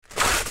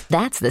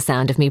That's the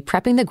sound of me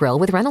prepping the grill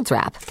with Reynolds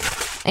Wrap.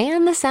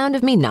 And the sound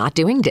of me not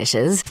doing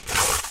dishes.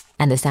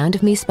 And the sound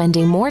of me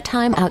spending more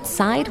time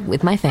outside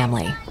with my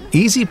family.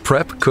 Easy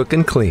prep, cook,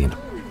 and clean.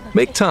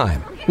 Make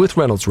time with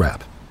Reynolds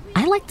Wrap.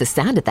 I like the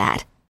sound of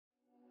that.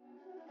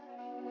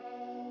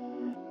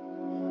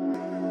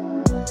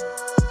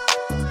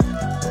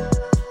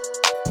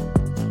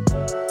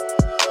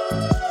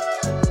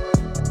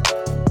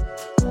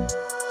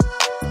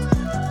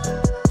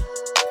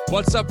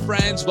 What's up,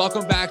 friends?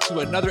 Welcome back to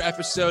another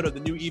episode of the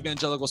New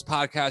Evangelicals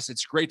podcast.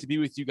 It's great to be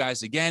with you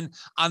guys again.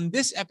 On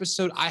this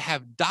episode, I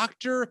have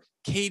Dr.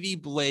 Katie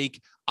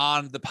Blake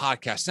on the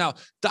podcast. Now,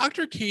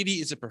 Dr.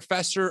 Katie is a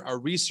professor, a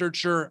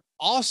researcher,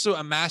 also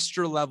a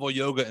master level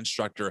yoga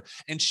instructor.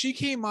 And she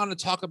came on to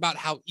talk about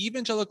how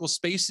evangelical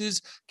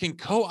spaces can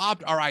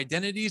co-opt our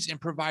identities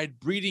and provide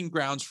breeding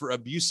grounds for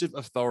abusive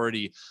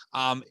authority.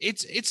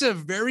 It's a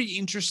very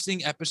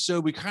interesting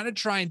episode. We kind of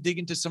try and dig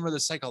into some of the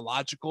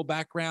psychological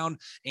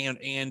background and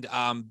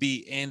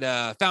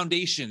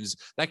foundations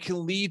that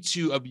can lead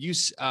to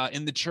abuse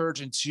in the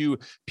church and to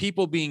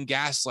people being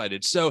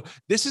gaslighted. So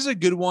this is a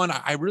good one.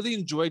 I really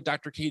enjoyed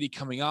Dr. Katie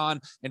coming on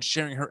and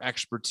sharing her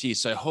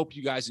expertise. So I hope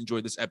you guys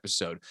enjoyed this episode.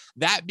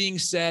 That being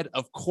said,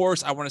 of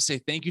course, I want to say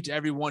thank you to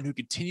everyone who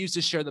continues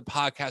to share the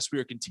podcast. We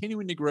are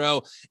continuing to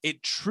grow.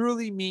 It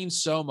truly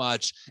means so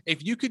much.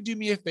 If you could do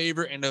me a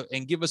favor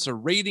and give us a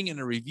rating and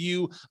a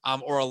review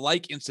or a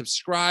like and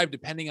subscribe,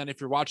 depending on if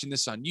you're watching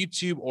this on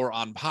YouTube or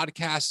on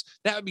podcasts,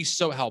 that would be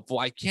so helpful.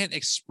 I can't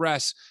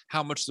express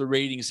how much the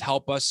ratings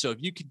help us. So if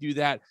you could do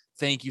that,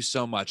 thank you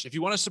so much. If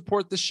you want to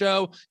support the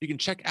show, you can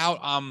check out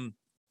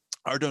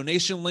our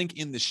donation link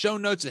in the show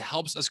notes. It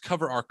helps us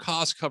cover our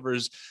costs,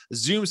 covers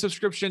Zoom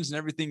subscriptions and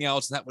everything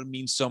else. And that would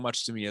mean so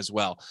much to me as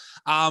well.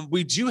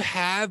 We do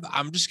have,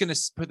 I'm just going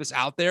to put this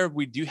out there.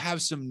 We do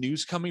have some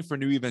news coming for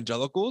New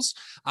Evangelicals.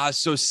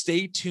 So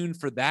stay tuned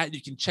for that.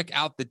 You can check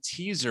out the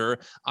teaser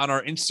on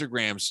our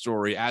Instagram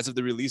story as of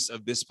the release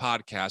of this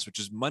podcast, which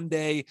is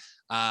Monday.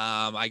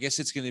 I guess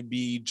it's going to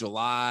be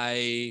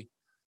July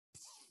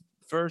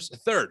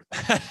 3rd.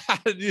 I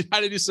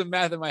had to do some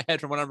math in my head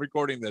from when I'm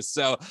recording this.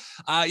 So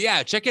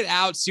yeah, check it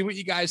out. See what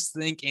you guys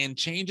think. And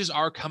changes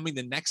are coming.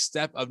 The next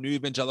step of New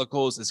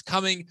Evangelicals is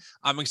coming.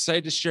 I'm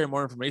excited to share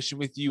more information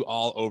with you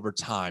all over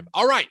time.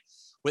 All right.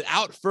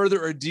 Without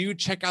further ado,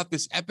 check out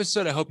this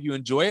episode. I hope you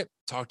enjoy it.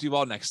 Talk to you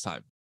all next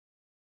time.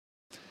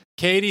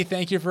 Katie,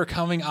 thank you for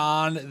coming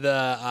on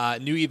the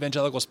New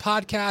Evangelicals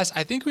podcast.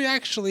 I think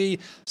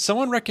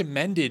someone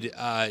recommended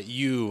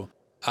you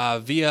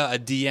via a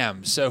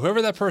DM. So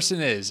whoever that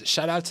person is,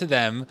 shout out to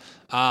them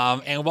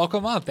and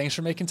welcome on. Thanks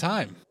for making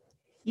time.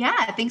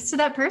 Yeah, thanks to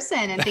that person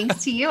and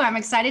thanks to you. I'm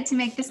excited to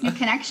make this new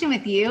connection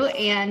with you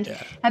and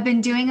I've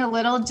been doing a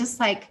little just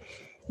like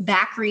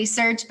back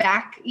research,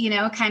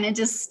 kind of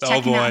just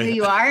checking out who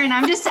you are. And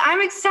I'm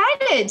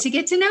excited to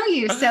get to know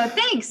you. So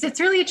thanks.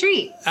 It's really a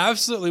treat.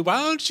 Absolutely. Why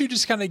don't you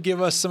just kind of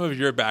give us some of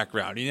your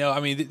background?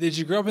 Did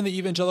you grow up in the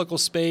evangelical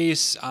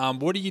space?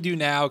 What do you do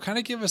now? Kind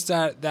of give us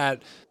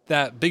that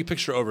big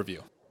picture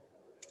overview.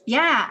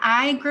 Yeah,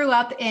 I grew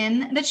up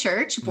in the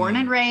church, born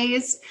and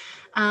raised.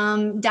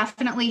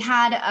 Definitely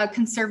had a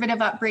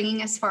conservative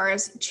upbringing as far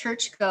as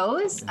church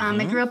goes.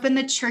 I grew up in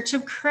the Church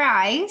of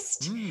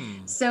Christ.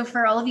 So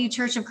for all of you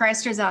Church of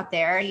Christers out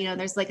there,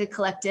 there's like a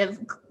collective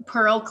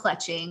pearl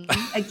clutching,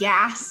 a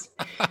gasp.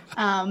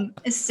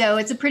 So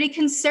it's a pretty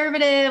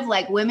conservative,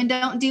 like women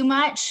don't do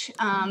much.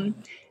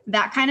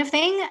 That kind of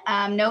thing.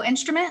 No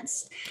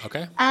instruments.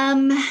 Okay.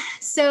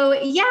 So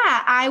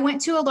yeah, I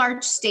went to a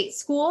large state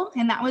school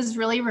and that was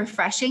really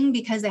refreshing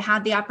because I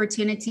had the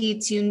opportunity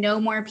to know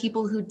more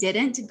people who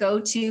didn't go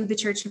to the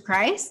Church of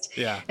Christ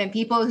than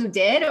people who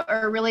did,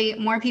 or really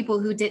more people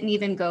who didn't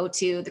even go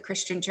to the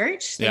Christian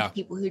church than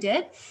people who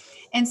did.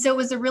 And so it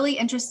was a really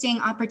interesting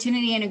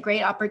opportunity and a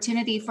great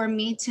opportunity for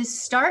me to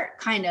start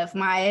kind of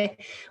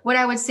what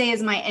I would say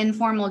is my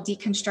informal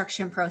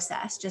deconstruction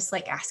process, just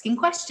like asking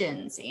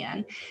questions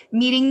and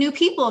meeting new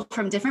people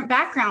from different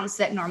backgrounds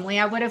that normally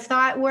I would have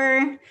thought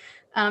were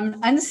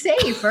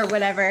unsafe or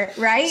whatever,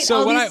 right?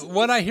 So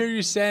what I hear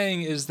you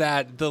saying is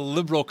that the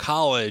liberal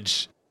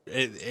college,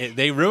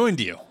 they ruined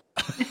you.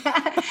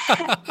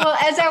 Well,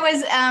 as I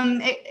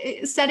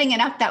was setting it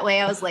up that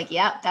way, I was like,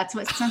 yep, that's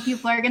what some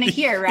people are going to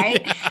hear,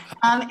 right?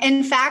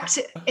 In fact,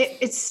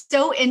 it's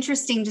so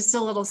interesting, just a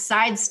little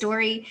side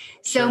story.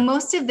 So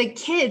most of the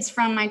kids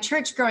from my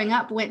church growing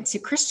up went to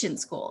Christian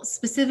schools,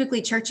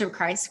 specifically Church of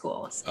Christ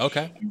schools.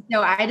 Okay. And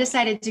so I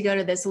decided to go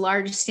to this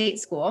large state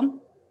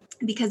school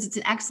because it's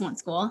an excellent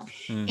school.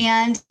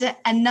 And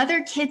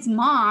another kid's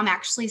mom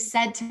actually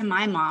said to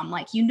my mom,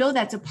 like,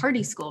 that's a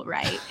party school,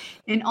 right?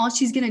 And all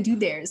she's going to do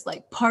there is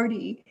like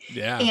party.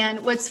 Yeah.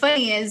 And what's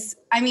funny is,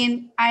 I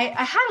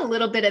had a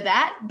little bit of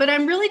that, but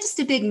I'm really just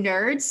a big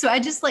nerd. So I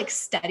just like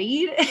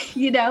studied,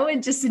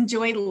 and just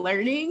enjoyed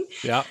learning.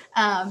 Yeah.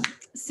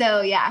 So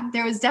yeah,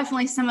 there was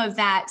definitely some of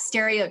that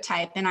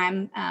stereotype, and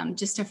I'm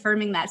just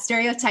affirming that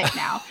stereotype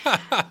now.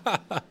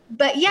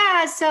 But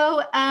yeah,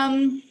 so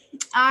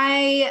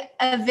I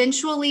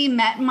eventually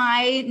met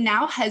my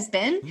now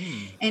husband,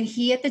 and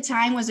he at the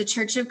time was a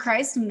Church of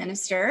Christ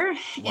minister.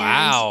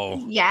 Wow.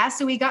 And yeah,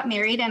 so we got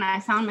married, and I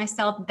found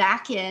myself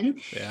back in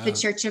the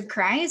Church of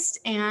Christ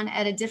and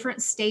at a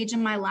different stage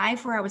in my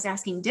life where I was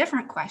asking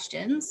different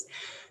questions.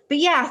 But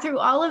yeah, through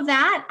all of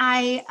that,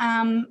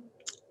 I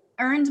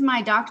earned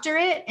my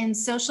doctorate in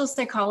social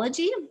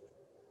psychology.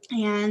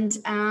 And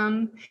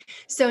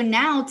so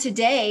now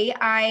today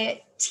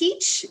I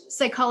teach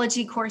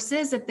psychology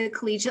courses at the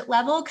collegiate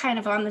level, kind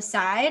of on the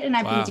side. And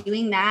I've been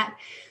doing that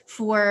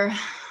for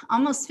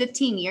almost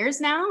 15 years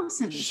now,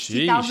 since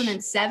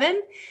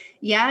 2007.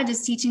 Yeah,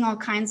 just teaching all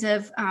kinds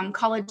of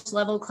college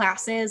level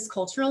classes,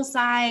 cultural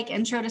psych,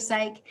 intro to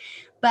psych.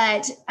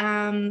 But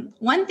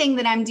one thing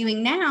that I'm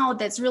doing now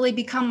that's really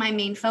become my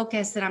main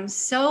focus that I'm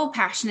so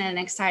passionate and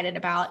excited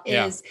about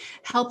is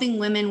helping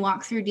women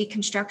walk through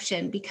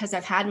deconstruction, because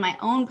I've had my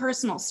own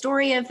personal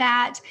story of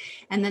that.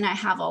 And then I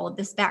have all of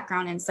this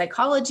background in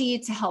psychology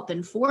to help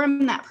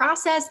inform that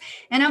process.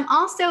 And I'm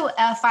also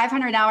a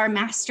 500-hour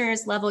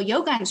master's level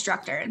yoga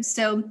instructor. And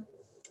so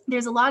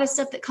there's a lot of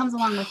stuff that comes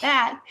along with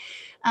that.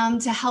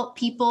 To help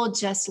people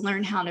just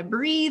learn how to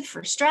breathe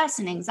for stress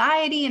and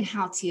anxiety, and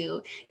how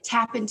to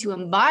tap into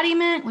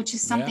embodiment, which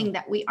is something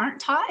that we aren't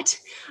taught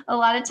a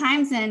lot of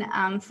times in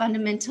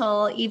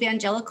fundamental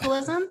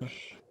evangelicalism.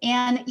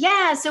 And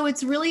so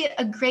it's really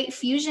a great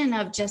fusion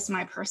of just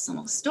my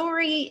personal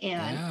story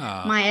and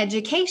my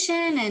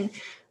education, and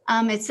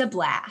it's a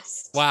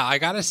blast. Wow. I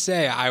got to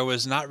say, I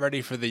was not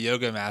ready for the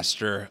yoga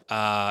master,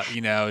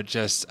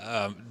 just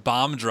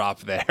bomb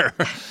drop there,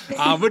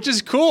 which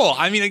is cool.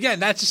 I mean,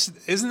 again,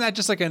 isn't that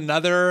just like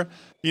another,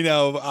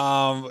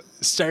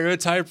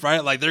 stereotype,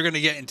 right? Like they're going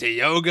to get into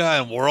yoga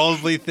and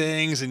worldly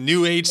things and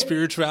new age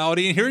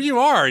spirituality. And here you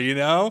are,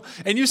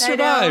 and you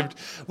survived.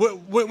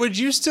 Would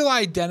you still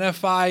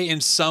identify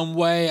in some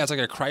way as like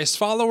a Christ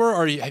follower,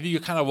 or have you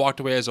kind of walked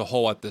away as a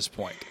whole at this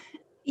point?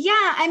 Yeah.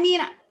 I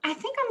mean, I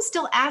think I'm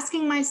still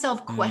asking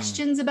myself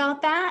questions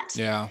about that.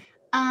 Yeah.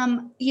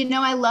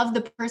 I love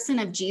the person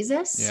of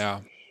Jesus.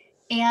 Yeah.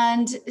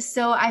 And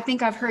so I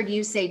think I've heard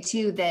you say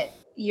too, that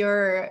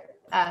you're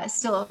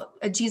still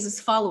a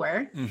Jesus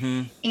follower.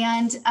 Mm-hmm.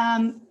 And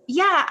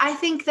I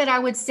think that I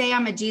would say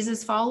I'm a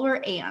Jesus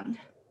follower and.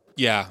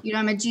 Yeah.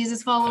 I'm a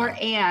Jesus follower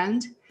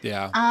and.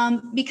 Yeah.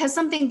 Because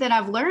something that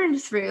I've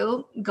learned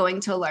through going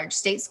to a large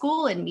state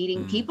school and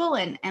meeting people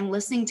and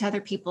listening to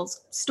other people's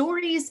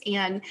stories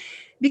and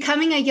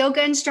becoming a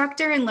yoga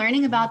instructor and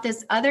learning about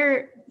this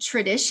other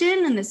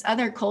tradition and this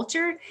other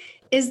culture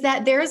is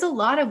that there is a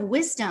lot of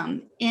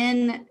wisdom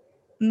in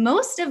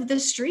most of the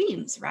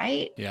streams,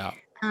 right? Yeah.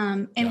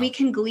 And we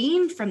can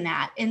glean from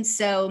that. And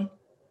so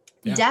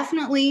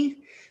definitely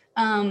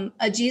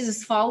a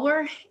Jesus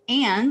follower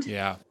and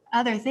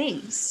other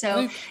things.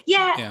 So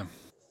I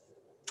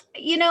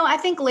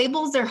think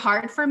labels are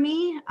hard for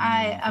me.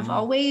 I've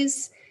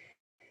always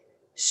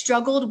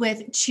struggled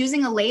with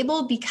choosing a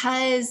label,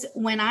 because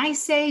when I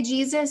say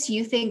Jesus,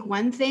 you think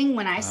one thing.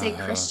 When I say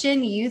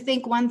Christian, you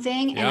think one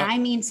thing, and I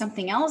mean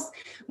something else.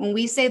 When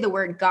we say the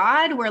word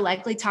God, we're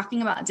likely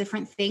talking about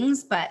different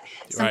things, but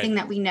something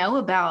that we know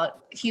about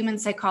human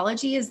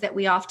psychology is that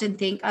we often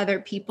think other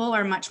people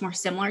are much more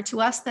similar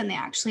to us than they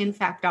actually in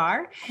fact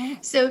are.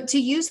 So to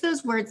use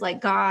those words like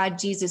God,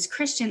 Jesus,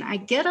 Christian, I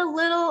get a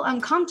little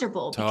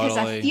uncomfortable because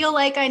I feel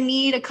like I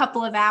need a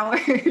couple of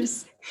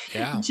hours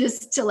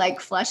just to like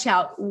flesh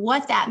out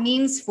what that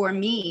means for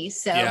me.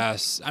 So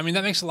yes, I mean,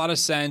 that makes a lot of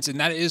sense. And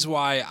that is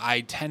why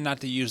I tend not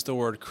to use the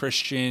word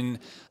Christian.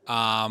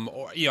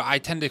 I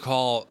tend to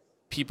call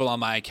people on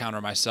my account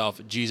or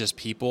myself Jesus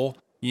people,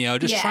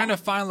 trying to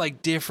find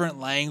like different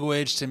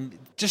language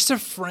to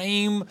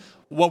frame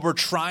what we're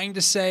trying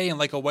to say in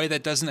like a way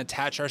that doesn't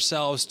attach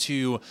ourselves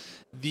to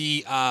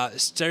the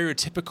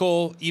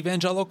stereotypical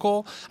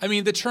evangelical. I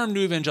mean, the term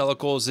new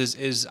evangelicals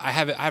is I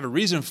have a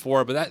reason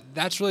for it, but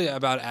that's really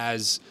about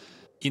as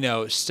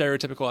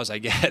stereotypical as I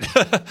get.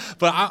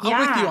 But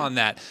I'm with you on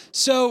that.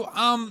 So,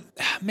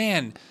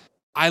 man,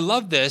 I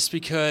love this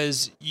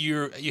because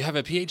you have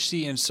a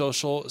PhD in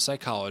social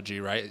psychology,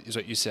 right? Is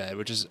what you said,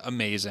 which is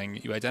amazing.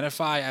 You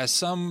identify as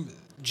some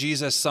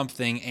Jesus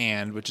something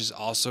which is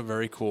also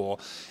very cool.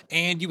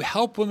 And you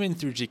help women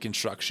through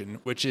deconstruction,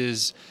 which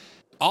is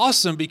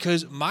awesome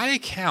because my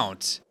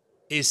account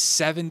is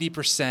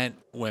 70%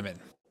 women.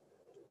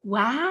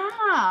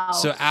 Wow.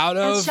 So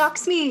that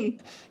shocks me.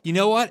 You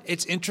know what?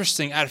 It's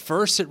interesting. At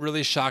first, it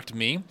really shocked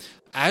me.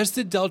 As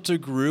the Delta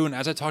grew and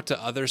as I talked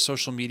to other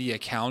social media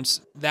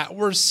accounts that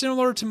were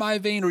similar to my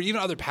vein or even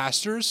other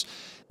pastors,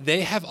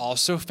 they have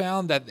also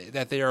found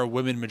that they are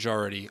women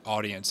majority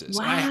audiences.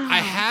 Wow. I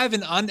have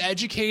an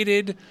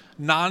uneducated,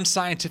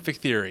 non-scientific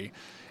theory.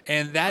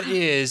 And that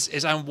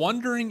is I'm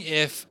wondering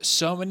if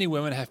so many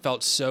women have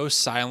felt so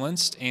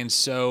silenced and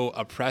so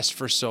oppressed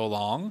for so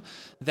long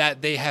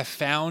that they have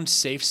found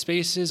safe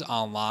spaces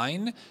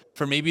online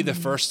for maybe the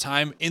first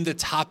time in the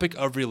topic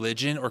of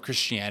religion or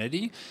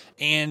Christianity.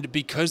 And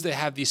because they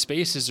have these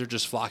spaces, they're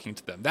just flocking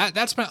to them.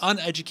 That's my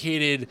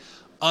uneducated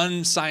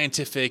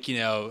unscientific,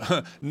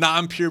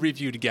 non-peer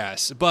reviewed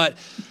guess. But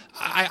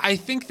I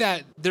think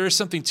that there is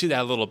something to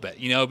that a little bit,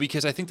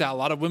 because I think that a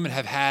lot of women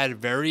have had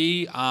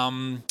very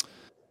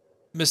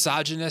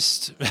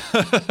misogynistic,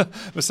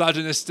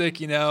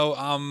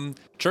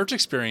 church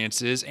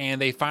experiences, and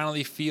they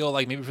finally feel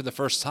like maybe for the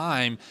first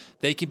time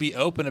they can be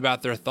open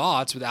about their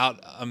thoughts without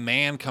a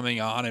man coming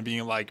on and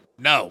being like,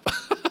 no.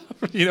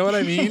 You know what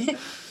I mean?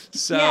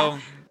 So yeah.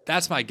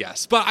 That's my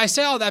guess. But I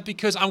say all that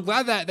because I'm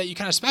glad that you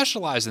kind of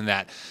specialize in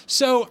that.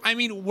 So, I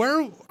mean,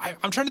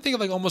 I'm trying to think of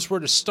like almost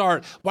where to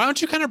start. Why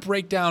don't you kind of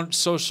break down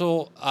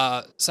social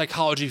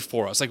psychology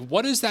for us? Like,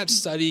 what is that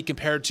study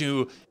compared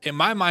to, in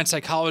my mind,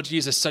 psychology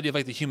is a study of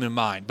like the human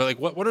mind. But like,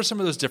 what are some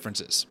of those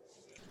differences?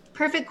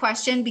 Perfect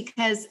question,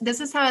 because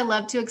this is how I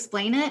love to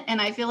explain it.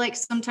 And I feel like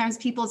sometimes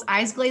people's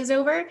eyes glaze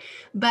over,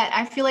 but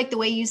I feel like the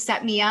way you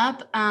set me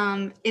up,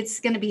 it's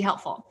going to be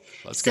helpful.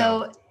 Let's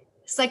go.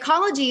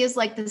 Psychology is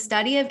like the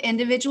study of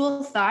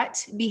individual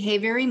thought,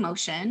 behavior,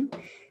 emotion.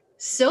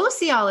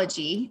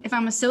 Sociology, if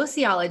I'm a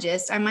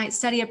sociologist, I might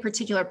study a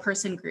particular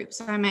person group.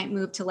 So I might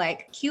move to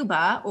like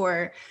Cuba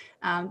or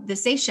the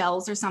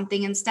Seychelles or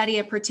something and study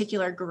a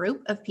particular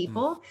group of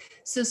people.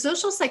 So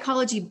social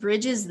psychology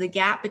bridges the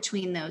gap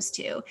between those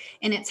two.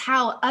 And it's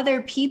how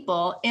other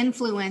people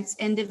influence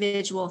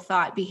individual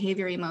thought,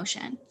 behavior,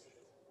 emotion.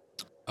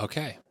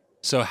 Okay.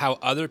 So how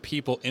other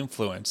people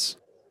influence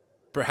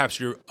perhaps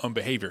your own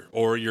behavior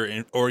or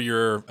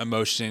your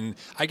emotion,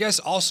 I guess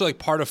also like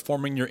part of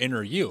forming your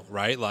inner you,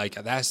 right? Like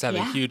that has to have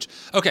a huge,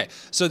 okay.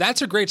 So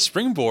that's a great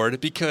springboard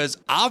because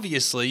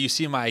obviously you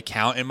see my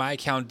account, and my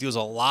account deals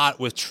a lot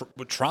with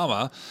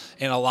trauma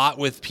and a lot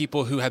with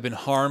people who have been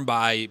harmed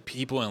by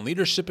people in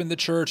leadership in the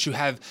church who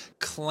have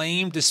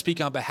claimed to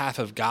speak on behalf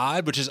of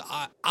God, which is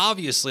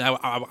obviously,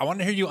 I want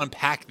to hear you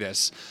unpack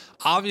this.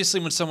 Obviously,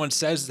 when someone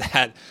says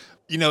that,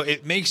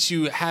 it makes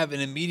you have an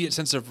immediate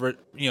sense of,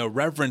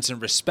 reverence and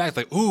respect.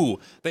 Like, ooh,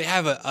 they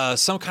have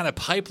some kind of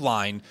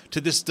pipeline to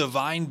this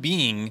divine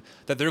being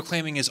that they're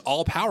claiming is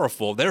all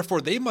powerful.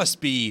 Therefore, they must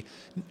be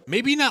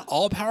maybe not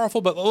all powerful,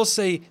 but we'll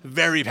say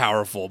very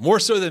powerful, more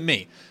so than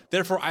me.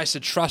 Therefore, I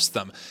should trust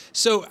them.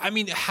 So, I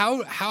mean,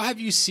 how have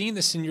you seen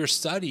this in your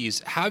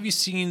studies? How have you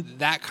seen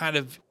that kind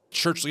of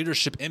church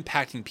leadership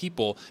impacting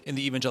people in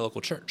the evangelical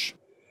church?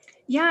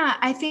 Yeah,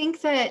 I think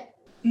that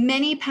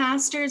many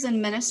pastors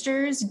and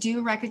ministers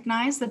do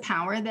recognize the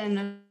power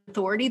and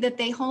authority that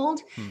they hold.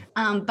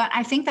 But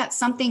I think that's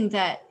something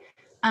that,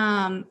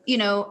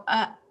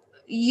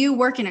 you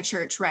work in a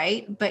church,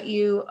 right? But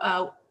you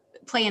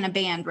play in a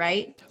band,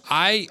 right?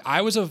 I've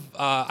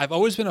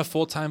always been a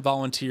full-time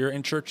volunteer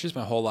in churches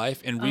my whole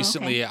life. And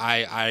recently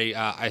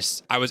I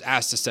was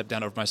asked to step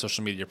down over my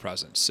social media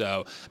presence.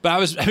 So, but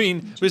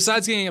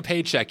besides getting a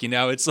paycheck,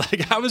 it's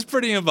like I was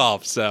pretty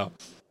involved. So.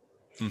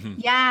 Mm-hmm.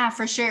 Yeah,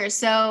 for sure.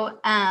 So, so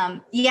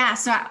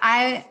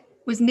I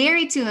was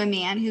married to a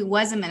man who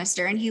was a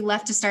minister, and he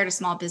left to start a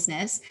small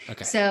business.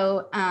 Okay.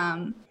 So,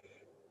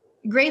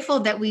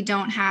 grateful that we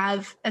don't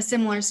have a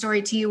similar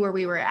story to you where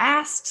we were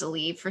asked to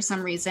leave for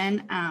some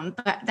reason.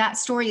 But that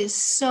story is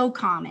so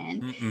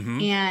common,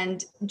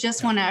 and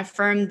just want to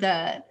affirm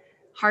the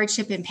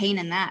hardship and pain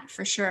in that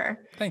for sure.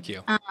 Thank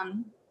you.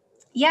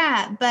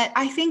 But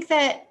I think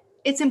that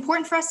it's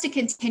important for us to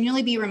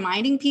continually be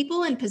reminding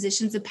people in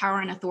positions of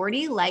power and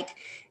authority, like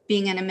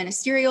being in a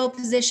ministerial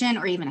position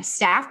or even a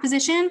staff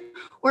position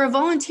or a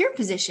volunteer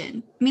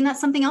position. I mean,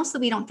 that's something else that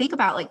we don't think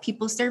about, like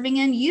people serving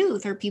in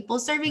youth or people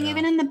serving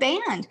even in the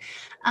band.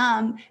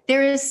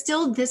 There is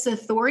still this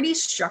authority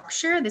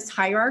structure, this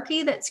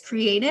hierarchy that's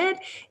created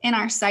in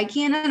our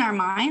psyche and in our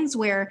minds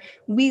where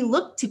we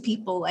look to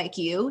people like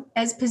you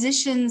as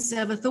positions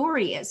of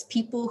authority, as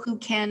people who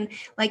can,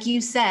 like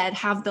you said,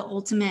 have the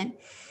ultimate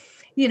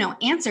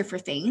answer for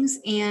things.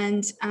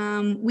 And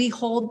we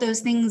hold those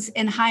things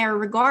in higher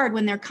regard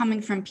when they're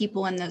coming from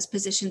people in those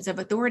positions of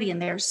authority.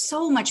 And there's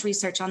so much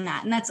research on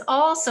that. And that's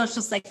all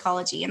social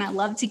psychology. And I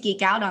love to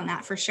geek out on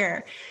that for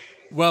sure.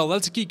 Well,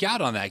 let's geek out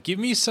on that. Give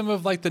me some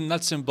of like the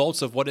nuts and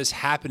bolts of what is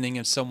happening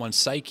in someone's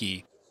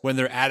psyche when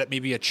they're at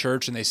maybe a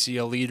church and they see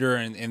a leader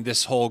and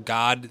this whole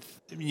God,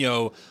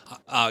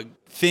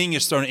 thing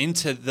is thrown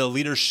into the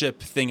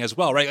leadership thing as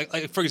well, right?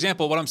 Like, for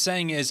example, what I'm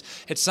saying is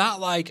it's not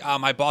like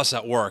my boss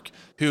at work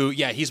who,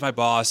 he's my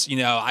boss.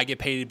 I get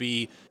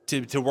paid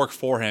to work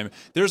for him.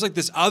 There's like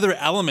this other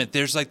element.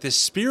 There's like this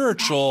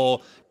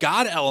spiritual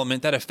God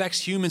element that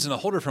affects humans in a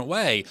whole different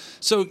way.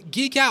 So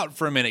geek out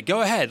for a minute.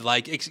 Go ahead.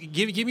 Like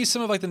give me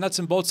some of like the nuts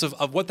and bolts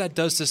of what that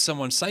does to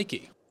someone's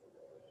psyche.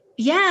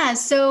 Yeah.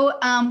 So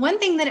one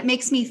thing that it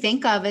makes me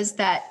think of is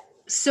that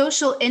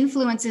social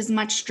influence is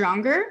much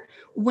stronger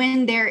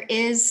when there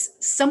is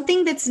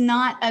something that's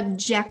not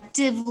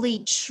objectively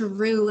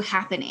true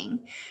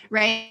happening,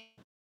 right?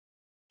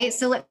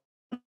 So let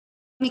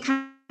me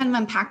kind of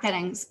unpack that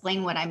and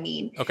explain what I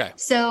mean. Okay.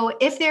 So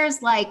if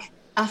there's like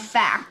a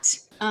fact,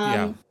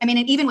 and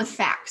even with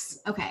facts,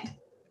 okay.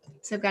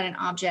 So I've got an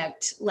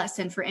object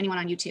lesson for anyone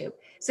on YouTube.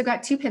 So I've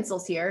got two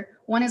pencils here.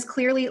 One is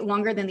clearly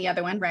longer than the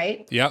other one,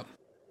 right? Yep.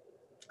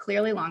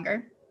 Clearly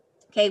longer.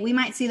 Okay, we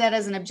might see that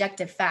as an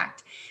objective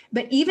fact.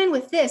 But even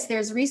with this,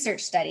 there's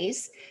research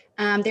studies.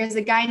 There's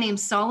a guy named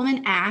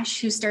Solomon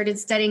Ash who started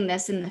studying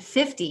this in the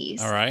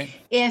 50s. All right.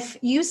 If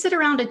you sit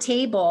around a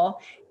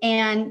table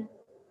and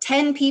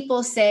 10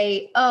 people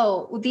say,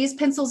 oh, these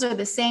pencils are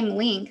the same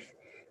length,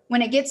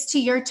 when it gets to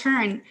your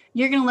turn,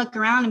 you're going to look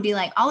around and be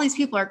like, all these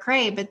people are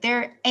cray, but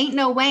there ain't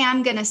no way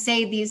I'm going to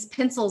say these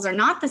pencils are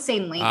not the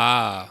same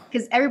length.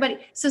 Because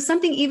so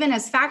something even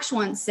as factual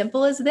and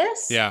simple as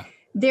this,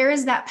 there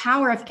is that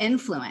power of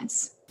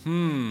influence.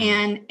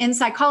 And in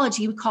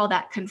psychology, we call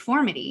that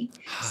conformity.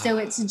 So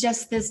it's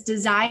just this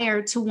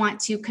desire to want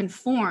to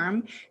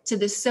conform to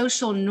the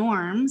social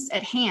norms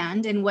at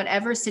hand in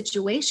whatever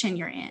situation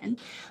you're in.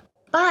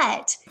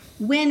 But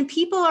when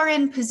people are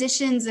in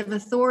positions of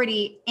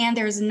authority and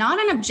there's not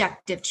an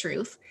objective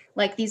truth,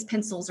 like these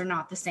pencils are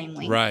not the same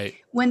length. Right.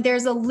 When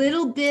there's a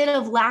little bit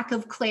of lack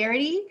of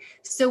clarity.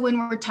 So when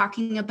we're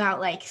talking about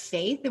like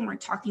faith and we're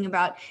talking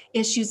about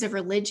issues of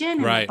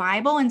religion and the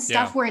Bible and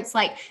stuff where it's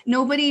like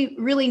nobody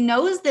really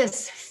knows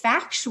this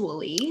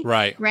factually.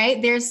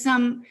 Right. There's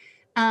some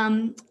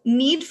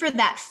need for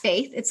that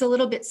faith. It's a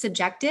little bit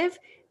subjective.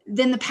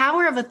 Then the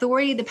power of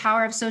authority, the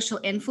power of social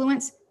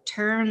influence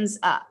turns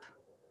up.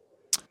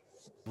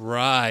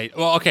 Right.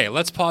 Well, okay,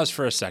 let's pause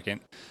for a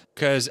second.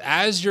 Because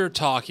as you're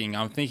talking,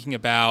 I'm thinking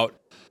about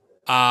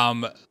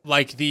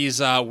like these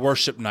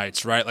worship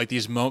nights, right? Like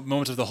these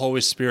moments of the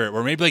Holy Spirit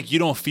where maybe like you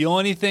don't feel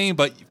anything,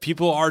 but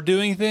people are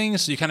doing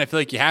things. So you kind of feel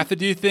like you have to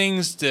do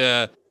things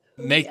to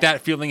make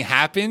that feeling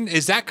happen.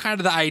 Is that kind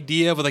of the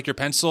idea with like your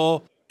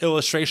pencil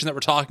illustration that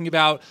we're talking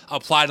about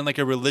applied in like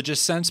a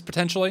religious sense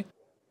potentially?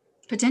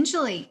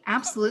 Potentially.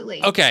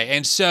 Absolutely. Okay.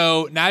 And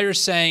so now you're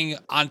saying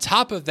on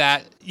top of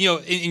that, you know,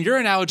 in your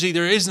analogy,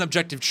 there is an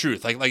objective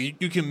truth. Like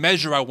you can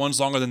measure why one's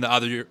longer than the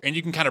other and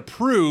you can kind of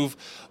prove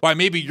why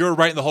maybe you're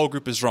right and the whole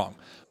group is wrong.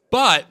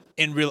 But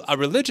in a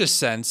religious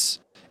sense,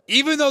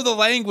 even though the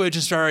language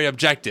is very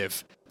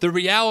objective, the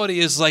reality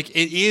is like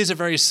it is a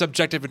very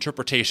subjective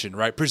interpretation,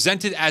 right?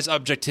 Presented as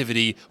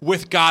objectivity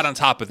with God on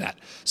top of that.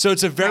 So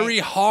it's a very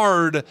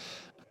hard,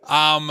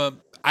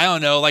 I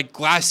don't know, like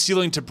glass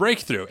ceiling to break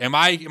through. Am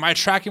I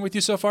tracking with you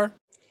so far?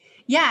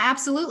 Yeah,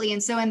 absolutely.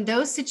 And so in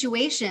those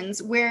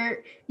situations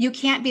where you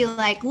can't be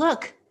like,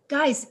 look,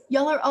 guys,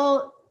 y'all are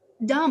all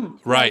dumb.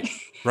 Right.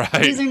 Like,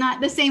 right. These are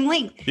not the same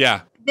length.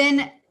 Yeah.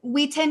 Then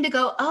we tend to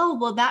go, oh,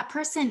 well, that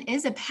person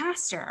is a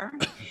pastor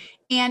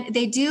and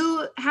they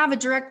do have a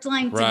direct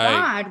line to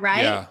God,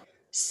 right? Yeah.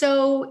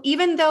 So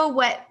even though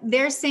what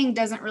they're saying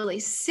doesn't really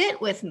sit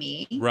with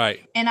me,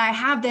 right? And I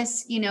have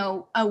this, you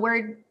know, a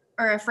word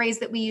or a phrase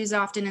that we use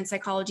often in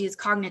psychology is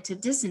cognitive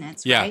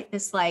dissonance, right?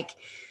 This like,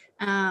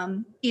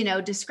 you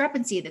know,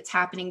 discrepancy that's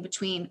happening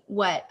between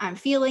what I'm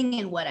feeling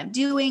and what I'm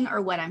doing,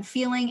 or what I'm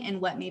feeling and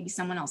what maybe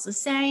someone else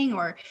is saying,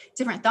 or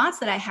different thoughts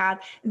that I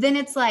have. Then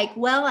it's like,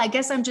 well, I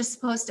guess I'm just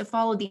supposed to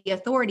follow the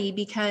authority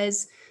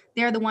because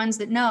they're the ones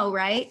that know,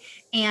 right?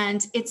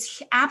 And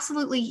it's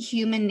absolutely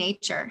human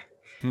nature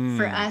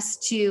for us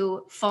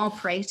to fall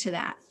prey to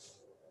that.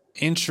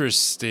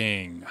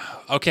 Interesting.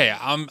 Okay,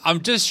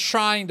 I'm just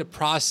trying to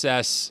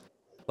process,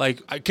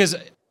 like, because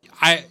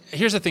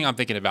here's the thing I'm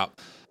thinking about.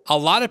 A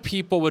lot of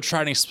people would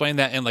try to explain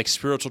that in like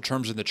spiritual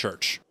terms in the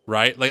church,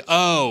 right? Like,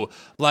 oh,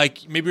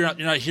 like maybe you're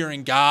not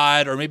hearing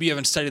God, or maybe you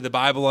haven't studied the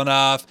Bible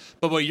enough.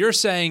 But what you're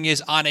saying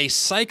is on a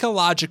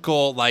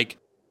psychological, like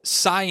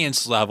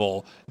science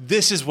level,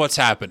 this is what's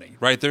happening,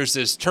 right? There's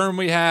this term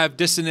we have,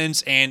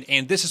 dissonance, and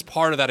this is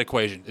part of that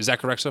equation. Is that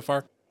correct so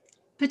far?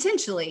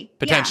 Potentially.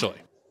 Potentially.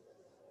 Yeah.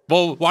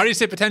 Well, why do you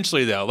say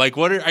potentially though? Like,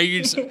 what are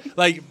you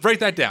like? Break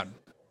that down.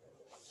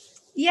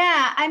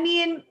 Yeah, I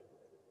mean,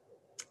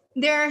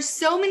 there are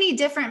so many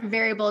different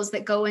variables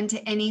that go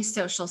into any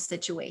social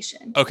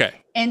situation. Okay.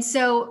 And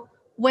so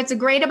what's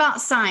great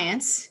about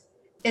science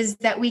is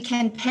that we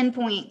can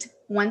pinpoint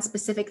one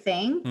specific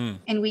thing,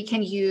 and we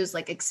can use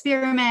like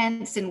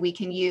experiments, and we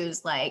can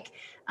use like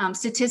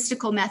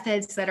statistical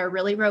methods that are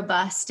really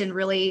robust and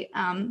really,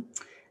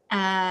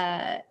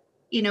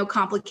 you know,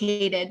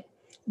 complicated,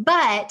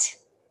 but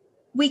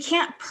we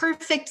can't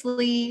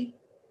perfectly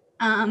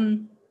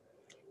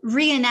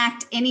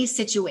reenact any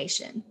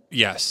situation.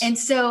 Yes. And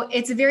so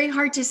it's very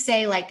hard to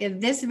say like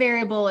this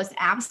variable is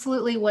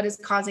absolutely what is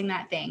causing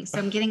that thing. So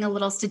I'm getting a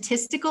little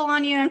statistical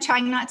on you. I'm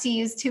trying not to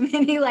use too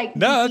many like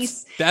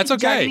that's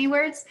okay.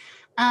 words.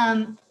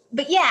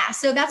 But yeah,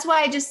 so that's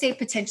why I just say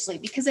potentially,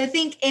 because I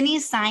think any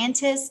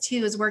scientist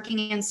who is working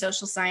in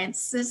social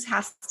sciences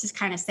has to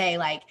kind of say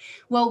like,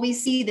 well, we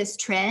see this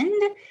trend,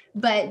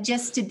 but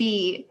just to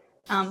be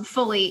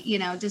fully, you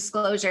know,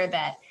 disclosure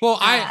that. Well,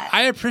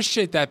 I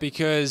appreciate that,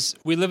 because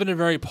we live in a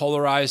very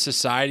polarized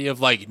society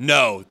of like,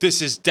 no, this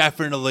is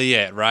definitely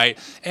it, right?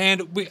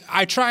 And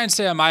I try and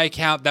say on my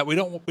account that we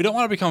don't want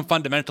to become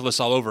fundamentalists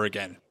all over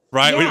again,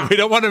 right? Yeah. We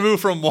don't want to move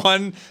from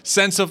one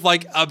sense of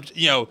like,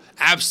 you know,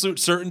 absolute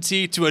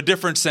certainty to a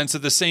different sense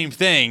of the same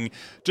thing,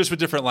 just with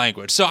different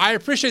language. So I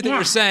appreciate that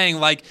you're saying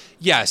like,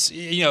 yes,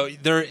 you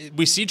know,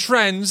 we see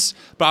trends,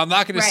 but I'm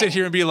not going to sit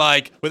here and be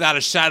like, without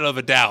a shadow of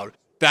a doubt,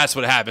 That's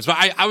what happens. But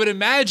I would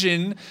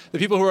imagine the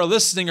people who are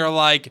listening are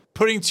like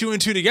putting two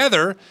and two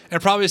together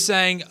and probably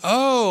saying,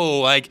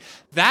 oh, like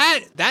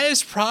that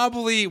is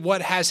probably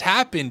what has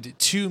happened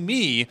to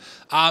me,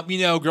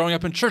 growing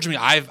up in church. I mean,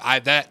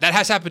 that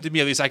has happened to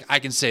me, at least I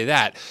can say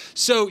that.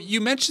 So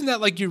you mentioned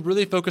that like you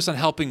really focus on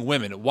helping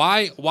women.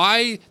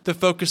 Why the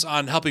focus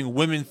on helping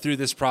women through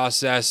this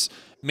process,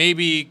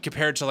 maybe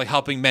compared to like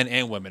helping men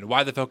and women?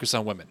 Why the focus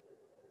on women?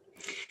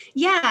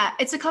 Yeah,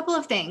 it's a couple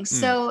of things.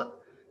 So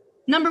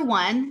number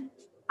one,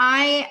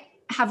 I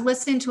have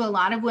listened to a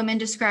lot of women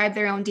describe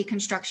their own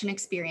deconstruction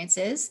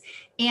experiences,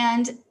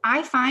 and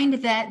I find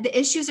that the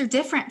issues are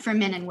different for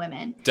men and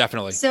women.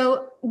 Definitely.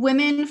 So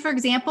women, for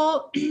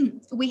example,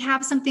 we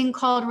have something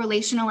called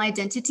relational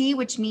identity,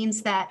 which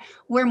means that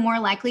we're more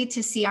likely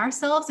to see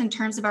ourselves in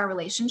terms of our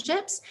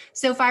relationships.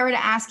 So if I were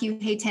to ask you,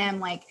 hey, Tim,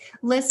 like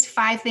list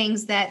 5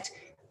 things that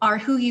are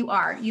who you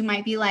are, you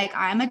might be like,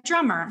 I'm a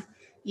drummer.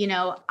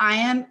 I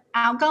am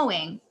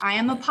outgoing. I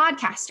am a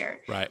podcaster.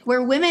 Right.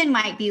 Where women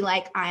might be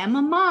like, I am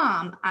a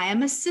mom. I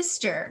am a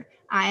sister.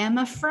 I am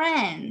a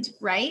friend.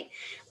 Right.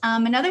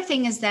 Another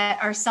thing is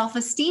that our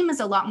self-esteem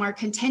is a lot more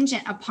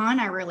contingent upon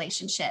our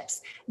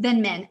relationships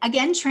than men.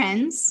 Again,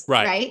 trends,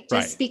 right?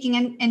 Just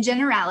speaking in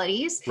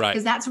generalities,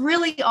 because that's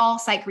really all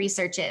psych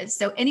research is.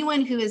 So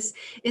anyone who is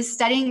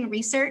studying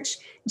research,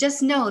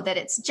 just know that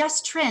it's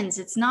just trends.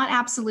 It's not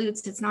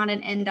absolutes. It's not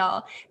an end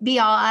all be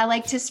all. I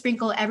like to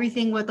sprinkle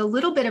everything with a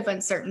little bit of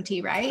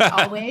uncertainty, right?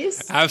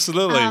 Always.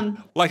 Absolutely.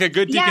 Like a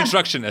good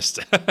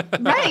deconstructionist.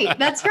 Right.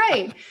 That's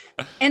right.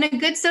 And a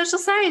good social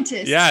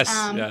scientist. Yes.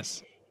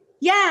 Yes.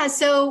 Yeah.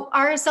 So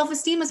our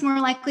self-esteem is more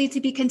likely to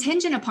be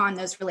contingent upon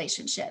those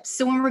relationships.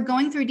 So when we're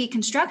going through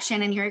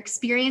deconstruction and you're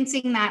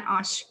experiencing that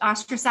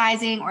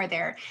ostracizing, or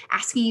they're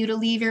asking you to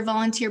leave your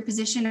volunteer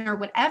position or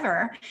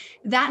whatever,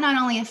 that not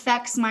only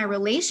affects my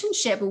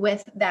relationship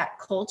with that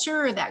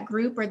culture or that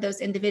group or those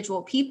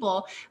individual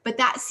people, but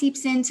that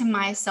seeps into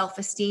my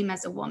self-esteem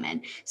as a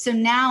woman. So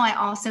now I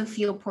also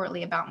feel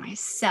poorly about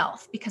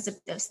myself because of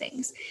those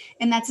things.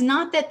 And that's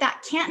not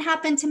that can't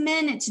happen to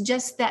men. It's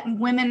just that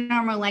women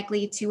are more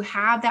likely to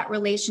have that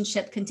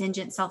relationship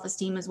contingent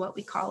self-esteem is what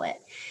we call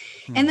it.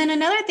 And then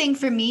another thing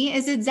for me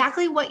is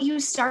exactly what you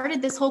started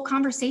this whole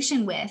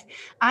conversation with.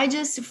 I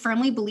just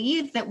firmly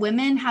believe that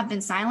women have been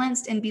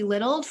silenced and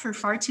belittled for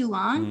far too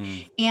long.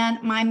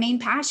 And my main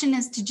passion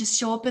is to just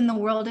show up in the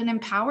world and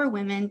empower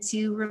women,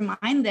 to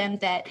remind them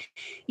that,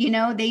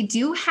 they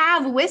do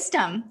have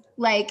wisdom.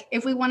 Like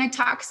if we want to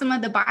talk some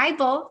of the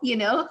Bible,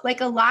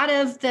 like a lot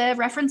of the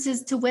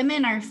references to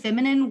women are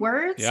feminine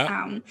words.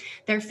 Yep.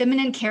 They're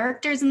feminine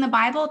characters in the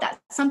Bible. That's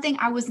something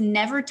I was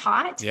never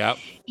taught. Yep.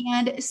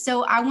 And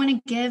so I want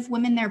to give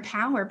women their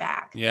power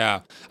back.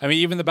 Yeah. I mean,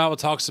 even the Bible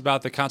talks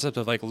about the concept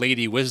of like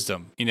lady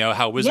wisdom,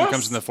 how wisdom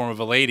comes in the form of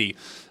a lady.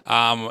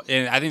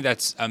 And I think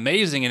that's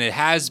amazing. And it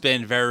has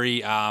been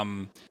very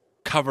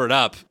covered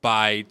up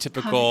by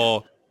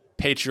typical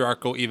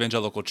patriarchal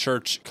evangelical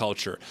church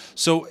culture.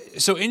 So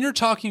in your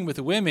talking with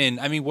women,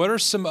 I mean, what are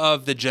some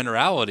of the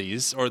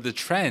generalities or the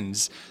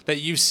trends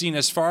that you've seen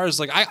as far as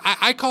like,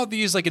 I call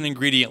these like an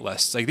ingredient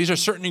list. Like these are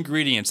certain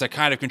ingredients that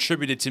kind of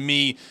contributed to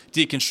me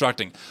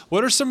deconstructing.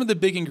 What are some of the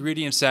big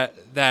ingredients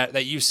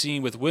that you've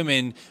seen with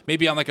women,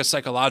 maybe on like a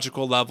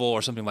psychological level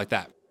or something like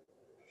that?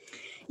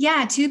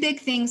 Yeah, 2 big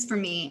things for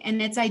me,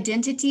 and it's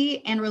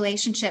identity and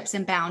relationships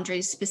and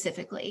boundaries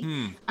specifically.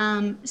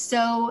 One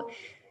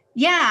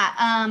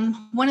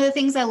of the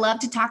things I love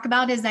to talk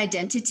about is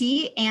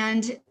identity,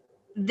 and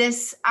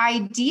this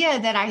idea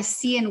that I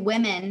see in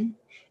women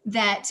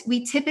that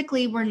we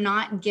typically were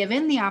not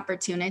given the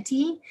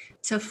opportunity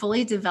to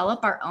fully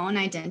develop our own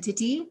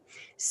identity.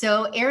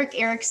 So Erik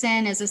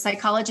Erikson is a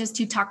psychologist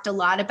who talked a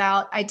lot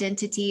about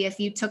identity. If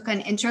you took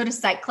an intro to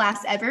psych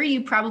class ever,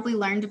 you probably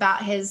learned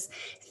about his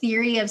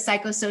theory of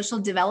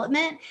psychosocial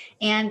development.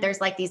 And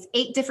there's like these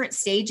 8 different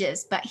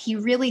stages, but he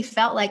really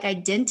felt like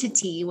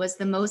identity was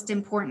the most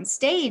important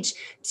stage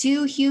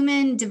to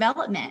human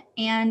development.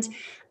 And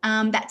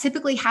that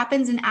typically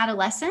happens in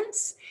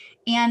adolescence.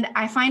 And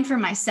I find for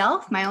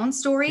myself, my own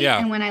story,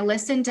 and when I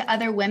listen to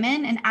other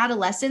women in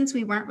adolescence,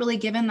 we weren't really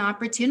given the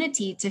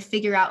opportunity to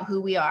figure out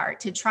who we are,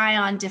 to try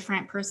on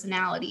different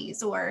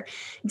personalities or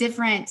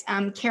different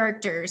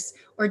characters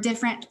or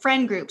different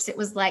friend groups. It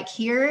was like,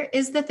 here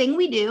is the thing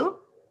we do.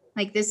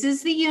 Like, this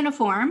is the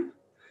uniform.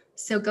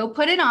 So go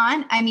put it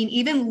on. I mean,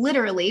 even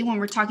literally when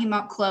we're talking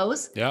about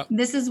clothes,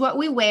 this is what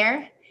we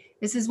wear.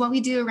 This is what we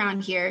do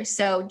around here.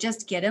 So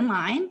just get in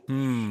line.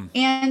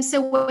 And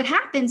so what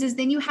happens is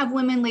then you have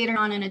women later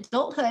on in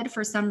adulthood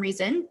for some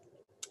reason,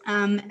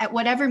 at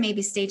whatever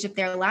maybe stage of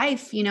their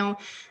life, in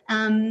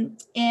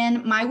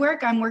my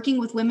work, I'm working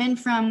with women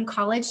from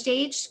college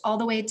age all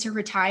the way to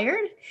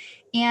retired.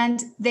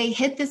 And they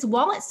hit this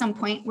wall at some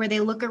point where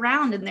they look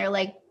around and they're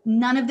like,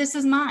 none of this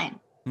is mine.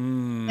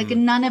 Like,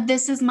 none of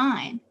this is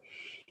mine.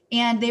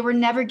 And they were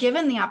never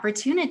given the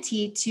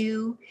opportunity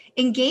to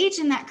engage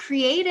in that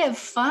creative,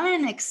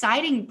 fun,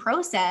 exciting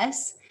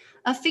process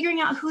of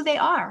figuring out who they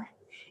are.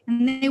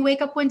 and they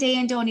wake up one day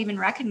and don't even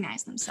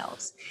recognize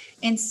themselves.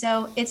 And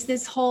so it's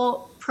this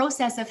whole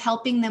process of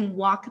helping them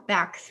walk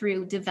back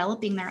through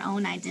developing their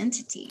own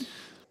identity.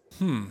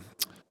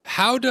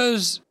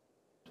 What's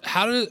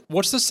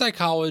the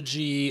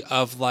psychology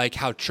of like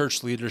how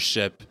church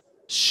leadership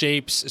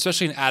shapes,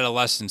 especially in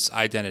adolescence,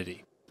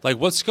 identity? Like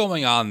what's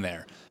going on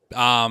there?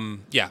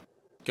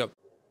 Go.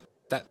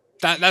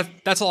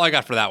 That's all I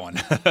got for that one.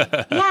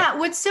 Yeah.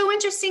 What's so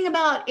interesting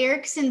about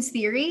Erikson's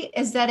theory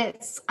is that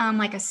it's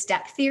like a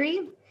step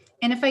theory.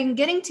 And if I'm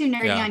getting too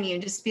nerdy on you,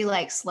 just be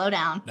like, slow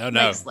down. No.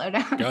 Like, slow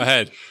down. Go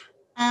ahead.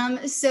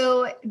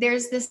 So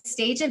there's this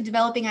stage of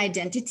developing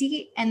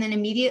identity. And then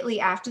immediately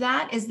after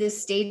that is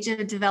this stage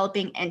of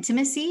developing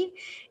intimacy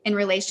in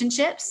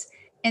relationships.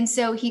 And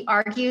so he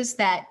argues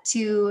that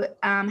to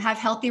have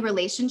healthy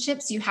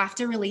relationships, you have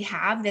to really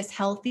have this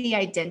healthy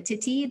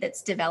identity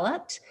that's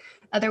developed.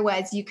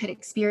 Otherwise, you could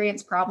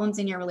experience problems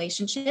in your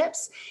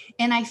relationships.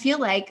 And I feel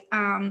like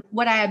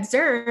what I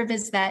observe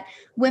is that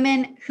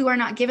women who are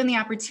not given the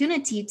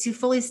opportunity to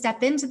fully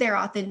step into their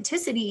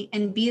authenticity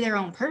and be their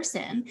own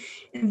person,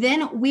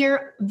 then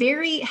we're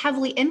very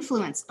heavily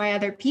influenced by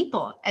other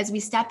people as we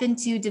step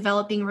into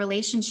developing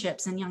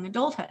relationships in young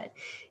adulthood.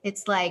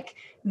 It's like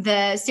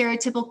the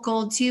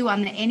stereotypical 2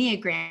 on the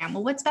Enneagram.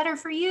 Well, what's better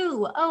for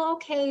you? Oh,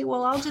 okay.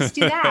 Well, I'll just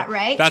do that,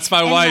 right? That's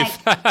my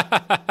wife. Like,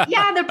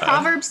 the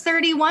Proverbs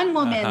 31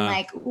 woman,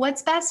 like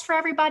what's best for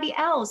everybody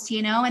else,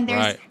 and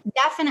there's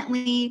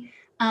definitely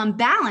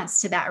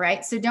balance to that,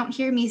 right? So don't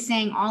hear me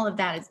saying all of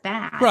that is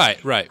bad.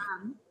 Right.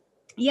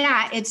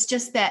 It's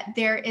just that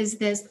there is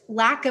this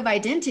lack of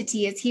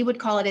identity, as he would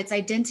call it, it's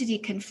identity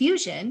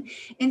confusion.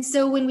 And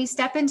so when we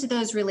step into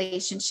those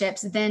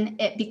relationships, then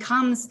it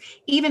becomes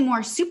even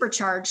more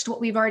supercharged, what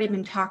we've already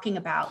been talking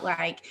about.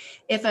 Like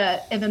if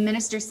a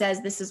minister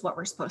says this is what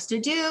we're supposed to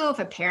do, if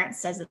a parent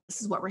says that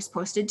this is what we're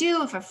supposed to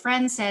do, if a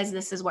friend says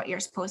this is what you're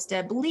supposed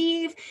to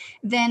believe,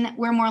 then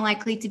we're more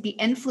likely to be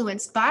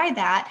influenced by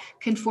that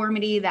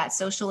conformity, that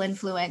social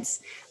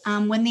influence,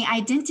 when the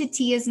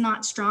identity is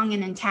not strong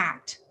and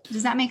intact.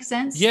 Does that make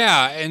sense?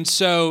 Yeah. And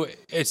so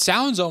it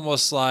sounds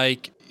almost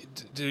like,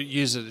 to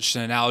use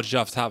an analogy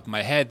off the top of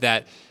my head,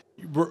 that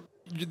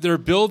they're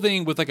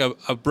building with like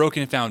a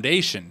broken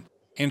foundation.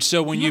 And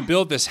so when you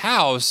build this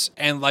house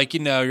and like,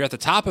 you're at the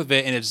top of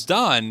it and it's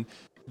done,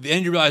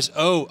 then you realize,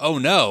 oh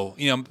no,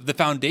 the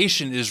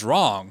foundation is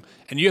wrong.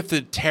 And you have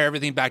to tear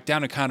everything back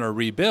down and kind of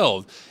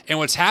rebuild. And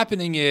what's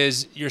happening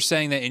is you're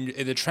saying that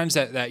in the trends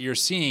that you're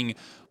seeing,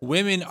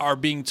 women are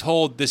being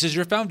told this is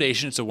your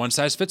foundation. It's a one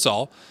size fits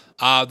all.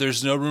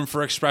 There's no room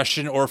for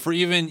expression or for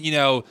even,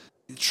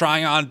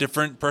 trying on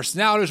different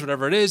personalities,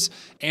 whatever it is.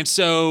 And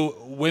so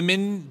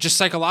women, just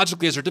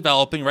psychologically as they're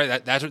developing,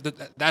 right, that's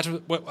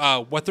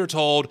what they're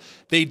told.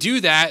 They do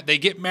that. They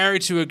get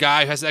married to a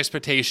guy who has an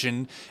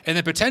expectation. And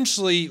then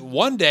potentially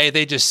one day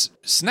they just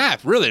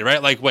snap, really,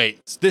 right? Like, wait,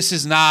 this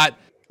is not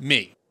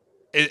me.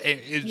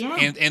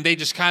 And they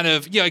just kind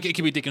of, it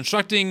could be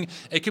deconstructing.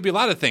 It could be a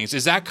lot of things.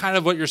 Is that kind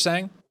of what you're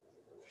saying?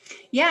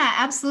 Yeah,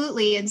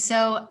 absolutely. And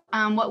so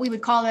what we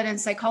would call that in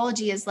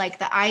psychology is like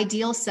the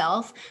ideal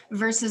self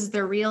versus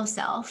the real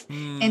self.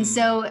 And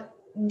so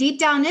deep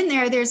down in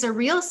there, there's a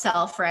real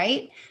self,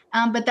 right?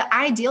 But the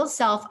ideal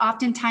self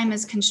oftentimes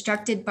is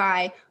constructed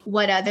by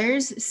what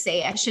others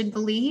say I should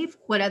believe,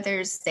 what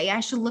others say I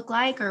should look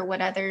like, or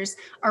what others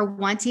are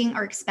wanting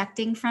or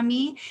expecting from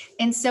me.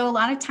 And so a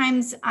lot of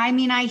times,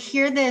 I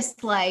hear this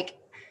like,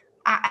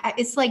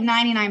 it's like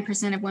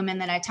 99% of women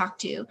that I talk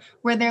to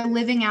where they're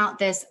living out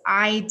this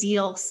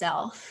ideal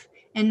self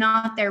and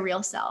not their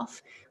real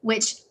self,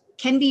 which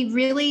can be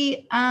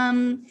really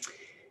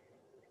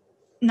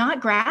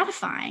not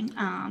gratifying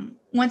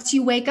once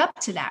you wake up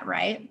to that,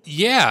 right?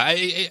 Yeah.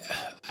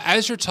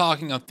 As you're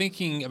talking, I'm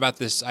thinking about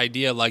this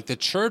idea, like the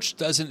church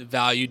doesn't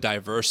value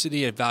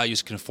diversity, it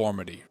values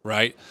conformity,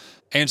 right?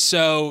 And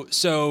so,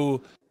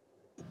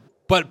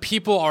 but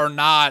people are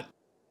not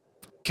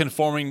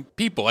conforming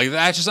people. Like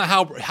that's just not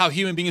how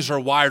human beings are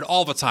wired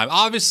all the time.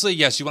 Obviously,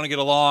 yes, you want to get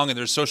along and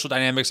there's social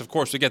dynamics. Of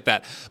course, we get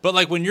that. But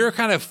like when you're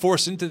kind of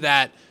forced into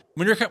that,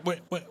 when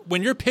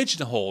you're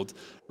pigeonholed,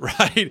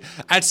 right?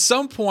 At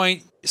some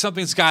point,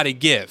 something's got to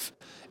give.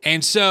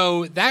 And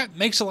so that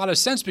makes a lot of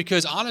sense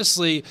because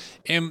honestly,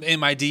 in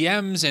my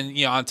DMs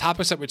and on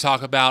topics that we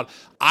talk about,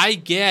 I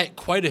get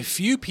quite a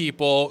few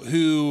people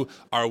who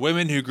are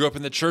women who grew up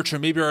in the church or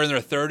maybe are in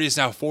their 30s,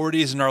 now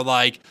 40s, and are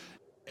like,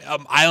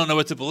 I don't know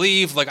what to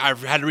believe. Like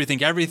I've had to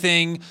rethink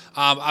everything.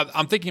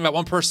 I'm thinking about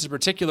one person in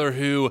particular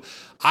who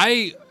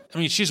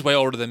she's way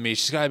older than me.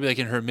 She's got to be like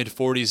in her mid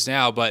 40s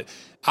now, but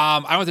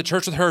I went to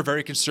church with her,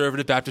 very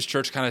conservative Baptist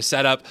church kind of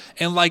setup.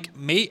 And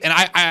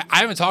I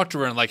haven't talked to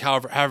her in like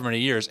however many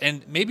years.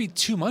 And maybe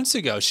 2 months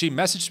ago, she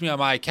messaged me on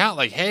my account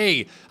like,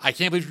 "Hey, I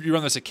can't believe you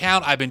run this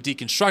account. I've been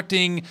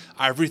deconstructing.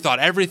 I've rethought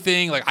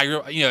everything. Like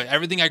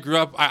everything I grew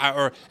up,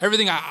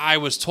 everything I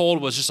was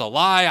told was just a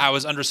lie. I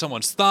was under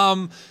someone's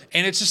thumb."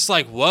 And it's just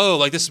like, whoa,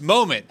 like this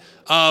moment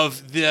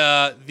of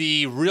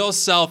the real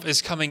self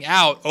is coming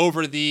out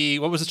over the,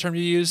 what was the term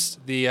you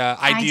used? The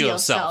ideal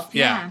self.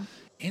 Yeah.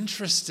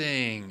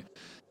 Interesting.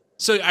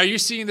 So are you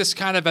seeing this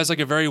kind of as like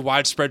a very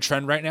widespread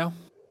trend right now?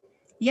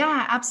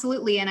 Yeah,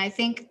 absolutely. And I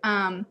think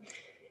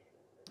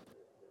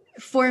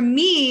for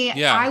me,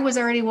 I was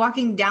already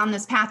walking down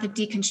this path of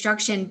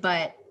deconstruction,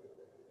 but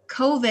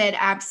COVID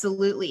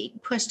absolutely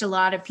pushed a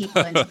lot of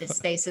people into this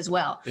space as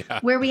well,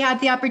 where we had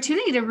the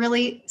opportunity to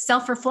really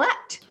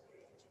self-reflect.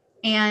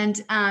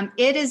 And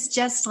it is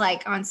just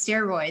like on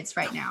steroids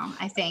right now,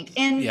 I think.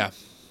 And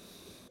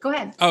go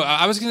ahead. Oh,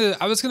 I was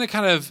gonna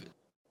kind of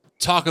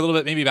talk a little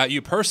bit maybe about you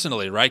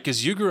personally, right?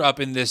 Because you grew up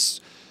in this.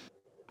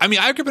 I mean,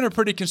 I grew up in a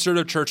pretty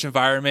conservative church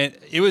environment.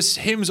 It was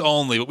hymns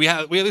only, but we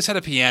at least had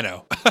a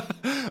piano.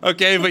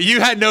 Okay, but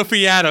you had no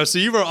piano, so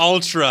you were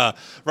ultra,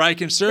 right,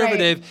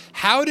 conservative. Right.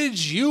 How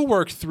did you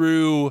work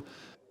through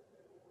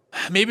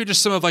maybe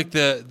just some of like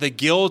the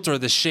guilt or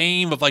the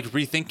shame of like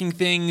rethinking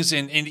things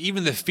and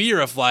even the fear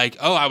of like,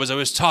 oh, I was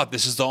always taught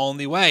this is the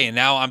only way, and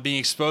now I'm being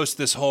exposed to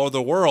this whole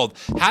other world.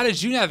 How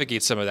did you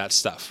navigate some of that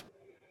stuff?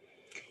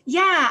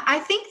 Yeah, I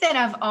think that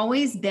I've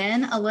always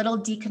been a little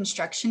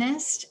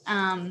deconstructionist.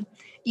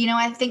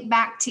 I think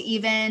back to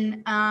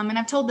even, and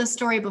I've told this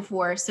story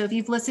before, so if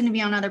you've listened to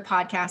me on other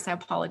podcasts, I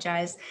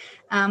apologize.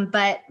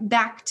 But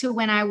back to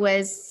when I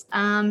was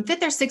 5th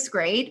or 6th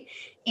grade,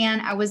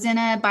 and I was in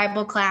a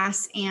Bible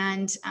class,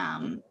 and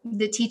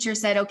the teacher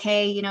said,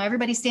 okay,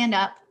 everybody stand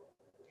up.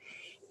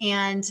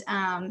 And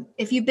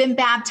if you've been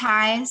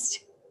baptized,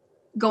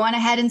 go on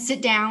ahead and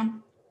sit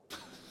down.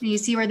 And you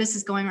see where this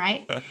is going,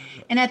 right?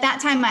 And at that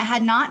time, I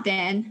had not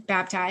been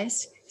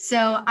baptized.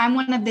 So I'm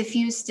one of the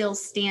few still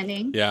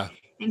standing. Yeah.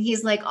 And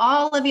he's like,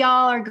 all of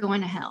y'all are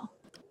going to hell.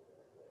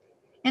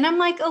 And I'm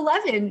like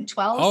 11,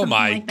 12. Oh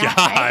my like that,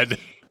 God. Right?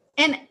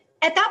 And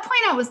at that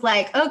point I was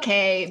like,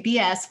 okay,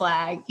 BS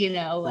flag,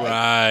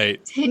 right.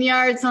 10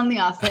 yards on the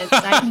offense.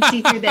 I can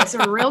see through this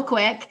real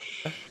quick.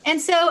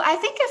 And so I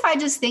think if I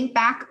just think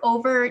back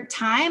over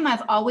time,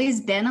 I've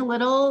always been a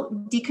little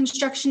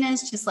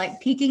deconstructionist, just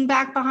like peeking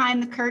back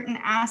behind the curtain,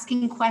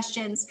 asking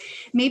questions,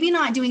 maybe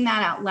not doing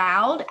that out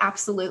loud.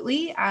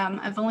 Absolutely.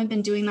 I've only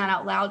been doing that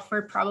out loud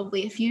for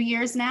probably a few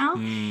years now.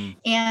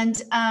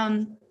 And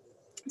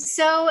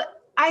so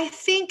I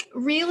think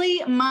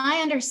really my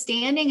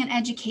understanding and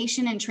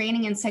education and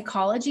training in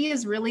psychology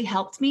has really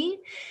helped me,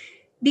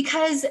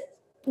 because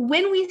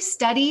when we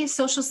study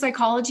social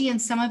psychology and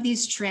some of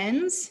these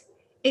trends,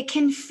 it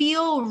can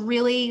feel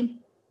really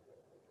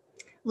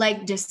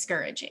like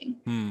discouraging.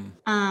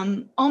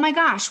 Oh my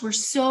gosh, we're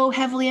so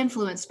heavily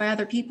influenced by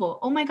other people.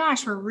 Oh my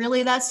gosh, we're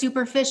really that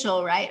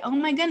superficial, right? Oh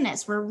my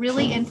goodness, we're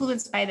really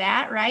influenced by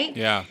that, right?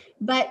 Yeah.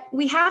 But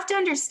we have to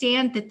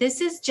understand that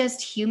this is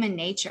just human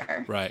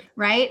nature. Right.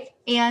 Right.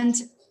 And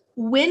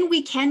when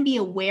we can be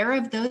aware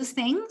of those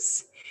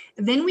things,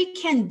 then we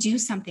can do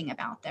something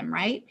about them.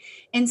 Right.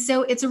 And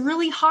so it's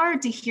really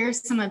hard to hear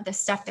some of the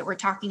stuff that we're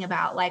talking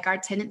about, like our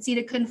tendency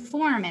to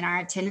conform and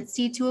our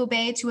tendency to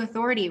obey to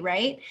authority.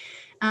 Right.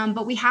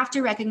 But we have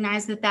to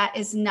recognize that that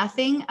is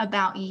nothing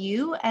about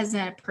you as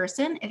a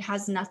person. It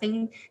has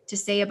nothing to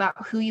say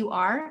about who you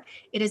are.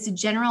 It is a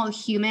general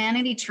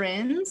humanity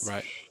trends.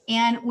 Right.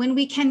 And when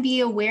we can be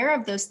aware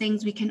of those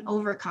things, we can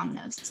overcome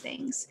those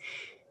things.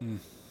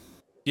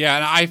 Yeah,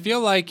 and I feel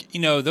like,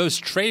 those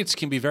traits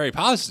can be very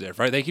positive,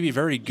 right? They can be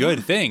very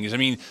good things. I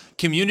mean,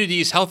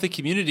 healthy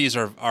communities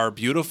are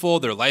beautiful,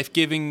 they're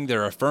life-giving,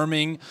 they're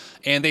affirming,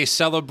 and they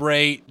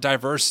celebrate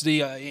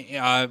diversity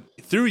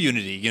through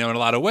unity, in a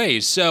lot of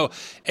ways. So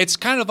it's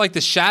kind of like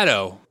the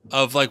shadow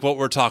of like what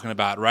we're talking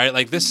about, right?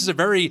 Like this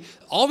is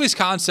all these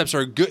concepts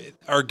are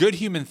good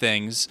human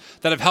things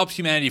that have helped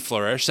humanity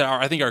flourish, that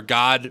I think are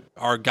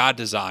God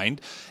designed.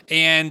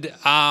 And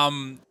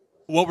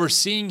what we're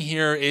seeing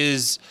here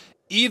is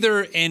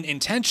either an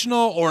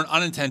intentional or an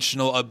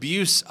unintentional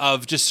abuse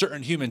of just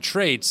certain human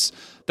traits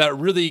that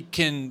really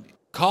can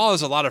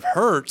cause a lot of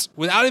hurt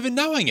without even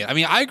knowing it. I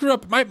mean, I grew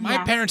up, my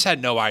parents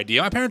had no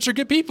idea. My parents are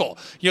good people.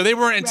 They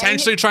weren't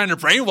intentionally trying to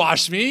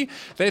brainwash me.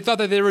 They thought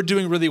that they were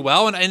doing really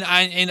well.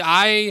 And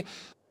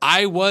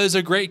I was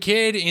a great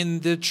kid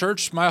in the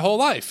church my whole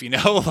life, and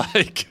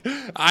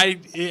I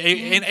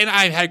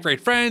had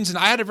great friends, and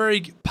I had a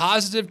very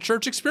positive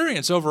church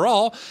experience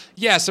overall.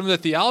 Yeah, some of the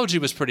theology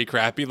was pretty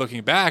crappy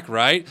looking back,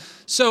 right?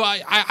 So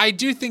I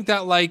do think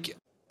that like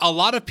a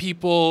lot of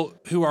people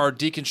who are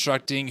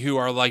deconstructing, who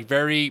are like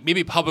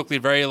maybe publicly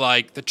very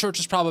like the church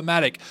is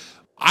problematic,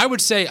 I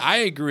would say I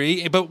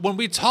agree, but when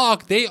we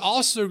talk, they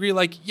also agree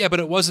like, yeah, but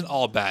it wasn't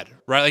all bad,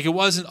 right? Like it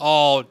wasn't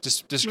all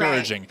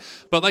discouraging. Right.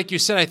 But like you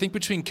said, I think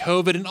between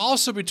COVID and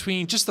also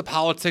between just the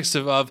politics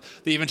of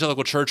the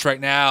evangelical church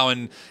right now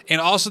and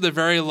also the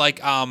very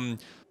like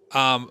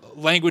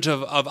language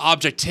of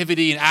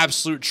objectivity and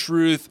absolute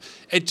truth,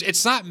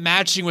 it's not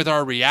matching with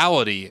our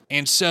reality.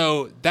 And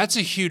so that's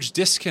a huge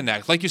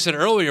disconnect. Like you said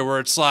earlier,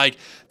 where it's like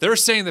they're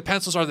saying the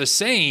pencils are the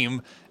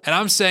same, and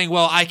I'm saying,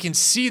 well, I can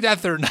see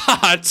that they're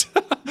not.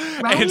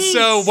 Right. And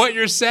so what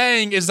you're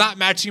saying is not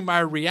matching my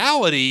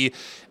reality.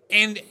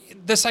 And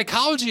the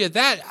psychology of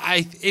that,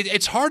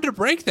 it's hard to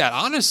break that,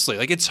 honestly.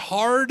 Like it's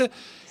hard.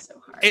 So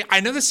hard. I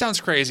know this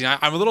sounds crazy.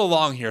 I'm a little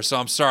long here, so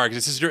I'm sorry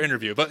because this is your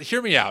interview, but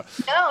hear me out.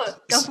 No,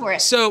 go for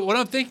it. So what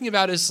I'm thinking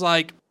about is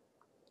like,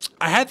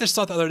 I had this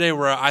thought the other day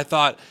where I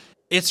thought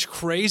it's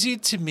crazy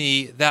to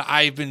me that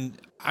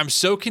I'm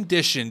so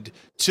conditioned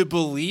to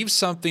believe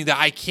something that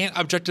I can't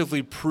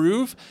objectively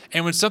prove.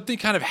 And when something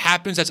kind of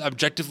happens that's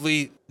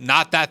objectively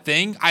not that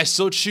thing, I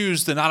still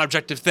choose the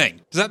non-objective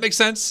thing. Does that make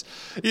sense?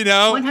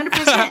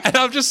 100%. And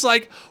I'm just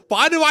like,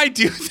 why do I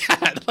do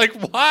that? Like,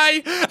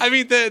 why? I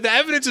mean, the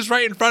evidence is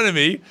right in front of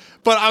me,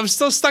 but I'm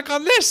still stuck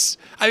on this.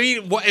 I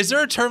mean, is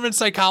there a term in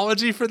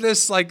psychology for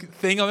this like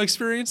thing I'm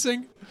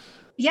experiencing?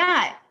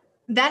 Yeah.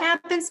 That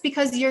happens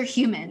because you're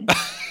human,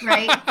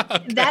 right?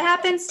 Okay. That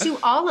happens to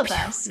all of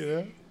us.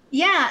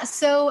 Yeah.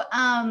 So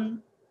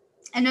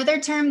another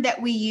term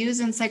that we use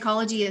in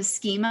psychology is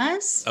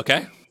schemas.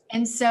 Okay.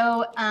 And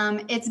so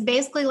it's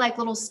basically like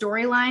little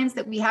storylines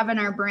that we have in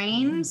our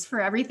brains for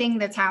everything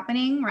that's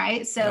happening,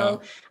 right?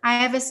 So I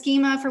have a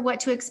schema for what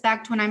to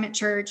expect when I'm at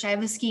church. I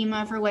have a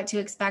schema for what to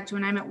expect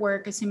when I'm at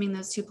work, assuming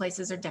those two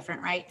places are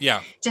different, right?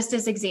 Yeah. Just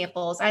as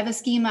examples. I have a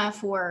schema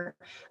for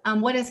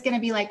what it's going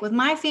to be like with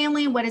my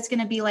family, what it's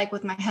going to be like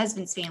with my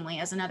husband's family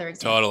as another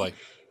example. Totally.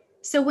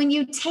 So when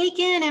you take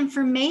in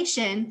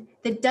information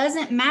that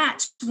doesn't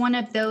match one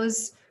of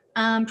those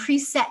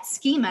preset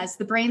schemas,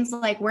 the brain's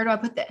like, where do I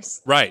put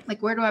this? Right.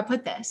 Like, where do I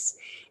put this?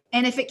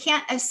 And if it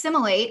can't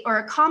assimilate or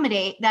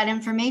accommodate that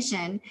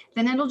information,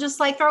 then it'll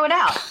just like throw it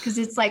out because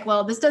it's like,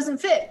 well, this doesn't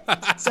fit.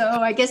 So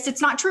I guess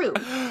it's not true.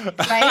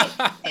 Right.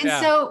 And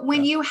so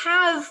when you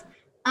have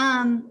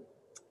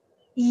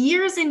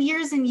years and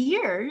years and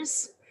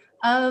years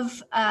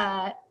of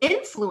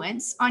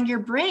influence on your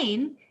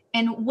brain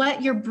and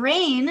what your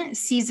brain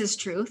sees as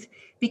truth,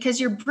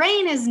 because your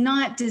brain is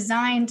not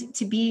designed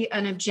to be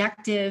an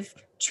objective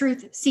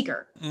truth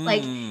seeker.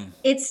 Like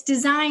it's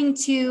designed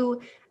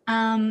to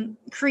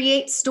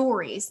create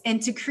stories and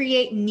to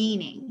create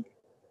meaning,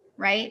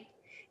 right?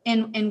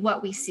 In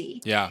what we see.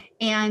 Yeah.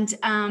 And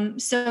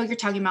so you're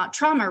talking about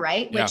trauma,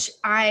 right? Which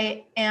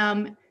I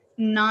am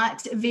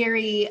not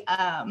very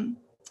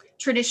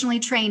traditionally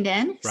trained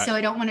in. Right. So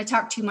I don't want to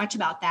talk too much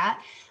about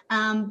that.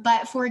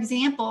 But for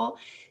example,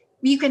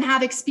 you can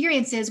have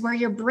experiences where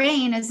your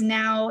brain is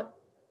now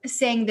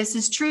saying this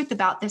is truth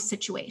about this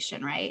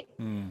situation, right?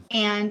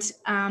 And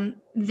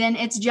then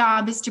its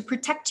job is to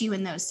protect you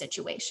in those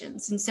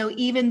situations. And so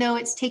even though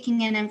it's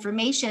taking in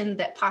information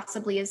that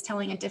possibly is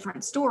telling a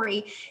different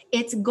story,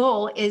 its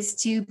goal is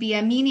to be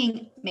a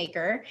meaning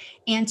maker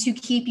and to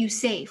keep you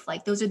safe.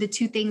 Like those are the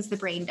two things the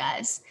brain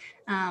does,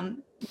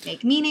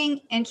 make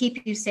meaning and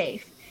keep you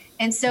safe.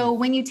 And so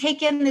when you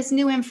take in this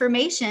new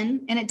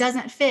information and it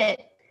doesn't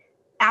fit,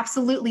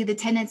 absolutely the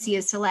tendency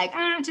is to like,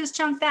 just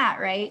chunk that,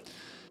 right?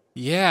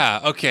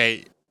 Yeah.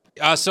 Okay.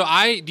 So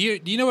do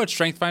you know what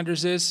Strength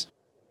Finders is?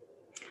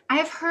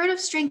 I've heard of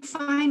Strength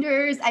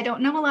Finders. I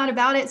don't know a lot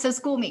about it, so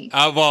school me.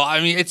 Well,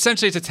 I mean,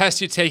 essentially it's a test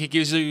you take. It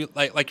gives you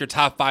like your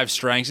top 5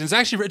 strengths. And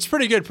it's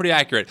pretty good, pretty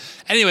accurate.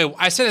 Anyway,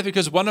 I said that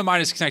because one of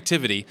mine is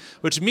connectivity,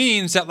 which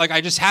means that like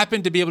I just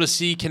happen to be able to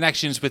see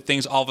connections with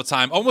things all the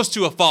time, almost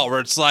to a fault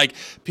where it's like,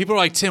 people are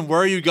like, Tim,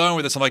 where are you going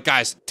with this? I'm like,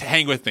 guys,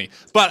 hang with me.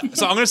 But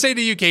so I'm going to say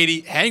to you, Katie,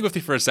 hang with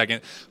me for a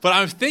second. But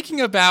I'm thinking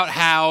about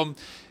how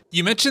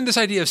you mentioned this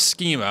idea of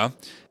schema,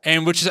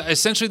 and which is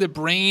essentially the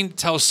brain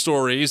tells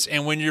stories.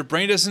 And when your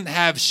brain doesn't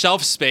have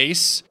shelf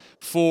space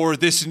for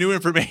this new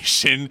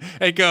information,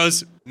 it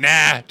goes,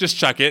 nah, just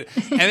chuck it.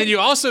 And then you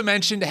also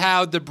mentioned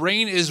how the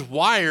brain is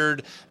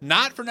wired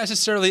not for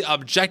necessarily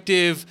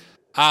objective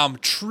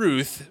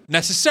truth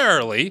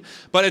necessarily,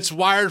 but it's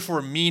wired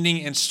for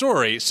meaning and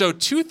story. So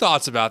 2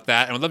 thoughts about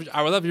that, and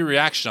I would love your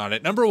reaction on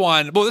it. Number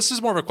 1, well, this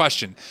is more of a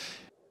question.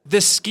 The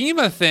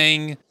schema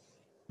thing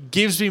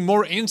gives me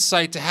more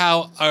insight to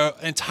how an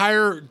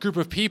entire group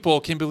of people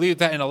can believe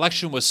that an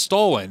election was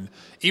stolen,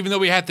 even though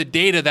we have the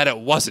data that it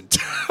wasn't.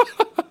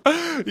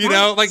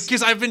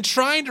 Because I've been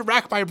trying to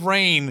rack my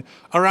brain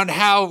around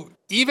how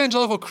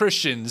evangelical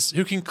Christians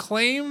who can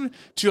claim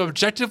to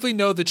objectively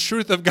know the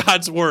truth of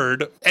God's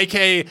word,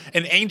 aka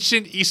an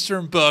ancient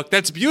Eastern book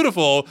that's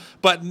beautiful,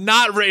 but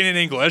not written in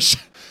English,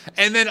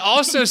 and then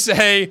also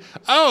say,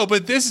 oh,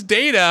 but this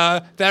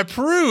data that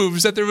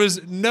proves that there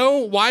was no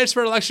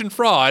widespread election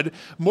fraud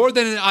more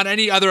than on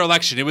any other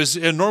election. It was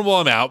a normal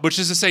amount, which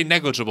is to say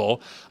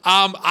negligible.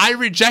 I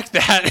reject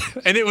that,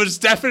 and it was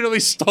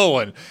definitely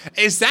stolen.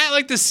 Is that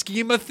like the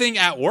schema thing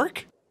at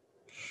work?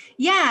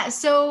 Yeah.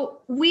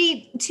 So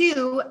we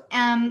too,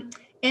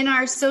 in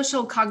our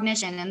social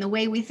cognition and the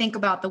way we think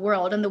about the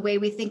world and the way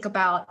we think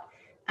about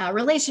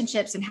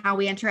relationships and how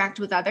we interact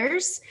with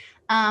others,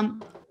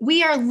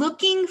 we are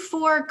looking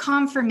for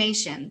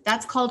confirmation.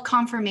 That's called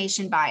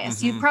confirmation bias.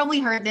 Mm-hmm. You've probably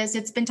heard this.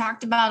 It's been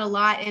talked about a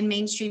lot in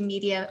mainstream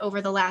media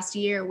over the last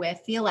year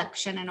with the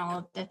election and all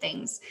of the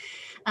things.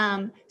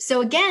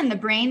 So again, the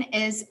brain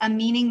is a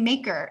meaning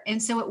maker.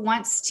 And so it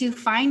wants to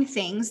find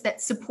things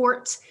that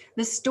support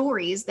the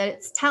stories that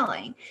it's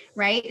telling,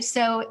 right?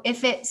 So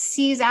if it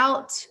sees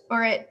out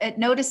or it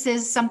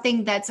notices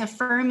something that's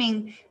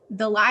affirming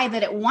the lie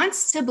that it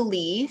wants to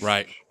believe,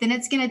 right, then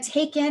it's going to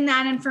take in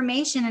that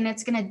information and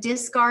it's going to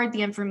discard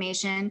the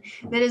information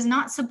that is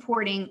not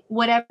supporting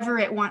whatever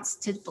it wants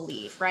to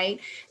believe, right?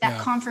 That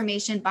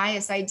confirmation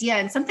bias idea.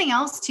 And something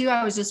else too,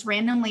 I was just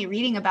randomly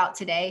reading about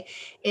today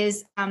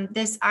is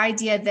this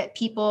idea that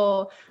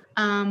people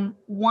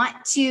want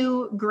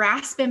to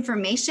grasp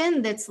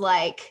information that's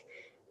like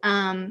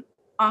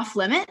off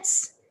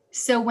limits.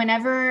 So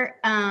whenever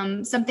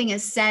something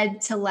is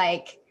said to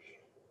like,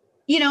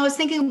 I was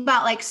thinking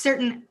about like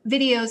certain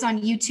videos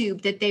on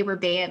YouTube that they were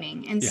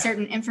banning and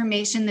certain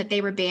information that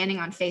they were banning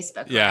on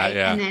Facebook. Right?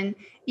 And then,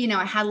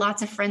 I had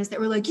lots of friends that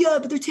were like,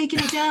 but they're taking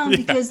it down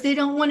because they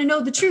don't want to know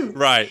the truth.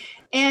 Right.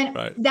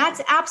 And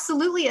that's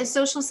absolutely a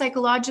social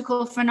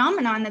psychological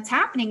phenomenon that's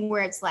happening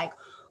where it's like,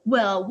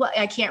 well, what,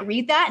 I can't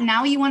read that.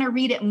 Now you want to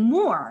read it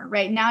more,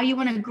 right? Now you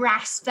want to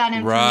grasp that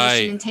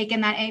information and take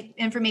in that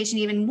information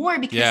even more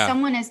because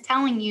someone is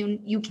telling you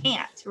you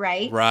can't,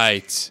 right?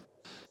 Right.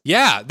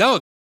 Yeah. No.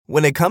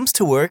 When it comes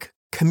to work,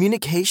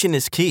 communication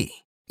is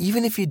key,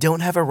 even if you don't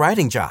have a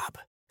writing job.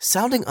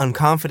 Sounding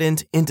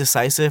unconfident,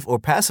 indecisive, or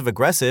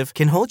passive-aggressive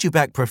can hold you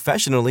back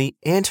professionally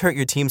and hurt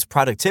your team's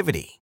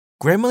productivity.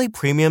 Grammarly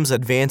Premium's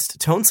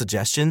advanced tone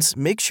suggestions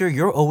make sure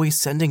you're always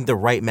sending the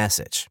right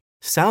message.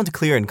 Sound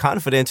clear and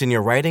confident in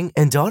your writing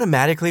and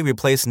automatically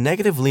replace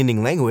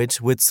negative-leaning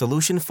language with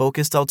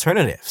solution-focused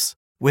alternatives.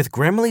 With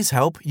Grammarly's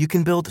help, you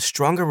can build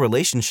stronger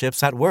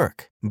relationships at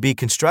work, be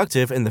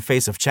constructive in the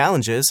face of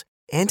challenges,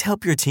 and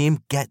help your team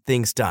get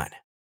things done.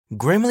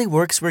 Grammarly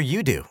works where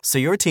you do, so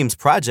your team's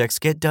projects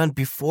get done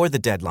before the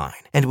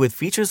deadline. And with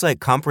features like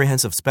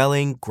comprehensive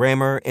spelling,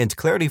 grammar, and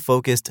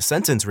clarity-focused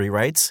sentence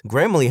rewrites,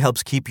 Grammarly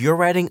helps keep your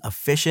writing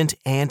efficient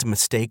and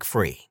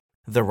mistake-free.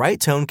 The right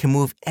tone can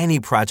move any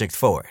project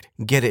forward.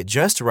 Get it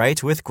just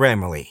right with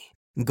Grammarly.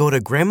 Go to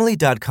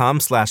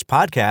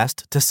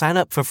Grammarly.com/podcast to sign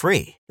up for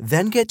free.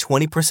 Then get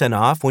 20%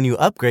 off when you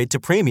upgrade to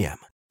premium.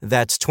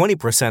 That's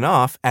 20%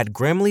 off at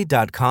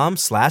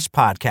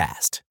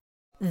Grammarly.com/podcast.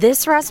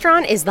 This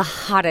restaurant is the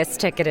hottest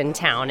ticket in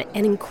town.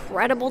 An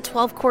incredible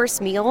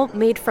 12-course meal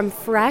made from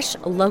fresh,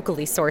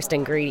 locally sourced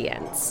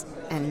ingredients.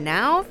 And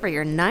now for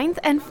your 9th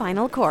and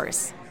final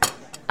course.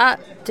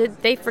 Did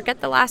they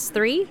forget the last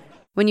 3?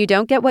 When you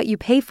don't get what you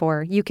pay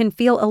for, you can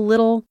feel a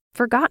little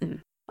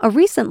forgotten. A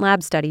recent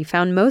lab study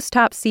found most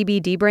top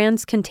CBD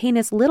brands contain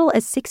as little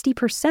as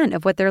 60%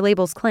 of what their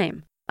labels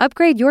claim.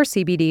 Upgrade your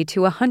CBD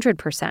to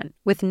 100%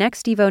 with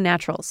NextEvo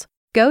Naturals.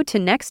 Go to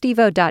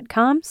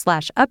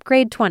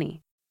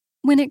nextevo.com/upgrade20.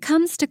 When it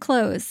comes to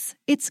clothes,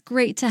 it's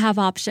great to have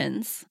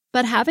options,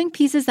 but having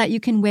pieces that you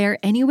can wear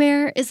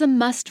anywhere is a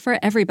must for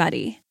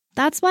everybody.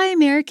 That's why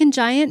American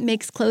Giant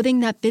makes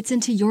clothing that fits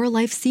into your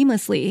life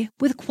seamlessly,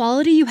 with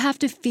quality you have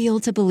to feel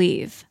to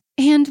believe.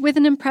 And with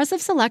an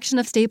impressive selection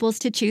of staples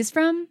to choose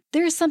from,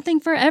 there's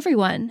something for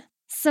everyone.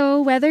 So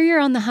whether you're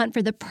on the hunt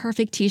for the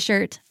perfect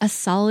t-shirt, a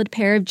solid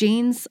pair of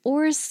jeans,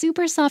 or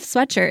super soft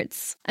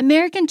sweatshirts,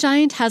 American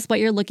Giant has what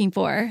you're looking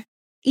for.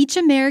 Each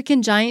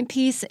American Giant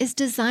piece is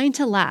designed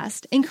to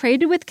last and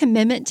created with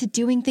commitment to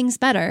doing things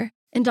better.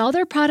 And all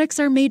their products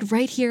are made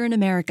right here in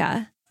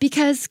America.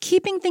 Because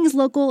keeping things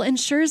local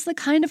ensures the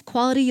kind of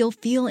quality you'll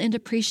feel and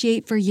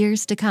appreciate for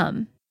years to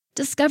come.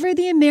 Discover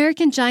the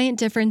American Giant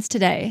difference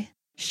today.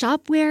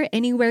 Shop wear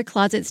anywhere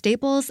closet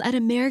staples at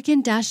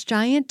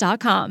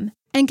american-giant.com.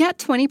 And get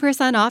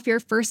 20% off your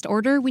first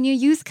order when you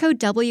use code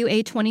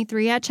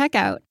WA23 at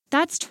checkout.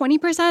 That's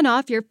 20%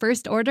 off your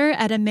first order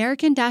at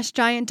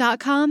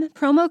american-giant.com,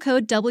 promo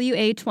code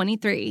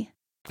WA23.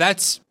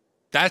 That's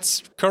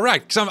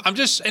correct. So I'm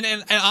just,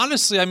 and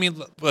honestly, I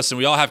mean, listen,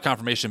 we all have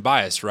confirmation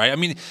bias, right? I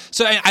mean,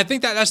 so I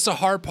think that's the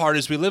hard part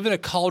is we live in a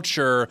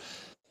culture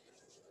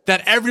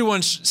that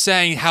everyone's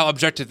saying how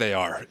objective they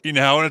are, and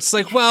it's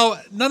like,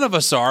 well, none of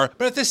us are.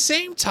 But at the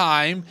same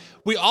time,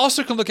 we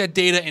also can look at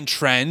data and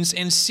trends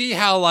and see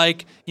how,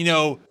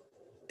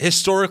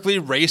 historically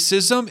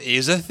racism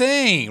is a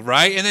thing,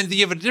 right? And then you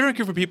have a different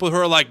group of people who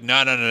are like,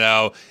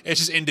 no, it's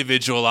just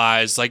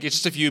individualized, like it's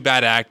just a few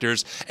bad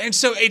actors. And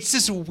so it's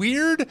this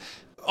weird,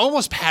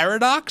 almost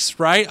paradox,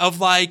 right? Of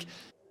like,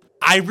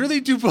 I really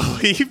do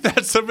believe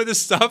that some of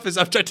this stuff is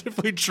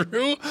objectively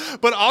true,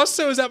 but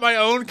also is that my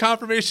own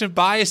confirmation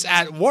bias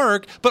at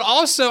work, but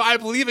also I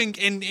believe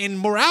in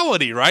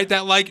morality, right?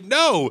 That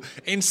no,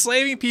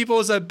 enslaving people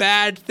is a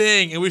bad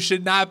thing and we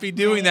should not be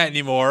doing that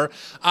anymore.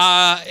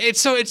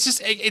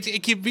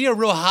 It can be a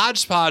real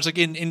hodgepodge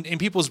in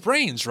people's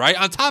brains, right?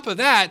 On top of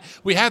that,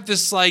 we have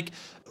this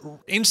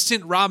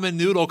instant ramen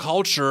noodle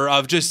culture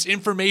of just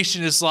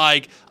information is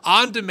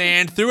on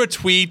demand through a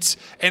tweet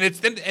and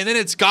then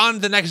it's gone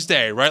the next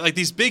day, right? Like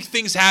these big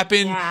things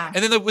happen and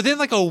then within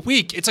a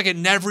week, it's like it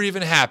never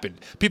even happened.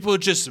 People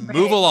just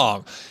move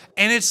along.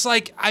 And it's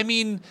I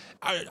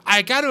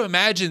got to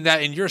imagine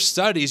that in your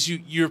studies,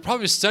 you're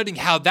probably studying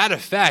how that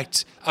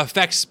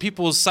affects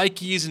people's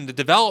psyches and the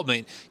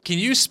development. Can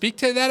you speak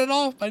to that at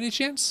all by any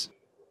chance?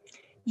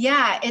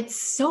 Yeah, it's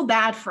so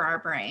bad for our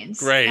brains.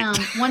 Great.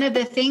 One of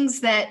the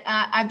things that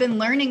I've been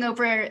learning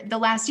over the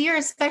last year,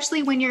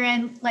 especially when you're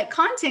in like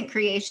content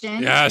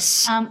creation,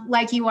 yes,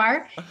 like you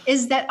are,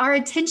 is that our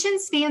attention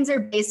spans are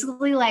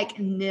basically like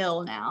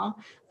nil now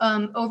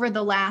over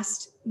the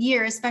last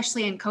year,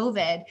 especially in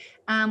COVID,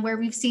 where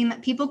we've seen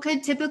that people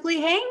could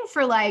typically hang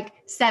for like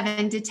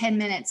 7 to 10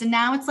 minutes. And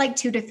now it's like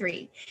 2 to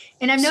 3.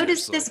 And I've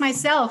noticed this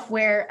myself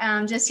where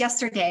just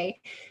yesterday,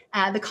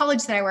 the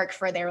college that I work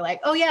for, they were like,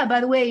 oh yeah, by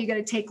the way, you got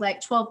to take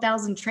like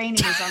 12,000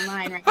 trainings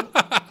online,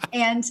 right?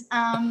 And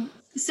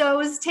so I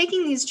was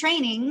taking these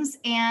trainings,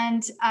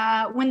 and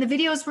when the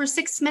videos were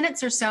 6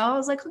 minutes or so, I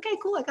was like, okay,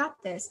 cool, I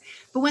got this.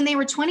 But when they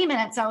were 20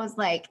 minutes, I was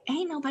like,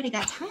 ain't nobody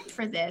got time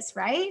for this,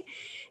 right?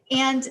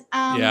 And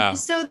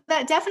so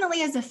that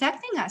definitely is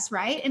affecting us,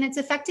 right? And it's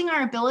affecting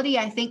our ability,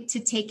 I think, to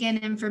take in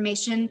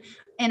information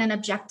in an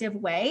objective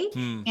way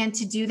and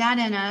to do that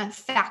in a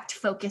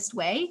fact-focused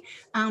way,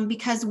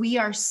 because we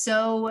are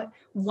so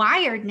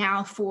wired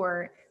now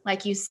for,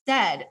 like you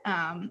said,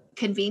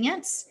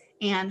 convenience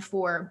and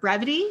for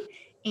brevity.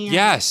 And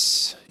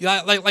yes.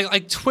 Yeah,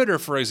 like Twitter,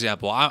 for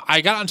example.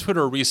 I got on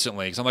Twitter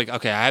recently because I'm like,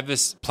 okay, I have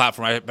this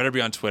platform. I better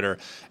be on Twitter.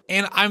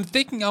 And I'm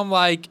thinking, I'm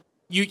like,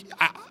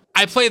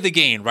 I play the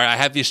game, right? I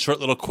have these short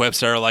little quips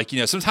that are like,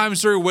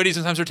 sometimes they're witty,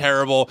 sometimes they're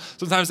terrible.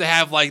 Sometimes they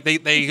have like,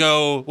 they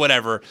go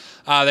whatever.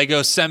 They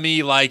go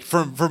semi, like,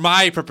 for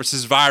my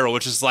purposes, viral,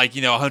 which is like,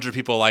 100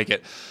 people like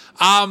it.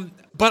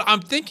 But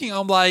I'm thinking,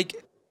 I'm like,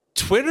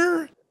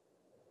 Twitter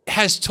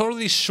has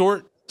totally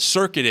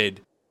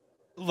short-circuited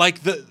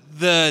like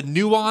the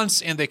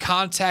nuance and the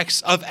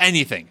context of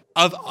anything,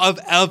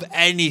 of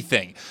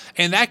anything.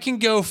 And that can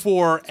go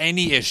for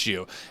any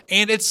issue.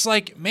 And it's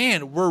like,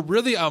 man, we're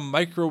really a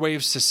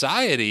microwave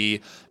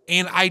society.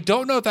 And I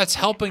don't know if that's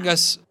helping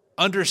us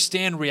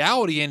understand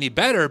reality any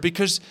better,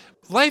 because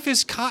life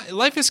is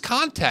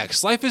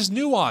context, life is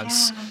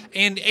nuance,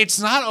 and it's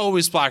not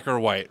always black or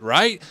white,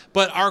 right?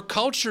 But our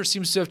culture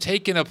seems to have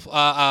taken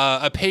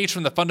a page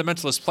from the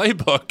fundamentalist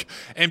playbook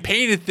and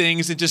painted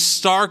things into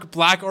stark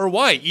black or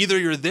white. Either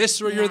you're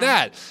this or you're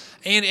that.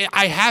 And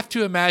I have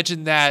to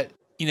imagine that,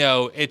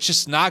 it's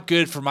just not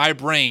good for my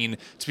brain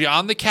to be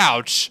on the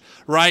couch,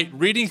 right,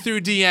 reading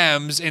through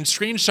DMs and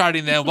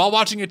screenshotting them while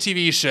watching a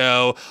TV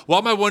show,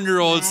 while my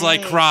 1-year-old's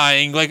like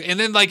crying, like, and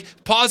then like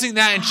pausing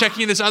that and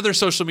checking this other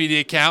social media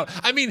account.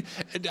 I mean,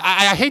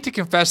 I hate to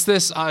confess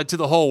this to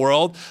the whole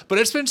world, but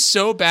it's been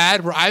so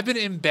bad where I've been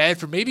in bed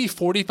for maybe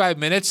 45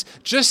 minutes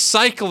just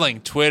cycling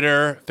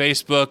Twitter,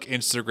 Facebook,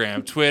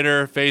 Instagram,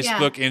 Twitter,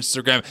 Facebook,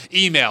 Instagram,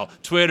 email,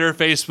 Twitter,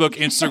 Facebook,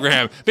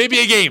 Instagram, maybe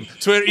a game,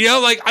 Twitter,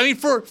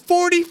 for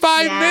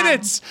 45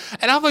 minutes.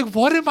 And I'm like,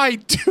 what am I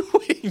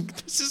doing?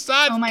 This is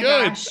not good.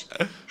 Gosh.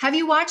 Have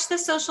you watched The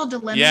Social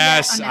Dilemma?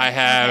 Yes, I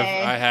have.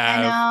 Okay. I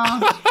have. I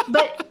know.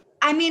 But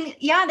I mean,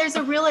 there's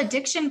a real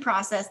addiction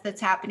process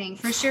that's happening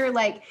for sure.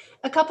 Like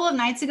a couple of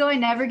nights ago, I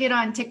never get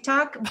on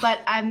TikTok, but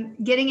I'm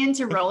getting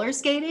into roller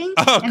skating.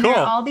 And there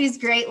are all these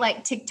great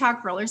like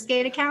TikTok roller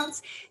skate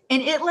accounts.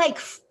 And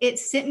it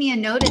sent me a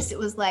notice. It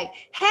was like,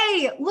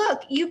 hey,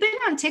 look, you've been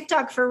on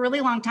TikTok for a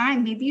really long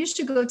time. Maybe you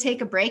should go take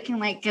a break and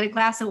like get a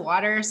glass of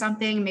water or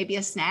something, maybe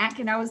a snack.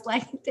 And I was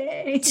like,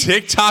 dang.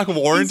 TikTok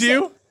warned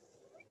you?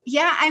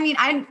 Yeah, I mean,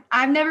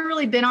 I've never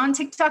really been on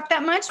TikTok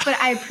that much,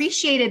 but I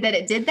appreciated that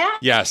it did that.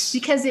 Yes.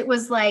 Because it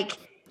was like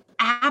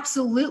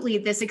absolutely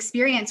this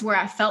experience where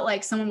I felt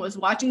like someone was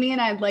watching me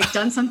and I'd like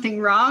done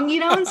something wrong,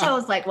 And so I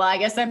was like, well, I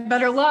guess I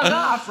better log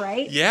off,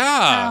 right?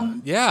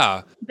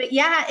 Yeah. But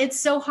yeah, it's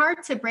so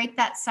hard to break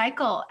that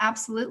cycle.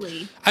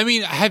 Absolutely. I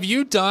mean, have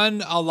you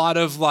done a lot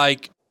of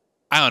like,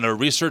 I don't know,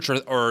 research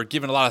or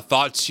given a lot of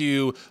thought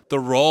to the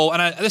role?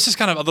 And this is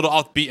kind of a little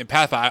off the beaten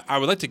path, but I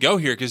would like to go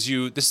here because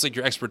this is like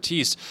your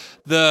expertise.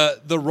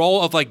 The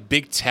role of like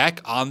big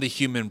tech on the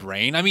human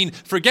brain. I mean,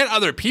 forget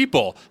other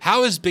people.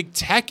 How is big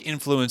tech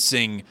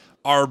influencing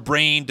our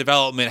brain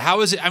development?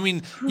 How is it? I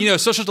mean,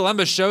 Social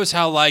Dilemma shows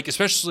how like,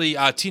 especially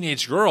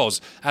teenage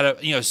girls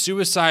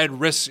suicide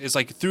risk is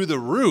like through the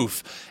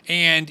roof,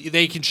 and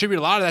they contribute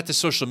a lot of that to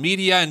social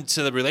media and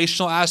to the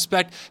relational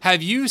aspect.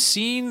 Have you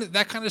seen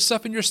that kind of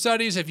stuff in your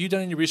studies? Have you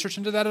done any research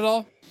into that at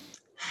all?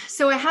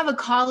 So I have a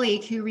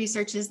colleague who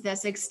researches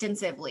this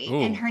extensively,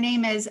 and her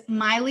name is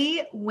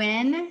Miley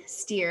Wynn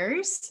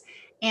Steers.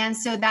 And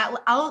so that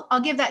I'll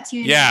give that to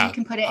you. Yeah, you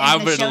can put it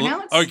in the show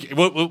notes. Okay,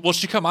 will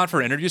she come on for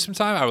an interview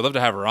sometime? I would love to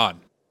have her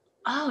on.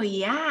 Oh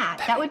yeah,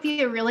 that would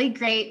be a really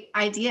great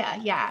idea.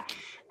 Yeah,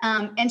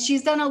 and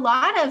she's done a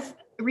lot of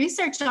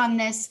research on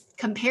this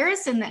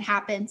comparison that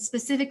happens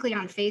specifically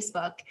on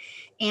Facebook,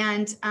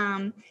 and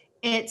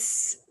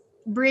it's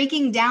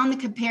breaking down the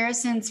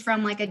comparisons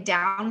from like a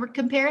downward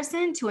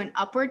comparison to an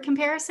upward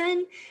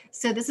comparison.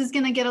 So this is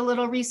going to get a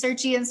little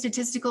researchy and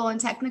statistical and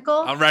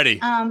technical. I'm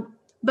ready.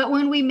 But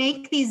when we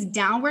make these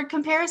downward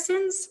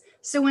comparisons,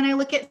 so when I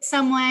look at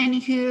someone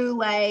who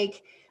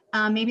like,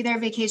 maybe their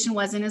vacation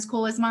wasn't as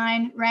cool as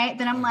mine, right?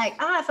 Then I'm like,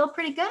 I felt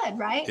pretty good,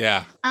 right?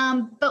 Yeah.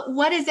 But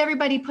what is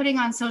everybody putting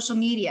on social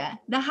media?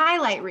 The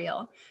highlight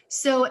reel.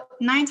 So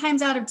 9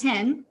 times out of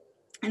 10,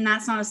 And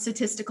that's not a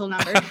statistical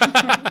number.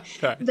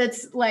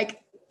 That's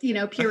like,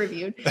 peer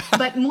reviewed.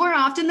 But more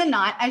often than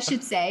not, I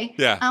should say,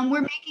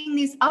 we're making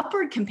these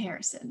upward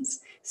comparisons.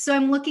 So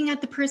I'm looking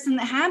at the person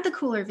that had the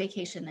cooler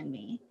vacation than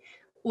me,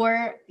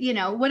 or,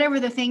 whatever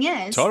the thing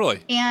is. Totally.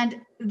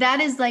 And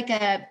that is like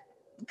a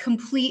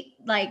complete,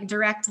 like,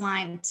 direct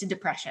line to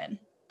depression.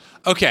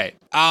 Okay.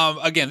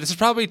 Again, this is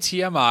probably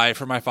TMI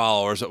for my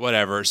followers, but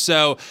whatever.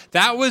 So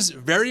that was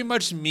very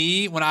much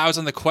me when I was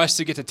on the quest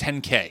to get to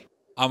 10K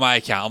on my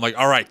account. I'm like,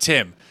 all right,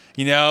 Tim,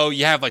 you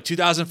have like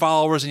 2,000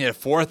 followers and you have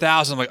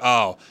 4,000. I'm like,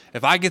 oh,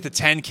 if I get to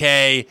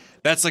 10K,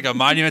 that's like a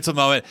monumental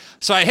moment.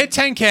 So I hit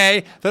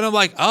 10K, then I'm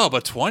like, oh,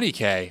 but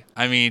 20K.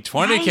 I mean,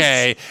 20K.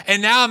 Nice.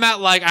 And now I'm at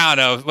like, I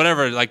don't know,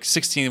 whatever, like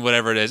 16,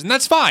 whatever it is. And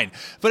that's fine.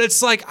 But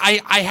it's like,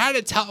 I had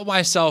to tell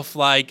myself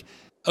like,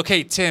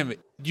 okay, Tim,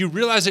 you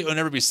realize that you'll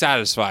never be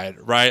satisfied,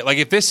 right? Like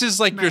if this is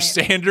like your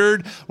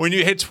standard, when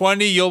you hit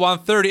 20, you'll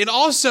want 30. And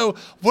also,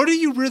 what are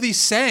you really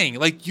saying?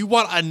 Like you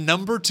want a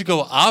number to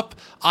go up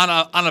on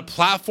a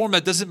platform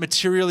that doesn't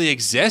materially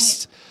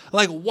exist?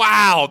 Like,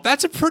 wow,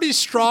 that's a pretty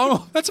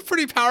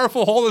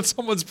powerful hole in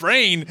someone's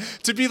brain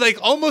to be like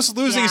almost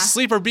losing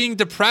sleep or being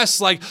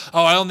depressed. Like,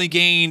 oh, I only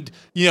gained,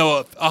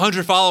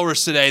 100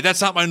 followers today.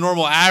 That's not my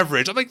normal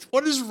average. I'm like,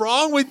 what is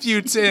wrong with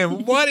you,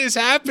 Tim? What is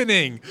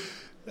happening?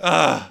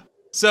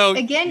 So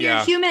again, you're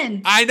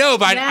human. I know,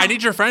 but I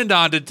need your friend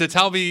on to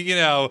tell me,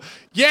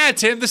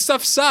 Tim, this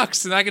stuff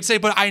sucks. And I can say,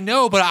 but I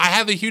know, but I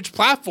have a huge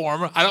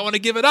platform. I don't want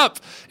to give it up.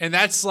 And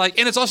that's like,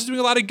 and it's also doing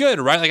a lot of good,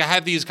 right? Like I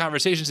have these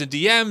conversations in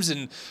DMs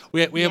and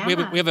we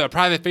have a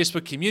private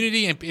Facebook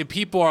community and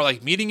people are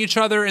like meeting each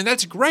other and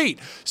that's great.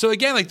 So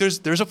again, like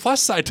there's a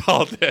plus side to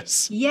all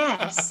this.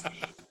 Yes.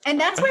 And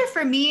that's where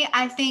for me,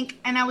 I think,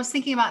 and I was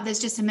thinking about this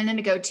just a minute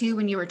ago too,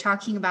 when you were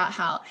talking about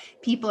how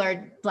people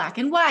are black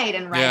and white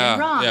and right and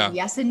wrong, and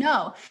yes and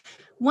no.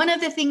 One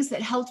of the things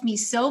that helped me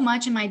so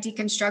much in my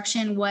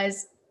deconstruction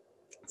was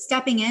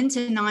stepping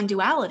into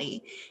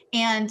non-duality.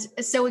 And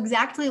so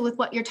exactly with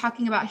what you're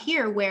talking about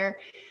here, where,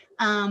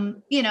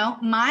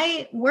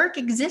 my work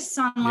exists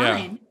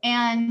online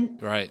and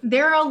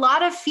there are a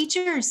lot of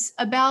features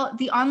about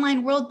the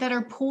online world that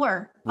are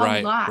poor,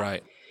 a lot.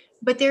 Right.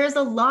 But there's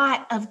a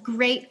lot of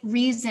great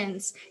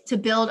reasons to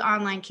build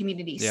online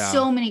communities. Yeah.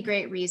 So many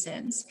great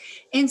reasons.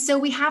 And so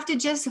we have to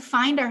just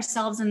find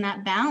ourselves in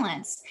that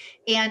balance.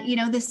 And,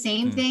 the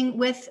same thing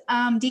with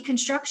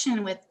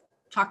deconstruction, with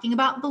talking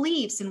about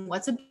beliefs and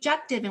what's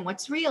objective and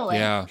what's real.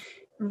 And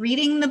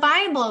reading the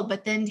Bible,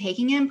 but then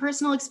taking in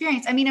personal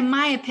experience. I mean, in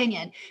my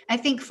opinion, I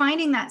think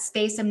finding that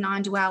space of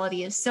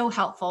non-duality is so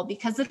helpful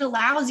because it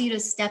allows you to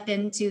step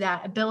into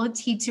that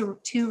ability to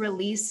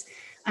release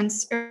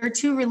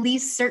to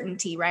release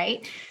certainty,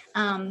 right?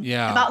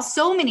 About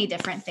so many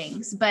different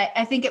things. But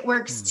I think it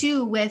works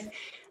too with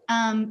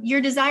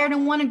your desire to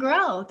want to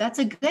grow. That's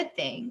a good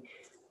thing.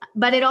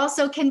 But it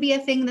also can be a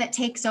thing that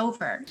takes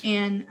over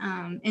and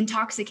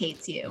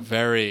intoxicates you.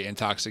 Very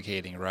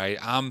intoxicating, right?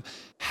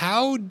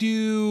 How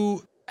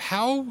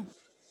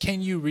can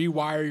you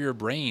rewire your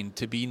brain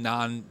to be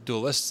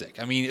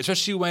non-dualistic? I mean,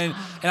 especially when,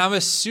 and I'm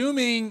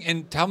assuming,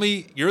 and tell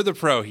me, you're the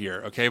pro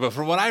here, okay? But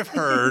from what I've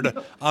heard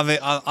on the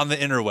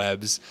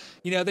interwebs,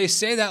 they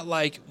say that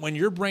like when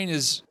your brain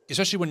is,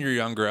 especially when you're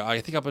younger,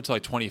 I think up until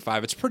like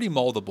 25, it's pretty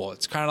moldable.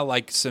 It's kind of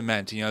like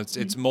cement,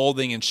 it's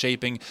molding and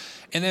shaping.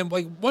 And then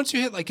like once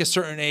you hit like a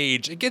certain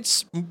age, it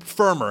gets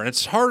firmer and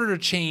it's harder to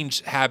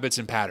change habits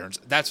and patterns.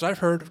 That's what I've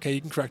heard. Okay,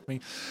 you can correct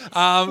me.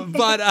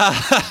 But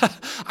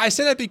I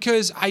say that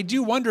because I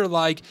do wonder,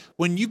 like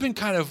when you've been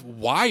kind of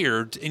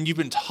wired and you've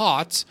been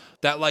taught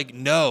that like,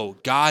 no,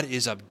 God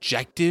is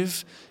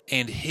objective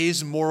and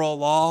his moral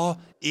law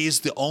is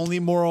the only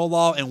moral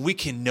law, and we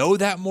can know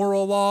that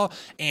moral law,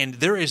 and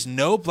there's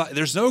no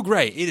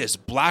gray. It is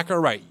black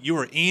or white. You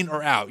are in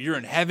or out. You're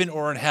in heaven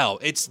or in hell.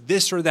 It's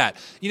this or that.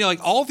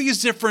 Like all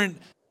these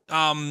different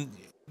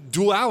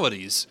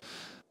dualities.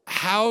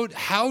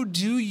 How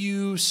do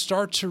you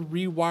start to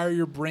rewire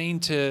your brain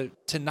to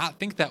not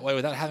think that way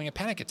without having a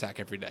panic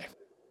attack every day?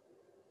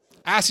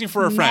 Asking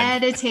for a friend.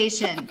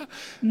 Meditation.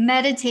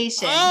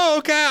 Oh,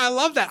 okay. I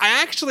love that.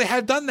 I actually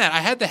have done that. I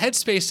had the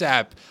Headspace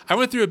app. I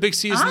went through a big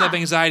season of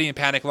anxiety and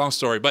panic, long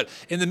story. But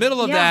in the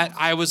middle of that,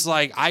 I was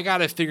like, I got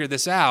to figure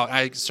this out.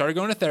 I started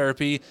going to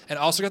therapy and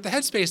also got the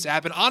Headspace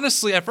app. And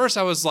honestly, at first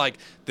I was like,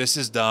 this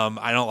is dumb.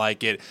 I don't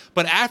like it.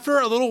 But after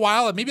a little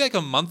while, maybe like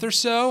a month or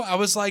so, I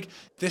was like,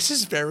 this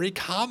is very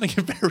calming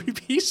and very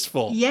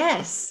peaceful.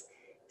 Yes.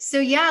 So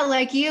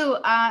like you,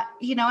 I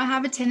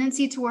have a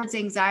tendency towards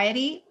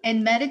anxiety,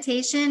 and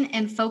meditation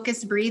and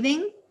focused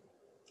breathing,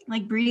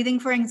 like breathing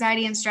for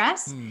anxiety and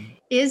stress,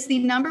 is the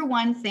number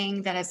one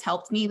thing that has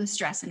helped me with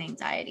stress and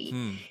anxiety.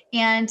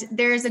 And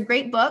there's a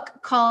great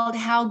book called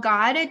How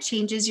God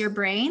Changes Your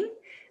Brain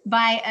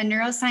by a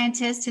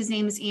neuroscientist. His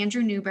name is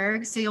Andrew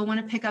Newberg. So you'll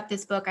want to pick up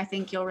this book. I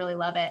think you'll really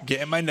love it.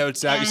 Getting my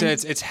notes out. You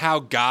said it's How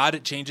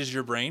God Changes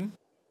Your Brain?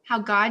 How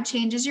God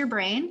Changes Your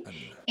Brain.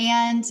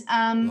 And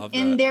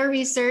in their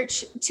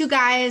research, two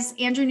guys,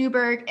 Andrew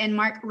Newberg and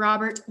Mark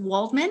Robert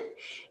Waldman,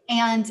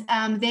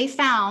 And they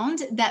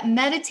found that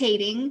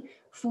meditating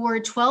for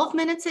 12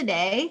 minutes a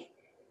day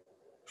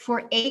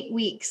for 8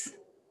 weeks,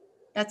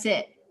 that's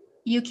it.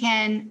 You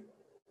can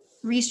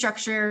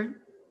restructure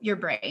your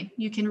brain.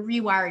 You can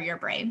rewire your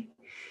brain.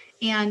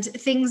 And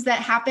things that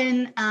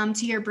happen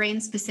to your brain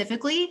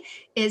specifically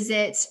is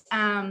it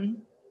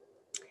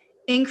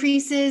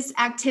increases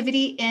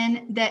activity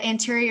in the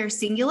anterior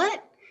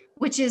cingulate,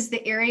 which is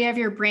the area of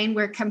your brain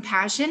where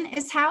compassion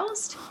is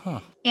housed.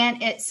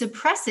 And it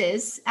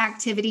suppresses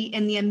activity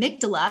in the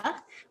amygdala,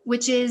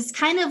 which is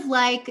kind of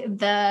like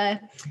the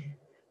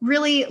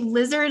really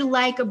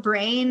lizard-like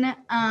brain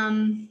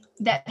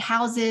that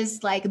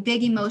houses like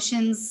big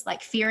emotions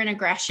like fear and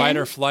aggression. Fight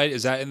or flight,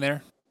 is that in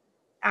there?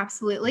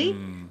 Absolutely.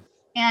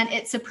 And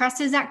it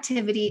suppresses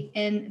activity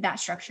in that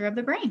structure of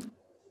the brain.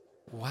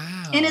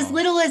 Wow. In as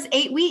little as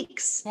 8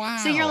 weeks. Wow.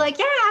 So you're like,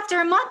 yeah, after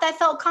a month, I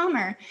felt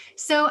calmer.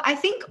 So I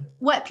think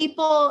what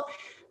people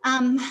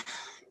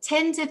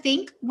tend to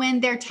think when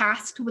they're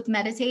tasked with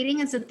meditating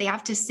is that they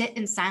have to sit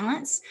in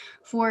silence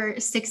for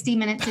 60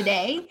 minutes a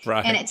day.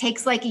 Right. And it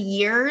takes like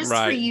years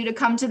for you to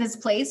come to this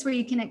place where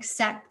you can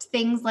accept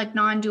things like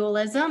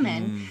non-dualism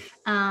and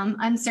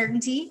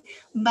uncertainty.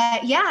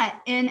 But yeah,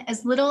 in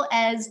as little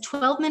as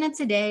 12 minutes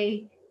a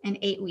day and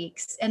 8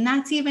 weeks. And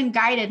that's even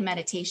guided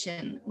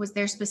meditation was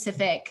their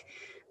specific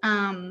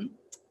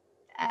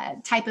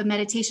type of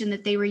meditation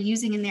that they were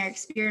using in their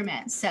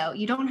experiments. So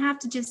you don't have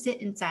to just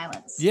sit in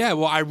silence. Yeah,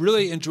 well, I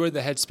really enjoyed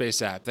the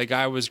Headspace app. The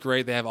guy was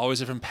great. They have always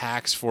different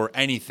packs for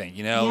anything,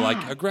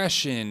 like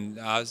aggression,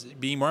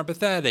 being more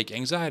empathetic,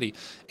 anxiety.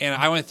 And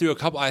I went through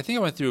I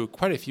went through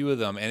quite a few of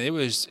them. And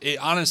it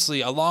honestly,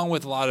 along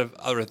with a lot of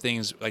other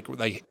things like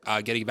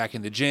getting back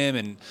in the gym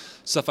and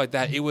stuff like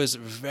that, it was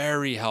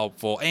very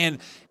helpful. And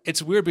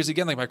it's weird because,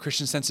 again, like my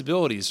Christian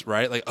sensibilities,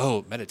 right? Like,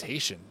 oh,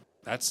 meditation.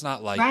 That's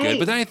not like good.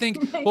 But then I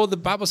think, well, the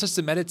Bible says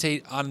to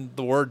meditate on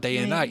the word day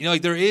and night.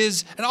 Like there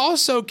is, and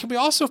also, can we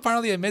also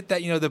finally admit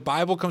that, the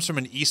Bible comes from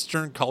an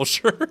Eastern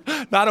culture,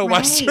 not a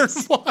Western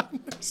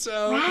one.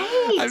 So,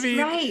 I mean,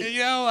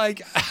 I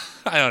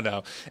don't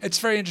know. It's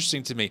very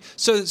interesting to me.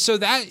 So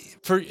that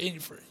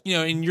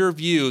in your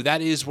view,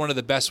 that is one of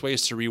the best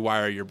ways to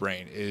rewire your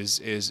brain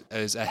is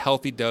a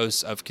healthy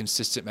dose of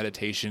consistent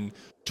meditation,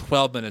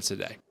 12 minutes a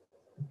day.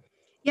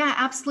 Yeah,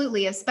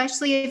 absolutely.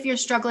 Especially if you're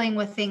struggling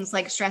with things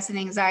like stress and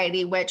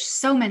anxiety, which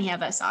so many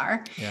of us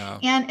are. Yeah.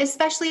 And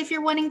especially if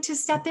you're wanting to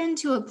step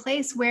into a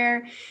place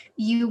where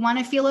you want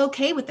to feel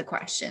okay with the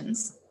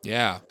questions.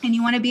 Yeah. And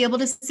you want to be able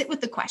to sit with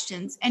the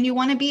questions and you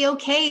want to be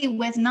okay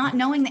with not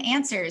knowing the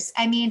answers.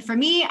 I mean, for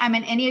me, I'm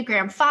an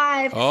Enneagram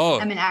 5. Oh,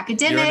 I'm an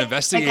academic. You're an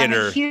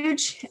investigator.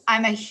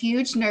 I'm a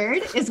huge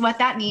nerd is what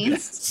that means.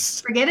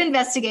 Yes. Forget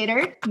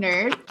investigator,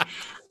 nerd.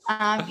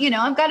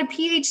 I've got a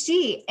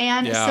PhD.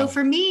 And so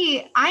for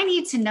me, I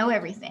need to know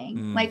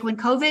everything. Like when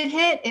COVID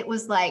hit, it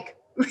was like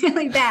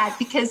really bad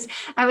because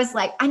I was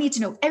like, I need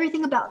to know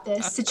everything about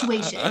this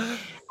situation,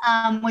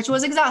 which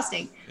was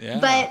exhausting. Yeah.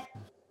 But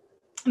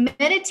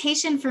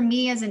meditation for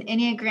me as an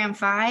Enneagram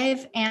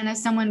 5 and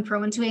as someone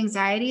prone to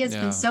anxiety has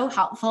been so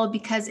helpful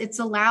because it's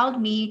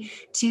allowed me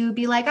to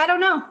be like, I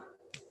don't know.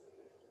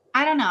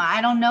 I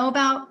don't know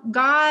about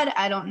God.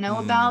 I don't know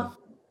about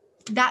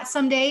that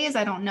some days.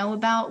 I don't know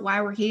about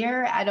why we're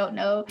here. I don't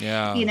know,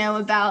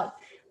 about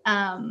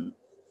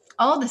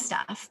all the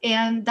stuff.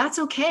 And that's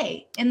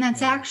okay. And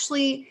that's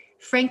actually,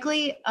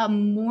 frankly, a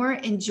more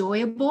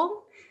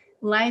enjoyable,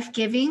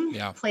 life-giving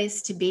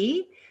place to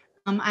be.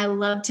 I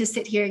love to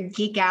sit here and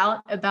geek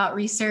out about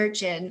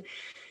research and,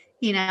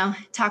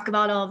 talk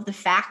about all of the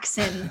facts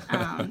and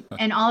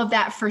all of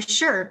that for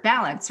sure.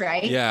 Balance,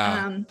 right?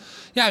 Yeah.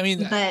 I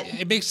mean, I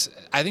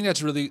think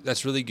that's really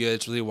good.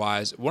 It's really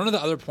wise. One of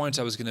the other points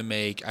I was going to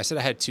make, I said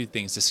I had two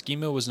things. The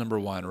schema was number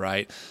one,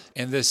 right?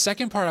 And the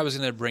second part I was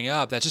going to bring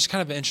up, that's just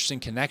kind of an interesting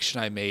connection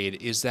I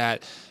made, is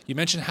that you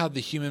mentioned how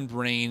the human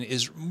brain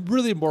is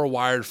really more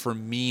wired for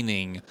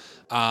meaning.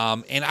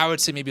 And I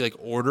would say maybe like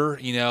order,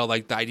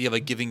 like the idea of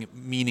like giving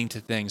meaning to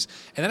things.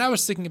 And then I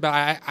was thinking about,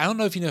 I don't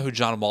know if you know who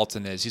John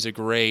Walton is. He's a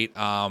great,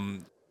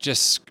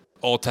 just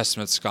Old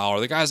Testament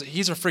scholar.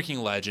 He's a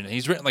freaking legend.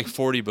 He's written like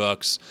 40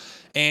 books.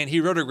 And he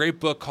wrote a great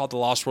book called The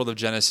Lost World of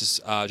Genesis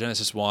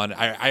 1.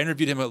 I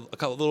interviewed him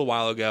a little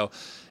while ago.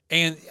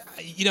 And,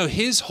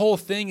 his whole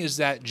thing is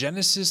that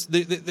Genesis,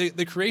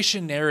 the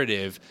creation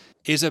narrative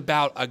is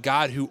about a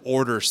God who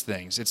orders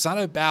things. It's not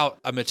about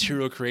a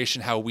material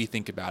creation, how we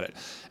think about it.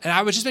 And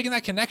I was just making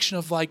that connection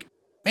of like,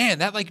 man,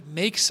 that like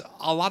makes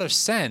a lot of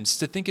sense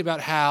to think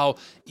about how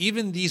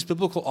even these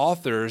biblical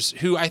authors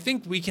who I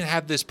think we can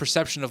have this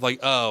perception of like,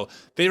 oh,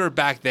 they were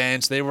back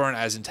then, so they weren't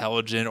as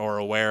intelligent or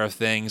aware of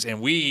things, and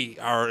we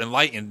are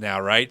enlightened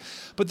now, right?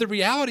 But the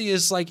reality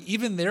is like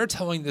even they're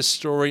telling this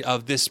story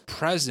of this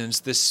presence,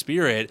 this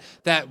spirit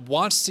that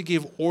wants to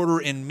give order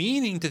and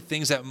meaning to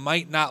things that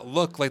might not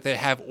look like they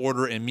have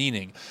order and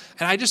meaning.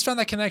 And I just found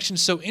that connection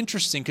so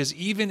interesting because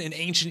even an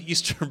ancient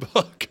Eastern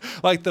book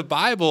like the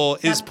Bible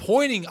is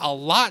pointing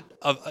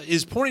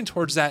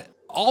towards that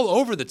all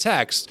over the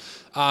text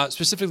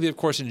specifically, of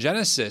course, in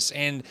Genesis,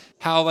 and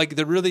how like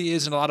there really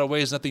is in a lot of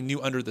ways nothing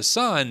new under the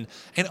sun.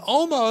 And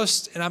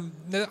almost, and I'm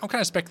kind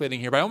of speculating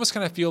here, but I almost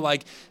kind of feel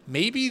like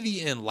maybe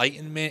the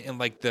Enlightenment and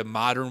like the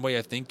modern way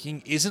of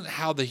thinking isn't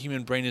how the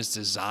human brain is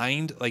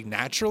designed like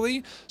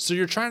naturally. So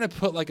you're trying to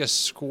put like a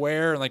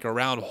square and like a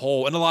round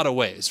hole in a lot of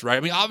ways, right? I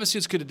mean, obviously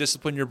it's good to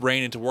discipline your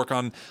brain and to work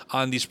on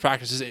these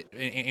practices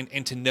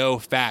and to know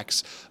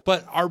facts,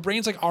 but our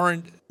brains like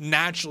aren't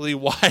naturally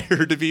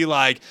wired to be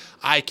like,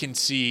 I can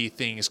see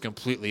things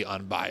completely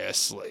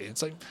unbiasedly.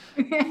 It's like,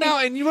 no,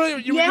 and you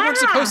weren't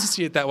supposed to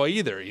see it that way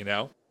either, you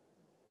know?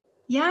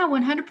 Yeah,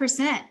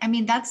 100%. I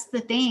mean, that's the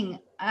thing.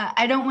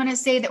 I don't want to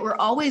say that we're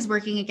always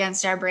working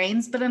against our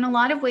brains, but in a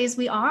lot of ways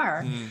we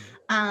are.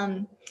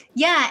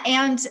 Yeah.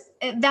 And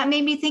that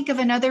made me think of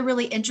another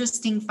really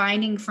interesting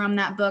finding from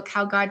that book,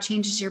 How God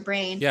Changes Your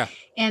Brain. Yeah.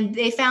 And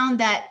they found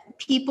that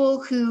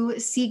people who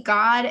see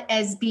God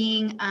as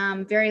being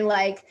very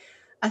like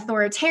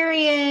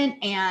authoritarian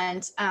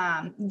and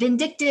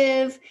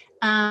vindictive,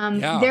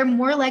 they're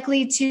more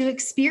likely to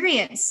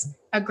experience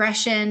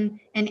aggression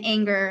and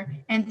anger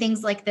and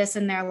things like this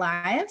in their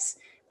lives.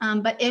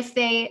 But if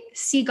they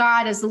see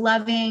God as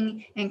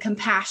loving and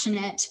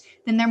compassionate,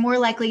 then they're more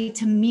likely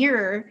to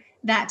mirror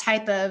that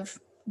type of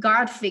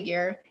God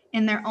figure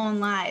in their own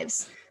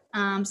lives.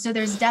 So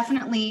there's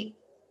definitely,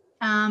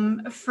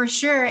 for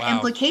sure,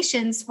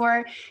 implications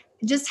for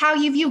just how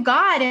you view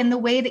God and the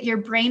way that your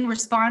brain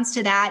responds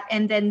to that,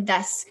 and then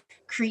thus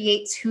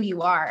creates who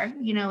you are,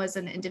 you know, as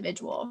an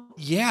individual.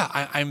 Yeah,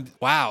 I'm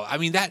wow. I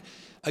mean, that,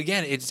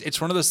 again, it's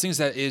one of those things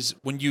that is,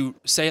 when you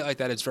say it like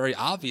that, it's very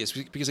obvious,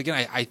 because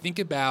again, I think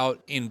about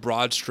in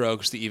broad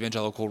strokes the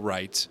evangelical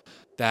right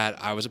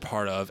that I was a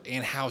part of,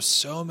 and how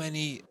so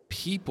many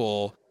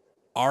people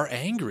are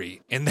angry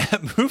in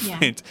that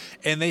movement,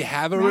 and they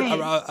have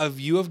a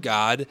view of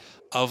God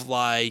of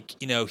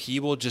like, you know, he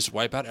will just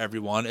wipe out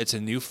everyone. It's a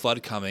new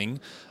flood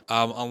coming,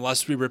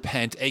 unless we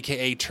repent,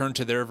 aka turn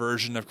to their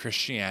version of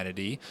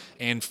Christianity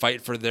and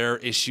fight for their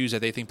issues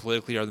that they think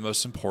politically are the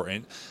most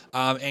important.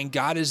 And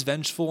God is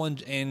vengeful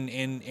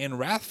and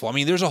wrathful. I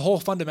mean, there's a whole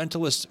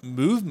fundamentalist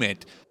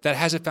movement that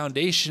has a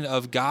foundation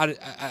of God,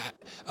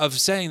 of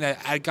saying that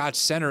at God's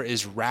center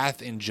is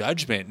wrath and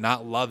judgment,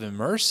 not love and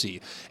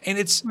mercy. And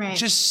it's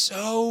just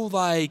so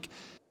like,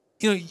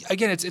 you know,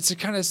 again, it's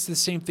kind of the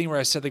same thing where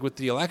I said like with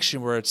the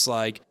election, where it's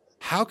like,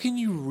 how can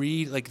you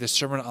read like the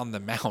Sermon on the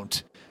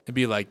Mount and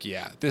be like,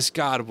 yeah, this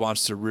God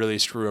wants to really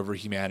screw over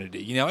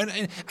humanity, you know?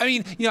 And I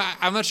mean, you know,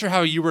 I'm not sure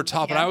how you were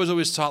taught, but I was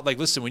always taught like,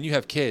 listen, when you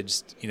have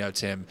kids, you know,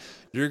 Tim,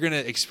 you're going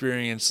to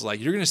experience, like,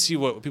 you're going to see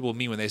what people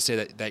mean when they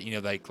say that, you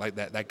know, like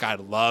that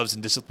God loves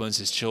and disciplines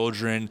his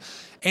children.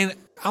 And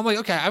I'm like,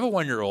 okay, I have a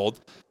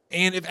 1-year-old.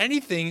 And if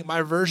anything,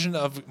 my version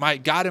of my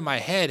God in my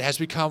head has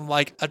become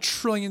like 1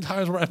 trillion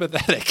times more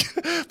empathetic,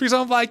 because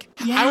I'm like,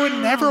 I would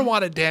never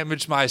want to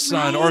damage my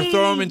son or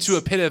throw him into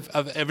a pit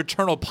of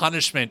eternal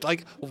punishment.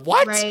 Like,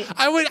 what?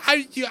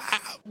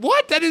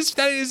 What? That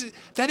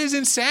is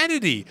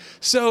insanity.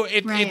 So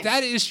if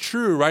that is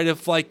true, right?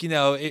 If like, you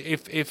know,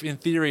 if in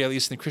theory, at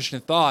least in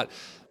Christian thought,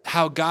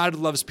 how God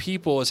loves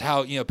people is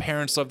how, you know,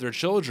 parents love their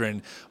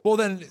children. Well,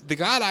 then the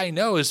God I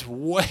know is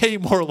way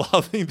more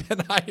loving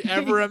than I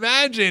ever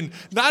imagined.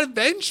 Not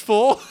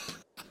vengeful.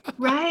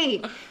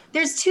 Right.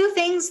 There's two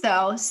things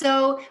though.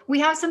 So we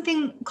have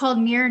something called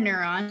mirror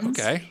neurons.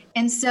 Okay.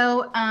 And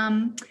so,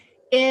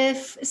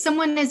 if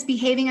someone is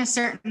behaving a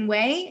certain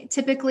way,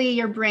 typically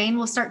your brain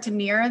will start to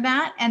mirror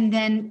that, and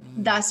then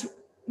thus,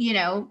 you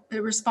know,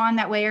 respond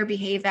that way or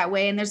behave that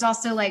way. And there's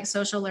also like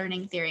social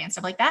learning theory and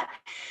stuff like that.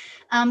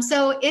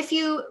 So if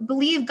you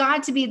believe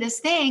God to be this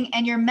thing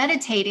and you're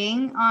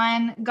meditating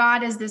on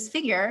God as this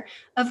figure,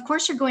 of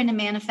course, you're going to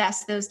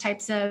manifest those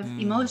types of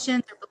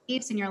emotions or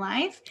beliefs in your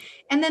life.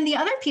 And then the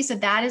other piece of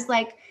that is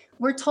like,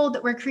 we're told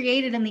that we're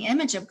created in the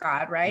image of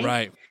God, right?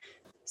 Right.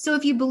 So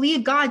if you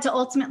believe God to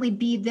ultimately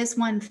be this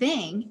one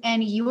thing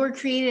and you're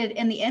created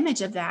in the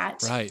image of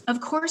that,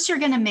 of course, you're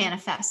going to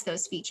manifest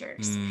those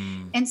features.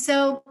 And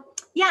so,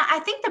 yeah,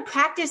 I think the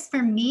practice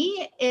for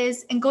me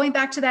is, and going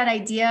back to that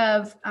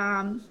idea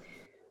of,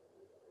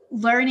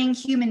 learning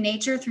human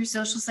nature through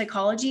social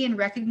psychology and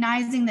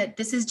recognizing that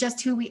this is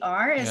just who we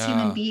are as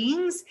human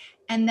beings,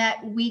 and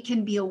that we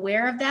can be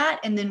aware of that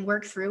and then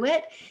work through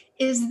it,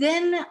 is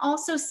then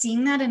also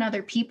seeing that in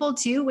other people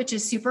too, which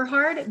is super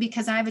hard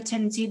because I have a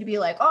tendency to be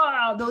like,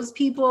 oh, those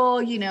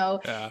people, you know,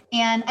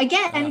 and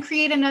again,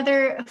 create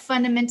another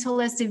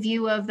fundamentalist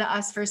view of the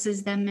us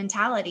versus them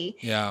mentality.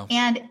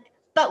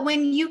 But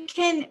when you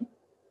can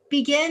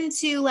begin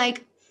to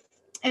like,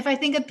 if I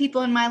think of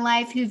people in my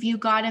life who view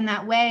God in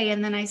that way,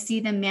 and then I see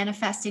them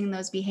manifesting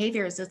those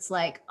behaviors, it's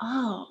like,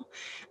 oh,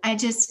 I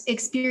just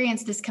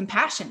experienced this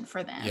compassion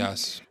for them.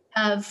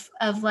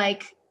 Of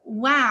like,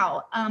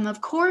 wow,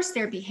 of course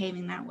they're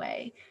behaving that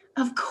way.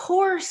 Of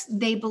course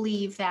they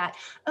believe that.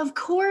 Of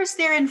course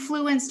they're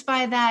influenced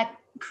by that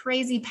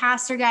crazy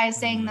pastor guy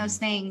saying those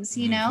things,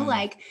 you know,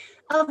 like,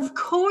 of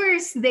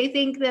course they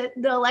think that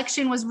the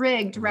election was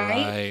rigged,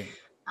 right?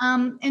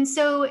 And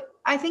so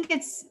I think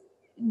it's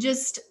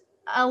just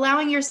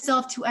allowing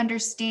yourself to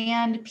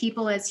understand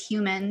people as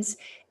humans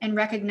and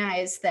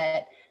recognize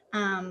that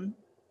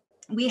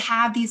we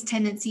have these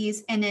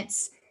tendencies, and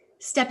it's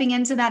stepping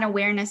into that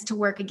awareness to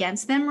work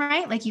against them,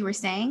 right? Like you were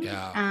saying.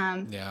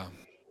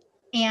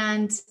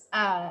 And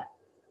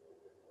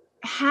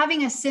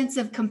having a sense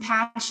of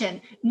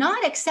compassion,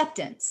 not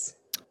acceptance.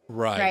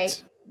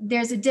 Right.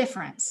 There's a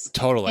difference.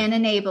 Totally. And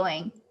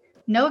enabling.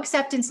 No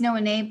acceptance, no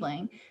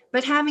enabling.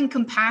 But having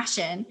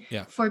compassion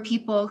for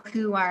people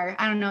who are,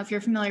 I don't know if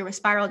you're familiar with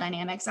spiral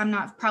dynamics. I'm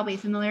not probably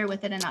familiar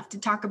with it enough to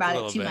talk about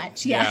it too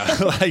much. Yeah.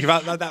 Like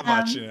not that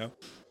much, you know.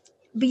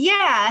 But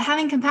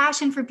having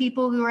compassion for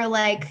people who are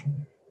like,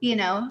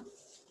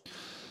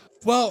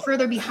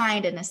 further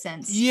behind in a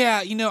sense.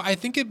 Yeah. I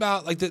think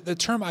about like the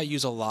term I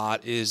use a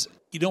lot is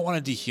you don't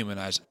want to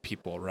dehumanize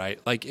people, right?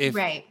 Like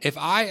if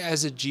I,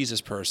 as a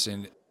Jesus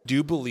person,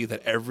 do believe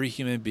that every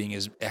human being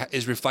is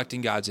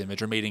reflecting God's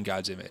image or made in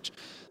God's image,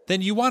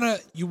 then you want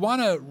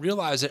to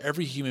realize that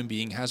every human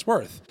being has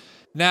worth.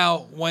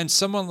 Now, when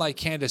someone like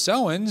Candace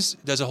Owens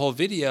does a whole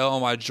video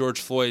on why George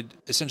Floyd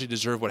essentially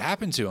deserved what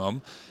happened to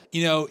him,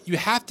 you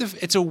have to,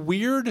 it's a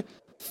weird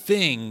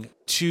thing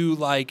to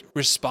like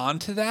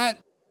respond to that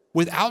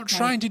without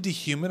trying to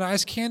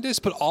dehumanize Candace,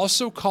 but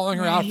also calling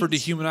her out for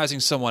dehumanizing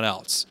someone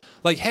else.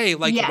 Like, hey,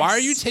 why are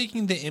you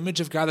taking the image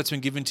of God that's been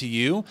given to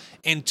you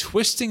and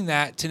twisting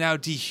that to now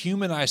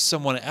dehumanize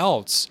someone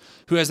else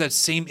who has that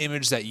same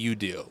image that you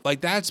do? Like,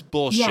 that's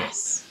bullshit.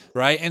 Yes.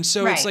 Right. And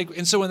so it's like,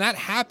 and so when that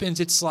happens,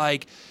 it's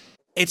like,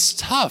 it's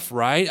tough,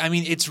 right? I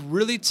mean, it's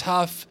really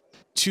tough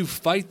to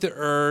fight the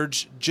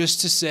urge just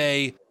to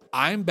say,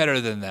 I'm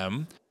better than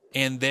them,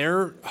 and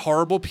they're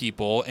horrible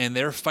people, and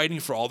they're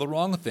fighting for all the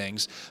wrong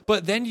things.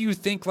 But then you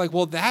think like,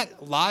 well,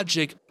 that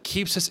logic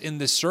keeps us in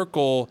this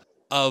circle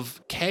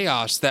of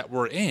chaos that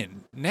we're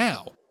in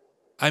now.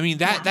 I mean,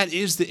 that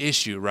is the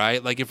issue,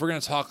 right? Like if we're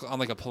going to talk on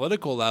like a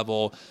political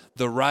level,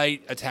 the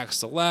right attacks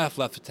the left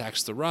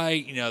attacks the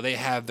right, they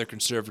have their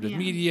conservative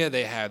media,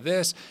 they have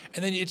this,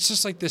 and then it's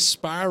just like this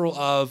spiral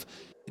of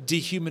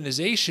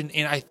dehumanization.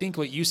 And I think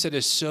what you said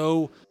is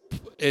so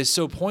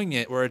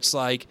poignant, where it's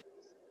like,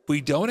 we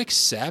don't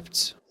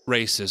accept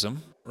racism,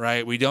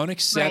 right? We don't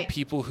accept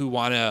people who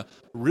want to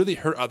really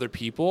hurt other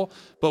people,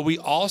 but we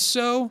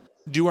also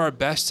do our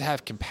best to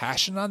have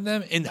compassion on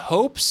them in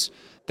hopes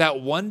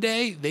that one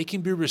day they can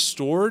be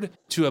restored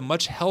to a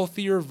much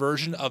healthier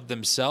version of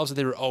themselves that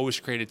they were always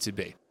created to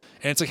be.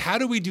 And it's like, how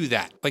do we do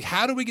that? Like,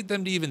 how do we get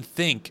them to even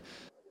think,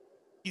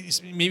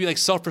 maybe like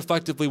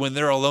self-reflectively when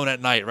they're alone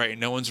at night, right?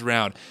 And no one's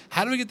around.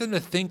 How do we get them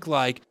to think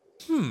like,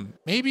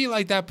 maybe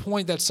like that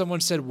point that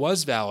someone said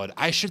was valid,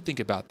 I should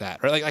think about that.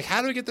 Or like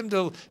how do we get them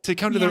to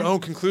come to their own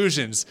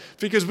conclusions?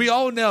 Because we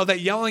all know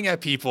that yelling at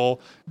people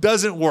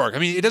doesn't work. I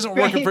mean, it doesn't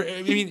work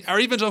our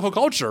evangelical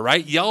culture,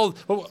 right?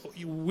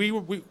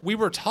 We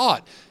were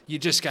taught you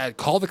just got to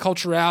call the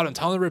culture out and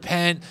tell them to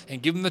repent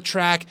and give them the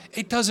track.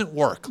 It doesn't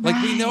work.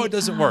 Like we know it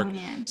doesn't work.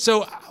 Man.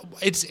 So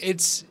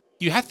it's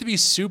you have to be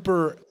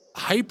super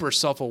hyper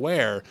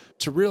self-aware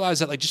to realize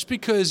that like just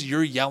because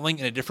you're yelling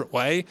in a different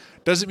way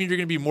doesn't mean you're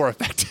going to be more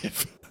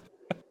effective.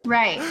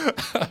 Right.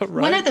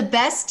 One of the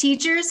best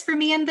teachers for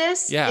me in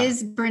this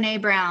is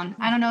Brene Brown.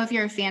 I don't know if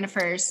you're a fan of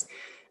hers,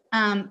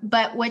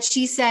 but what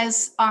she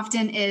says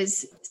often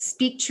is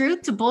speak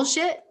truth to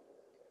bullshit,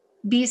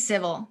 be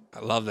civil. I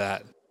love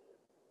that.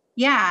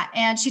 Yeah.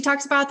 And she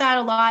talks about that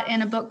a lot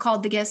in a book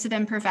called The Gifts of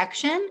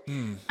Imperfection.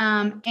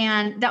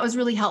 And that was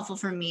really helpful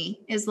for me,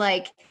 is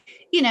like,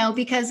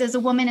 because as a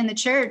woman in the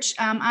church,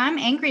 I'm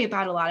angry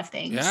about a lot of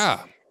things.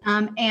 Yeah.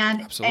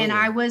 And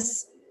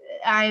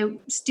I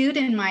stewed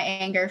in my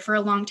anger for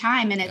a long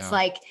time. And it's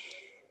like,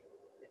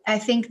 I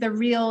think the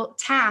real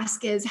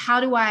task is how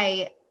do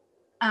I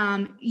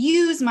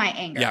use my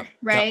anger?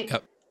 Right.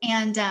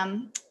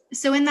 And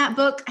so in that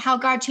book, How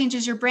God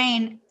Changes Your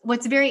Brain,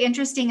 what's very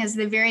interesting is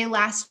the very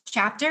last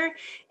chapter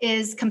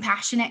is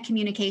compassionate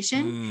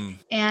communication.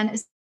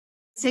 And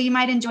so you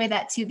might enjoy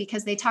that too,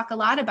 because they talk a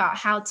lot about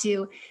how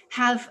to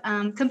have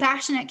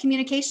compassionate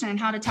communication and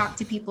how to talk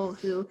to people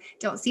who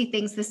don't see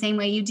things the same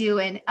way you do.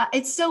 And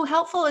it's so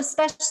helpful,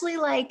 especially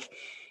like,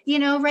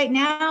 right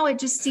now it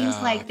just seems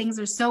like things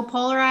are so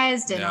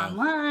polarized and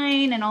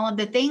online and all of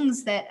the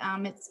things that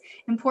it's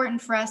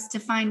important for us to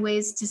find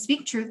ways to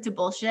speak truth to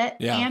bullshit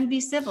and be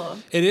civil.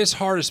 It is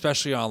hard,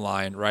 especially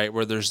online, right?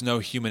 Where there's no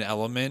human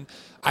element.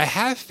 I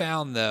have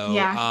found though,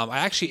 I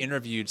actually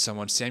interviewed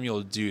someone,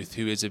 Samuel Duth,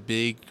 who is a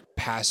big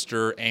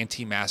pastor,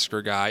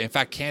 anti-masker guy. In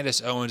fact,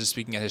 Candace Owens is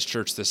speaking at his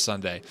church this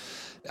Sunday.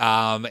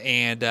 I'm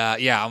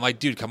like,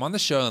 dude, come on the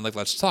show and like,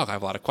 let's talk. I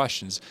have a lot of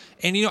questions.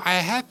 And, I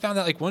have found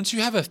that like, once you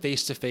have a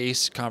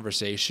face-to-face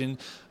conversation,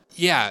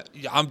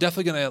 I'm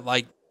definitely going to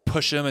like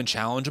push him and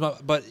challenge him,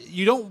 but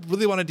you don't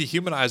really want to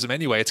dehumanize him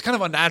anyway. It's kind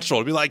of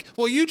unnatural to be like,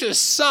 well, you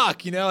just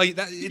suck, like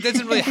that, it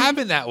doesn't really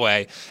happen that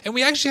way. And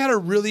we actually had a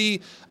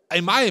really,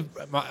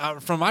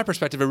 from my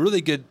perspective, a really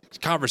good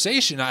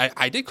conversation.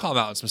 I did call him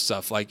out on some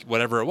stuff, like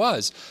whatever it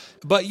was.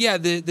 But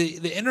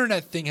the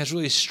internet thing has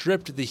really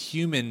stripped the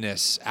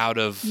humanness out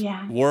of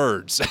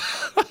words.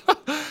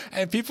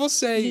 And people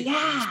say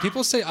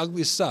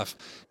ugly stuff.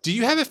 Do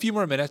you have a few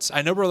more minutes?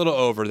 I know we're a little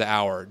over the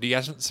hour. Do you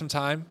have some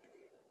time?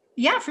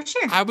 Yeah, for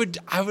sure. I would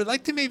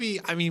like to maybe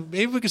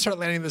we can start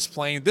landing this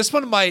plane. This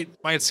one might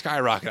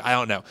skyrocket. I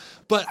don't know.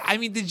 But I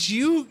mean, did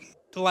you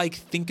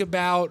think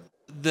about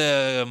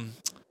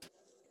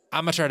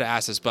I'm not trying to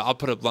ask this, but I'll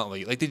put it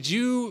bluntly. Did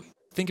you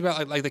think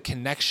about the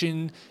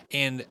connection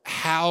and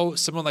how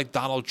someone like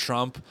Donald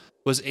Trump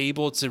was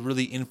able to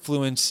really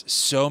influence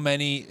so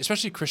many,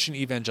 especially Christian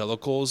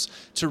evangelicals,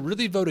 to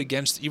really vote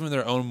against even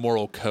their own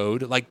moral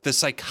code? The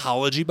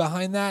psychology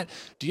behind that.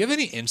 Do you have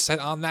any insight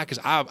on that? Because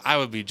I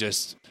would be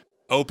just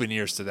open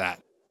ears to that.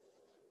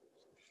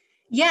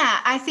 Yeah,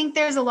 I think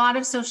there's a lot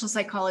of social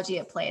psychology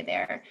at play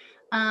there.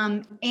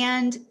 And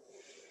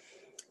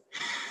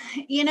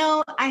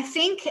I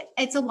think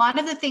it's a lot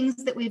of the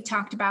things that we've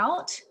talked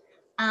about.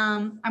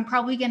 I'm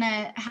probably going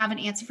to have an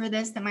answer for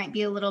this that might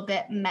be a little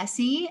bit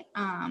messy.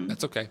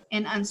 That's okay.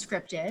 And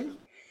unscripted.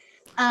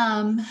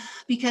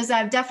 Because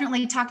I've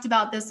definitely talked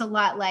about this a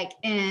lot,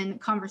 in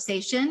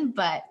conversation,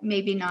 but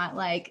maybe not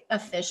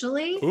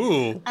officially.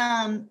 Ooh.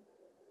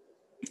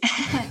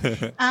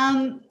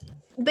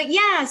 But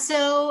yeah,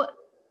 so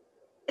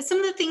some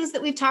of the things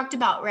that we've talked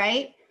about,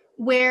 right?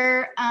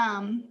 Where,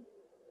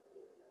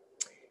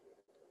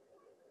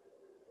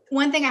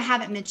 one thing I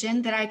haven't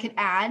mentioned that I could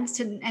add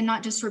to, and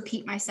not just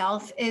repeat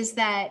myself, is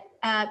that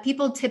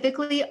people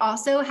typically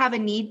also have a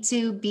need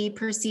to be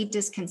perceived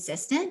as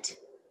consistent.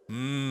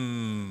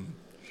 Okay.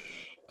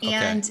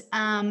 And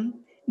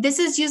this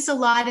is used a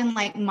lot in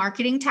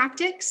marketing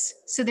tactics.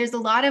 So there's a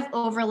lot of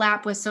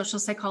overlap with social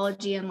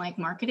psychology and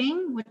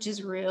marketing, which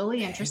is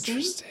really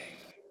interesting.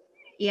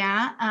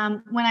 Yeah.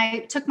 When I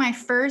took my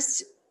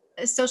first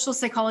social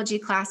psychology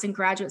class in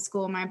graduate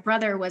school, my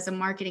brother was a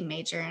marketing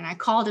major, and I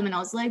called him and I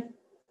was like,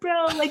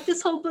 bro,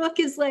 this whole book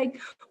is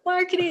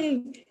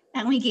marketing.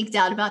 And we geeked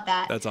out about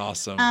that. That's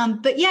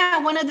awesome. But yeah,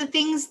 one of the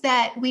things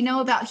that we know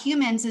about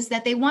humans is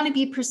that they want to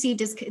be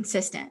perceived as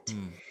consistent.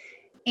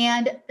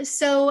 And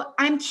so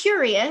I'm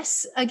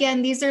curious,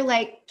 again, these are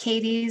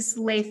Katie's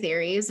lay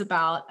theories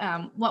about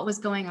what was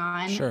going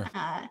on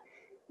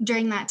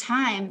during that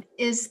time,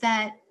 is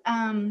that,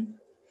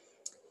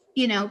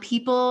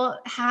 people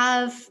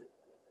have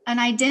an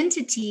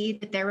identity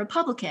that they're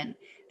Republican.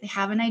 They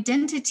have an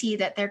identity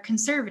that they're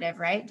conservative,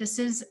 right? This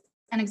is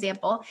an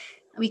example.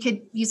 We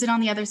could use it on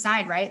the other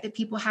side, right? That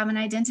people have an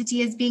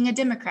identity as being a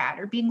Democrat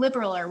or being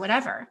liberal or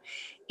whatever.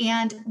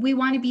 And we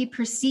want to be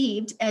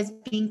perceived as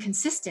being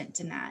consistent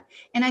in that.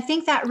 And I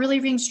think that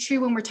really rings true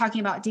when we're talking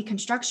about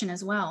deconstruction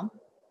as well,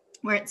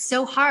 where it's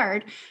so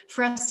hard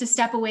for us to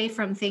step away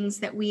from things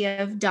that we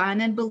have done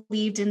and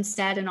believed and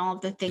said and all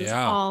of the things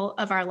all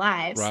of our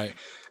lives. Right.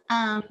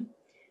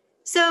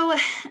 So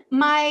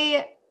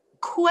my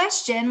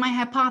question, my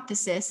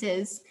hypothesis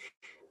is,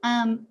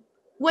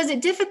 was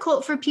it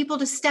difficult for people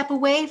to step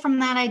away from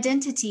that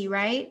identity,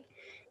 right?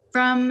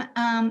 From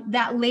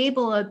that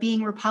label of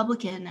being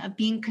Republican, of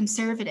being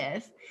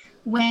conservative,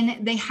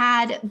 when they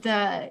had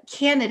the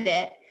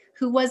candidate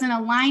who wasn't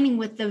aligning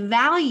with the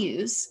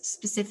values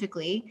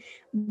specifically,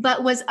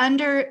 but was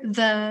under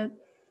the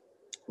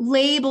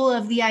label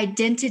of the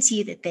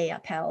identity that they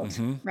upheld,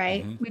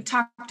 right? We've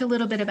talked a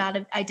little bit about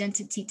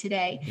identity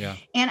today. Yeah.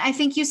 And I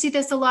think you see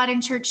this a lot in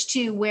church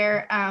too,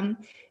 where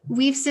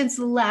we've since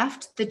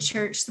left the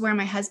church where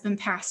my husband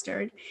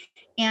pastored.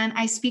 And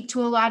I speak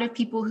to a lot of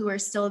people who are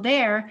still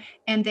there,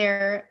 and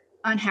they're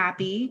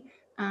unhappy.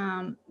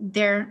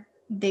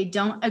 They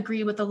don't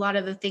agree with a lot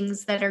of the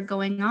things that are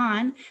going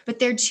on, but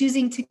they're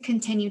choosing to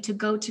continue to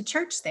go to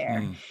church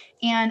there.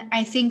 And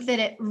I think that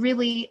it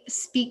really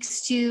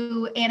speaks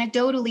to,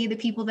 anecdotally, the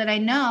people that I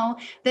know,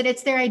 that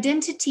it's their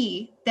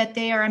identity that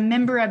they are a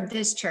member of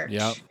this church,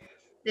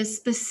 this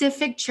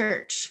specific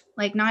church,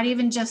 not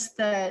even just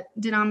the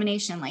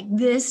denomination,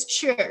 this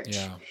church.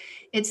 Yeah.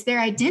 It's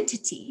their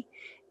identity.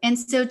 And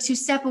so to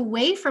step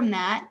away from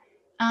that,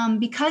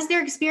 because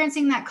they're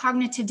experiencing that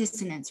cognitive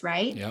dissonance,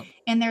 right? Yep.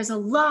 And there's a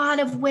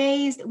lot of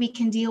ways that we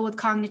can deal with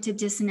cognitive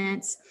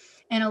dissonance.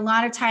 And a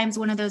lot of times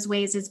one of those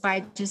ways is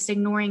by just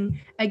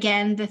ignoring,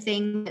 again, the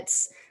thing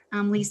that's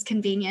least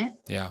convenient.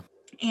 Yeah.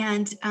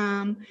 And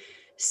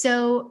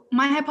so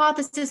my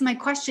hypothesis, my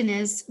question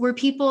is, were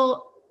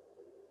people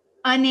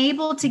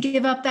unable to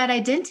give up that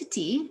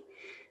identity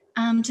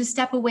to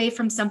step away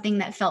from something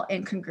that felt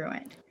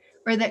incongruent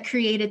or that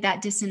created that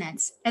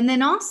dissonance? And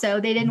then also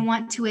they didn't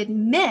want to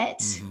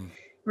admit,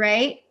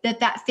 right,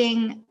 that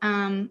thing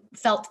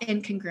felt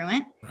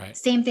incongruent. Right.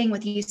 Same thing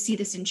with, you see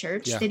this in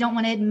church. Yeah. They don't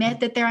want to admit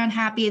that they're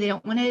unhappy. They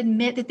don't want to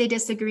admit that they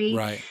disagree.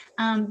 Right.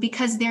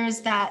 Because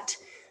there's that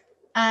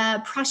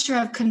pressure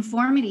of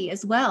conformity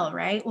as well,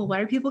 right? Well, what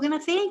are people going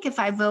to think if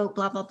I vote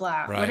blah, blah,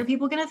 blah? Right. What are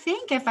people going to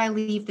think if I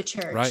leave the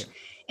church? Right.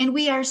 And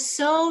we are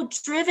so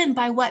driven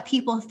by what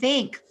people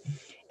think.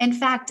 In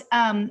fact,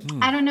 I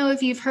don't know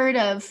if you've heard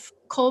of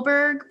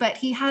Kohlberg, but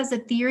he has a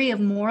theory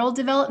of moral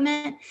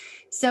development.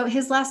 So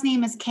his last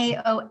name is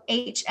Kohlberg.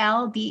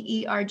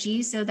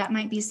 So that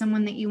might be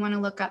someone that you want to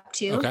look up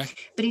to. Okay.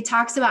 But he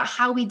talks about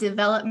how we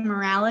develop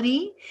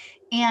morality.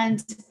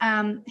 And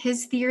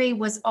his theory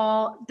was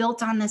all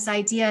built on this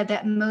idea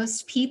that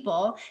most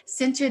people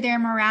center their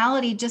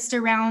morality just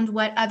around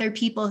what other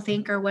people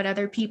think or what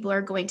other people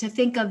are going to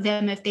think of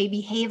them if they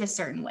behave a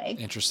certain way.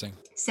 Interesting.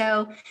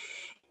 So,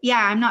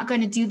 yeah, I'm not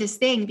going to do this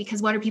thing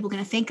because what are people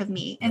going to think of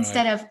me?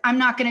 Instead of I'm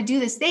not going to do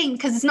this thing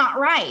because it's not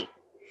right.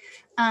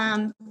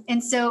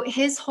 And so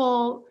his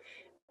whole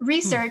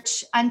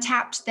research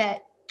untapped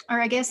that, or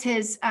I guess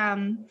his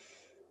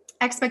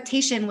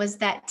expectation was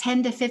that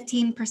 10 to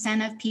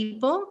 15% of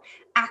people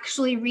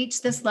actually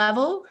reach this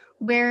level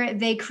where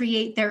they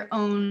create their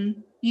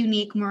own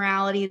unique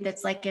morality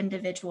that's like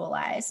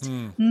individualized.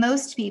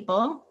 Most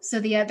people, so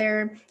the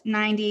other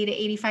 90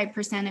 to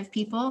 85% of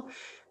people,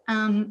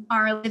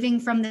 are living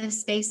from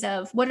this space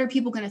of what are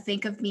people going to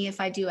think of me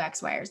if I do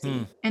X, Y, or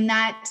Z? And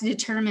that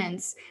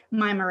determines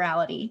my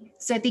morality.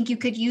 So I think you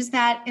could use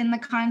that in the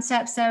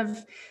concepts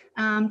of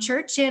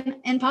church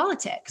and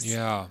politics.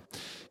 Yeah.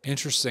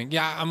 Interesting.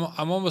 Yeah,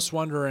 I'm almost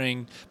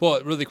wondering.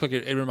 Well, really quick,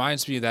 it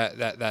reminds me of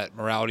that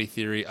morality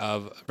theory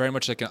of very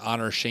much like an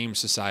honor shame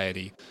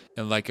society,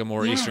 and like a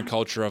more Eastern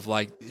culture of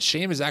like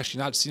shame is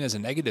actually not seen as a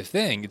negative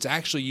thing. It's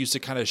actually used to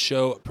kind of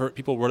show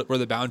people where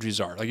the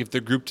boundaries are. Like if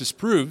the group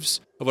disapproves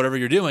of whatever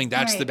you're doing,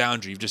 that's the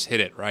boundary. You've just hit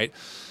it, right?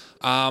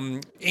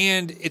 And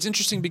it's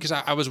interesting because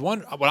I was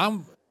wondering what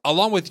I'm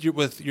along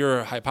with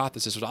your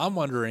hypothesis. What I'm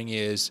wondering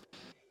is,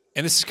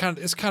 and this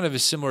is kind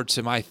of similar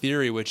to my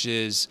theory, which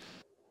is,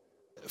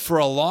 for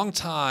a long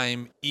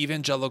time,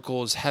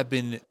 evangelicals have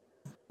been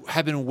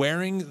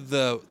wearing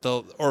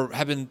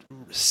have been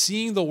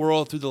seeing the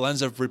world through the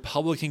lens of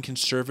Republican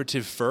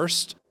conservative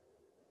first,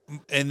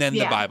 and then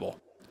the Bible,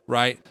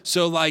 right?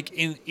 So like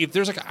if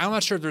there's like, I'm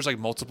not sure if there's like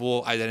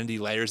multiple identity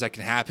layers that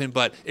can happen,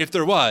 but if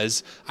there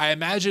was, I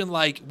imagine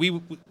like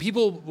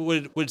people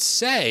would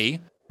say,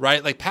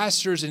 right? Like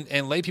pastors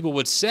and lay people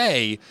would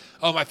say,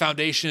 oh, my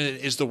foundation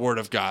is the Word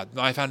of God.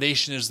 My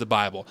foundation is the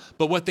Bible.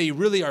 But what they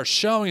really are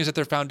showing is that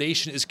their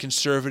foundation is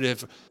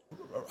conservative,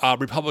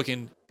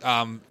 Republican,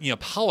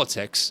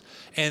 politics,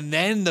 and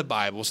then the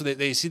Bible. So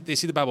they see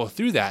the Bible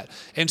through that.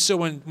 And so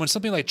when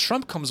something like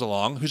Trump comes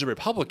along, who's a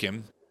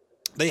Republican,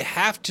 they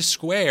have to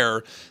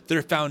square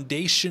their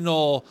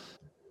foundational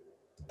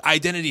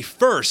identity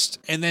first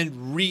and then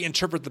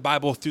reinterpret the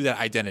Bible through that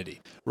identity,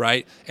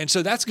 right? And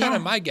so that's kind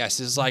of my guess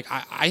is like,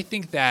 I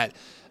think that,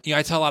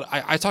 I tell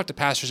I talk to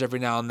pastors every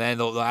now and then.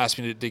 They'll ask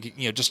me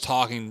to just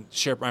talk and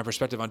share my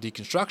perspective on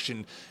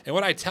deconstruction. And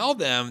what I tell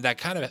them that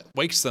kind of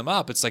wakes them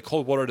up, it's like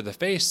cold water to the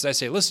face, is I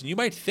say, listen, you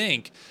might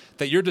think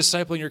that you're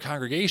discipling your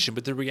congregation,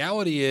 but the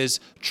reality is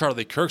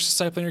Charlie Kirk's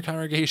discipling your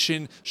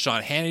congregation,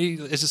 Sean Hannity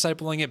is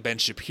discipling it, Ben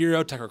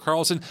Shapiro, Tucker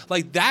Carlson.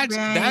 Like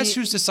that's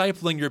who's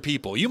discipling your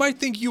people. You might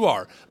think you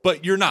are,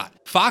 but you're not.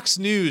 Fox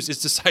News is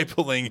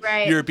discipling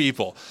your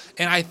people.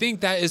 And I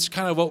think that is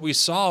kind of what we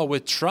saw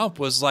with Trump,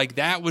 was like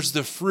that was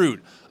the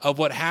fruit of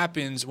what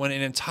happens when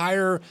an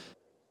entire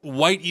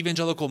white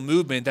evangelical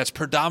movement that's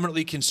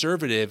predominantly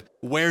conservative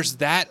wears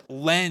that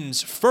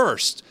lens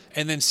first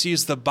and then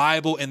sees the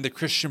Bible and the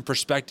Christian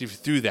perspective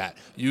through that.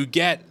 You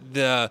get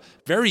the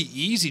very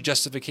easy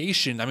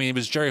justification. I mean, it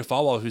was Jerry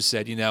Falwell who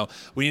said,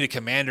 we need a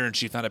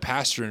commander-in-chief, not a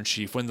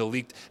pastor-in-chief, when the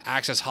leaked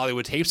Access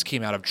Hollywood tapes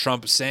came out of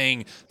Trump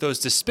saying those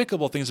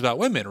despicable things about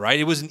women, right?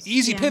 It was an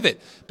easy pivot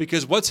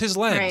because what's his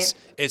lens? Right.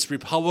 It's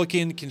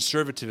Republican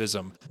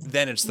conservatism.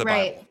 Then it's the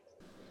Bible.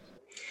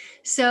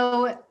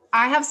 So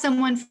I have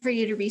someone for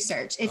you to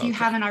research if you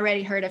haven't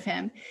already heard of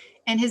him.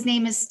 And his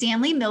name is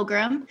Stanley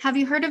Milgram. Have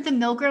you heard of the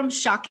Milgram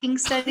shocking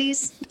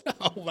studies?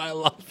 Oh, I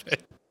love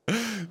it.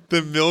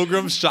 The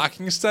Milgram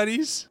shocking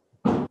studies?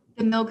 The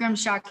Milgram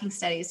shocking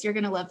studies. You're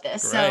going to love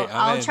this. Great, so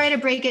I'll try to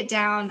break it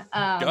down.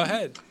 Go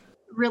ahead.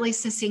 Really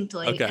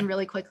succinctly and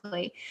really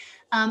quickly.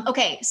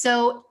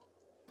 So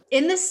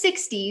in the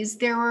 60s,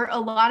 there were a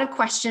lot of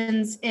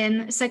questions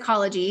in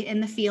psychology in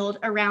the field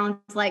around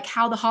like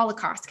how the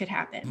Holocaust could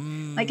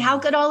happen. Like how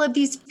could all of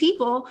these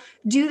people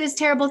do this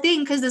terrible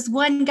thing? Because this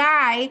one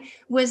guy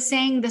was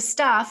saying the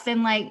stuff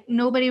and like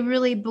nobody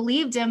really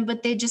believed him,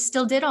 but they just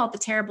still did all the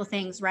terrible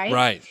things, right?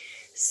 Right.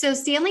 So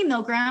Stanley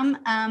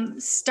Milgram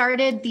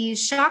started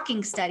these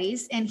shocking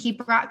studies, and he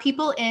brought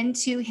people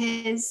into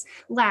his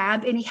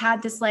lab, and he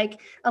had this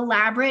like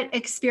elaborate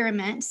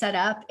experiment set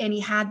up, and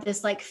he had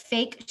this like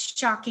fake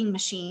shocking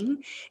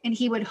machine, and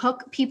he would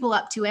hook people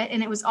up to it,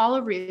 and it was all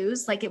a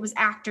ruse, like it was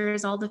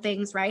actors, all the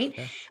things, right?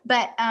 Okay.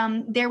 But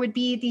there would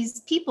be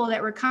these people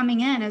that were coming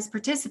in as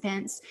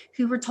participants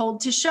who were told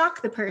to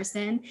shock the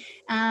person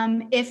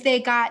if they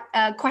got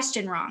a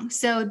question wrong.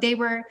 So they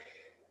were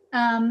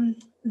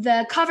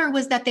the cover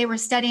was that they were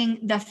studying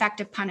the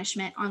effect of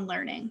punishment on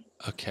learning.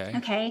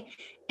 Okay.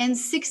 And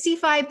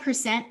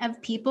 65%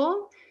 of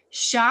people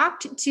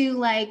shocked to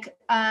like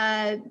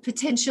a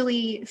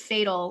potentially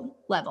fatal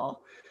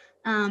level.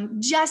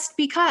 just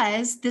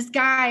because this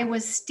guy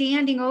was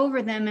standing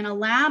over them in a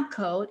lab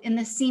coat in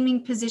the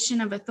seeming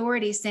position of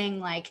authority saying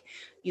like,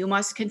 you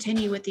must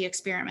continue with the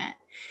experiment.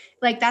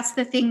 Like that's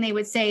the thing they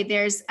would say.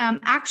 There's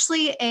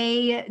actually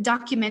a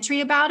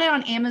documentary about it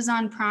on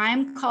Amazon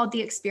Prime called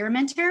The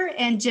Experimenter,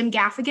 and Jim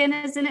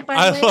Gaffigan is in it, by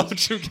the way. I love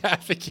Jim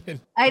Gaffigan.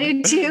 I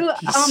do too.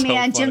 So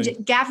man, funny.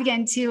 Jim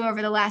Gaffigan too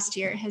over the last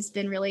year has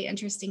been really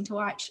interesting to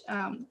watch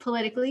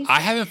politically. I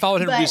haven't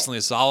followed him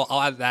recently, so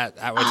I'll add that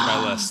to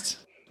my list.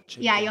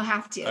 Yeah, you'll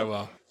have to. I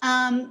will.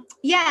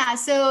 Yeah,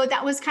 so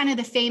that was kind of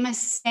the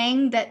famous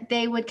saying that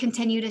they would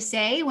continue to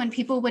say when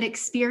people would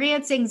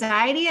experience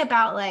anxiety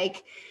about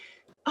like,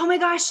 oh my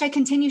gosh, I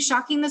continue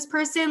shocking this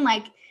person.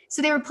 Like,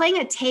 so they were playing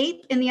a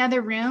tape in the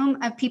other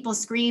room of people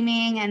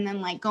screaming and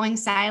then like going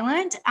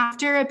silent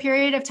after a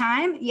period of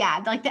time.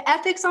 Yeah, like the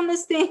ethics on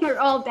this thing are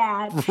all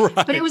bad,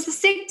 but it was the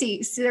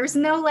 60s. So there was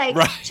no like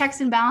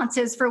checks and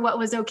balances for what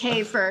was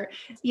okay for,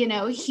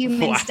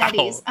 human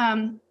studies.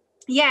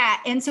 Yeah.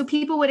 And so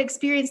people would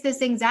experience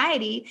this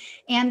anxiety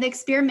and the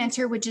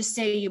experimenter would just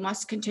say, you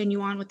must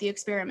continue on with the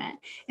experiment.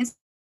 And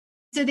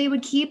so they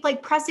would keep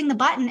like pressing the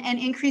button and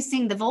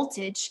increasing the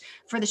voltage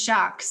for the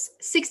shocks,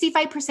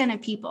 65%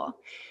 of people.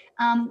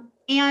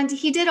 And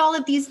he did all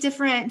of these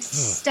different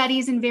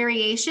studies and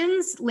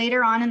variations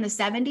later on in the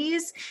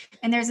 70s.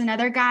 And there's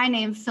another guy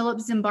named Philip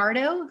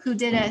Zimbardo who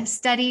did a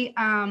study,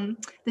 the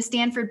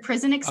Stanford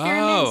prison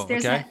experiments.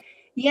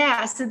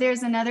 So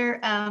there's another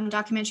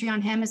documentary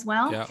on him as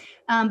well. Yeah.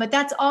 But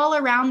that's all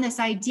around this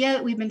idea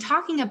that we've been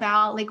talking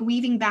about, like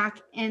weaving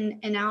back in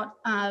and out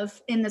of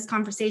in this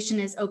conversation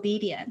is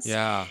obedience.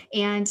 Yeah.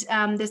 And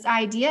this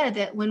idea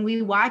that when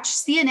we watch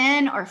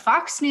CNN or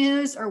Fox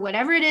News or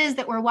whatever it is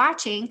that we're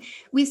watching,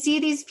 we see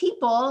these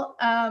people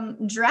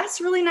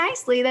dress really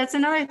nicely. That's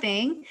another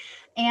thing.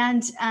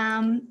 And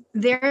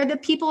they're the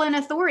people in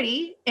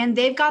authority and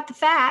they've got the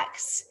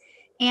facts.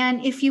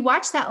 And if you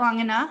watch that long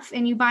enough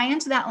and you buy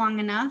into that long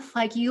enough,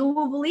 like you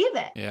will believe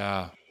it.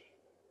 Yeah.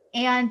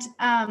 And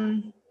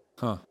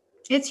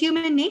it's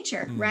human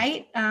nature,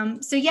 right?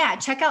 So yeah,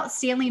 check out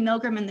Stanley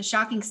Milgram and the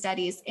Shocking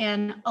Studies,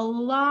 and a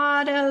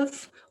lot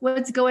of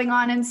what's going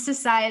on in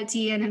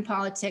society and in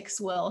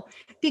politics will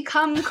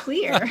become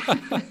clear.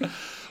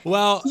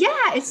 Well,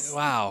 yeah,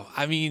 wow.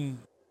 I mean,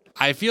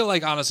 I feel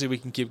like honestly we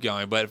can keep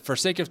going, but for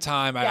sake of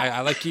time,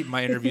 I like keeping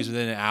my interviews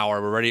within an hour.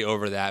 We're already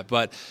over that,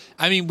 but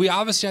I mean, we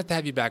obviously have to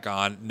have you back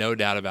on, no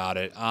doubt about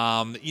it.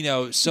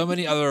 So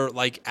many other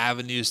like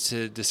avenues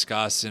to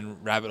discuss and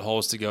rabbit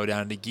holes to go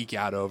down and to geek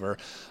out over.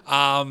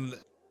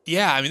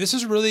 Yeah, I mean, this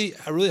is really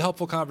a really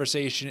helpful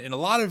conversation in a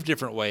lot of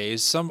different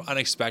ways, some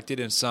unexpected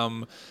and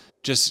some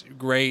just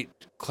great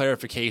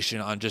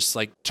clarification on just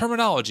like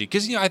terminology.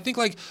 Cause I think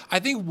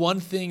one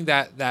thing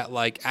that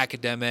like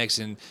academics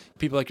and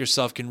people like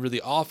yourself can really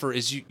offer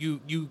is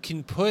you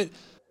can put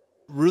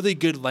really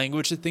good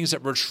language to things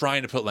that we're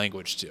trying to put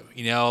language to,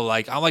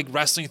 like I'm like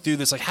wrestling through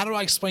this, like, how do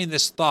I explain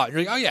this thought? And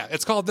you're like, oh yeah,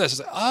 it's called this.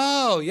 It's like,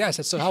 oh yes,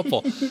 that's so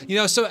helpful.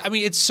 So, I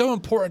mean, it's so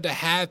important to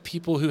have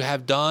people who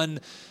have done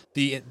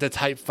the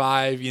type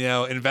 5,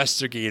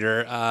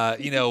 investigator,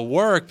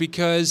 work,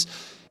 because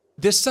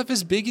this stuff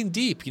is big and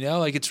deep,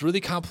 like it's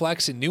really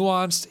complex and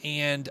nuanced,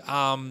 and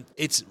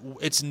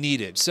it's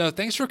needed. So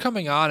thanks for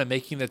coming on and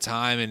making the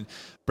time and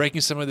breaking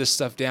some of this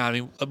stuff down. I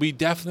mean, we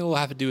definitely will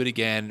have to do it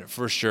again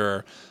for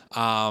sure.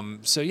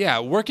 So yeah,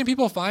 where can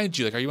people find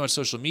you? Like, are you on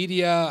social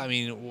media? I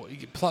mean,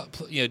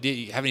 do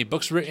you have any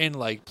books written?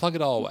 Like, plug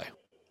it all away.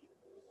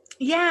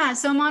 Yeah,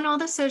 so I'm on all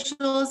the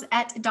socials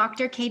at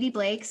Dr. Katie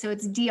Blake. So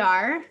it's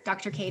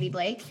Dr. Katie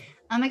Blake.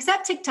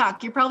 Except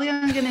TikTok. You're probably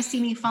only going to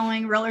see me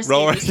following roller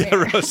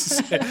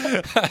skaters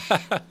there.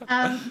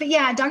 But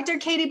yeah,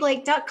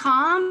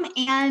 drkatieblake.com.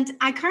 And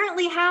I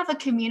currently have a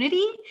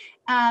community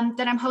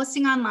that I'm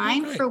hosting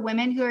online for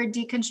women who are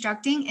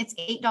deconstructing. It's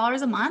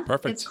 $8 a month.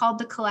 Perfect. It's called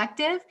The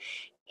Collective.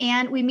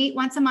 And we meet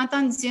once a month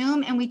on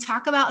Zoom and we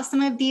talk about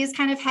some of these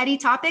kind of heady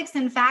topics.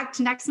 In fact,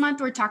 next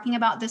month, we're talking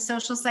about the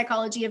social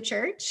psychology of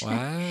church.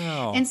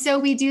 Wow. And so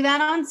we do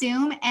that on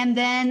Zoom. And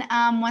then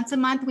once a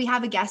month, we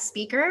have a guest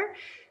speaker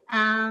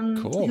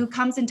who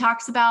comes and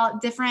talks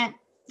about different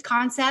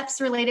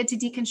concepts related to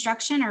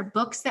deconstruction or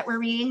books that we're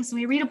reading. So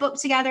we read a book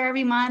together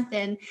every month,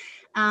 and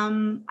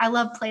I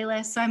love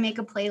playlists. So I make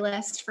a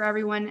playlist for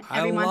everyone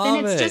every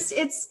month. And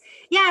it's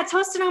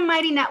hosted on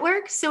Mighty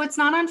Network. So it's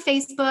not on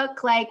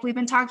Facebook. Like we've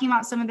been talking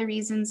about some of the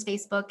reasons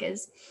Facebook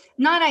is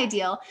not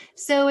ideal.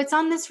 So it's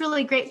on this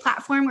really great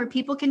platform where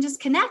people can just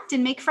connect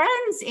and make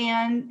friends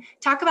and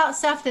talk about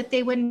stuff that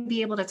they wouldn't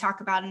be able to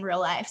talk about in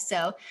real life.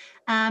 So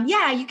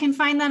you can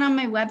find that on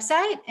my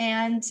website,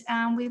 and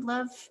we'd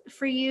love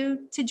for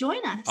you to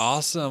join us.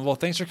 Awesome. Well,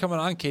 thanks for coming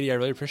on, Katie. I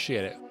really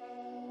appreciate it.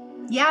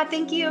 Yeah,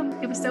 thank you.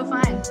 It was so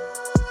fun.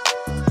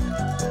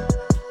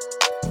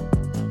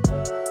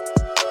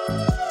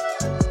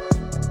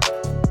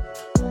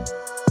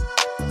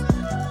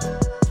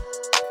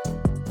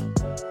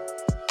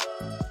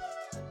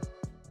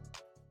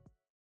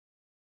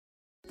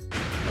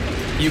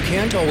 You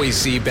can't always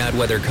see bad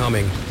weather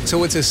coming,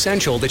 so it's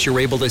essential that you're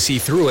able to see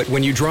through it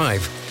when you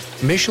drive.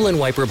 Michelin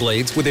wiper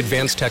blades with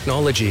advanced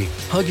technology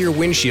hug your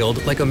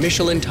windshield like a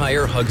Michelin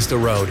tire hugs the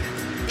road,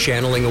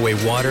 channeling away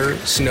water,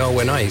 snow,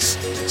 and ice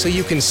so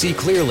you can see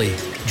clearly,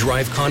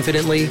 drive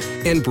confidently,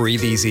 and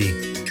breathe easy.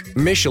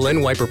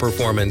 Michelin wiper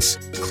performance,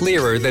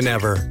 clearer than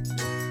ever.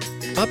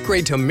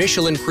 Upgrade to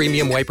Michelin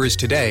premium wipers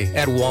today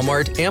at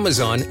Walmart,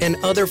 Amazon, and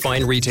other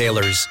fine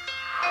retailers.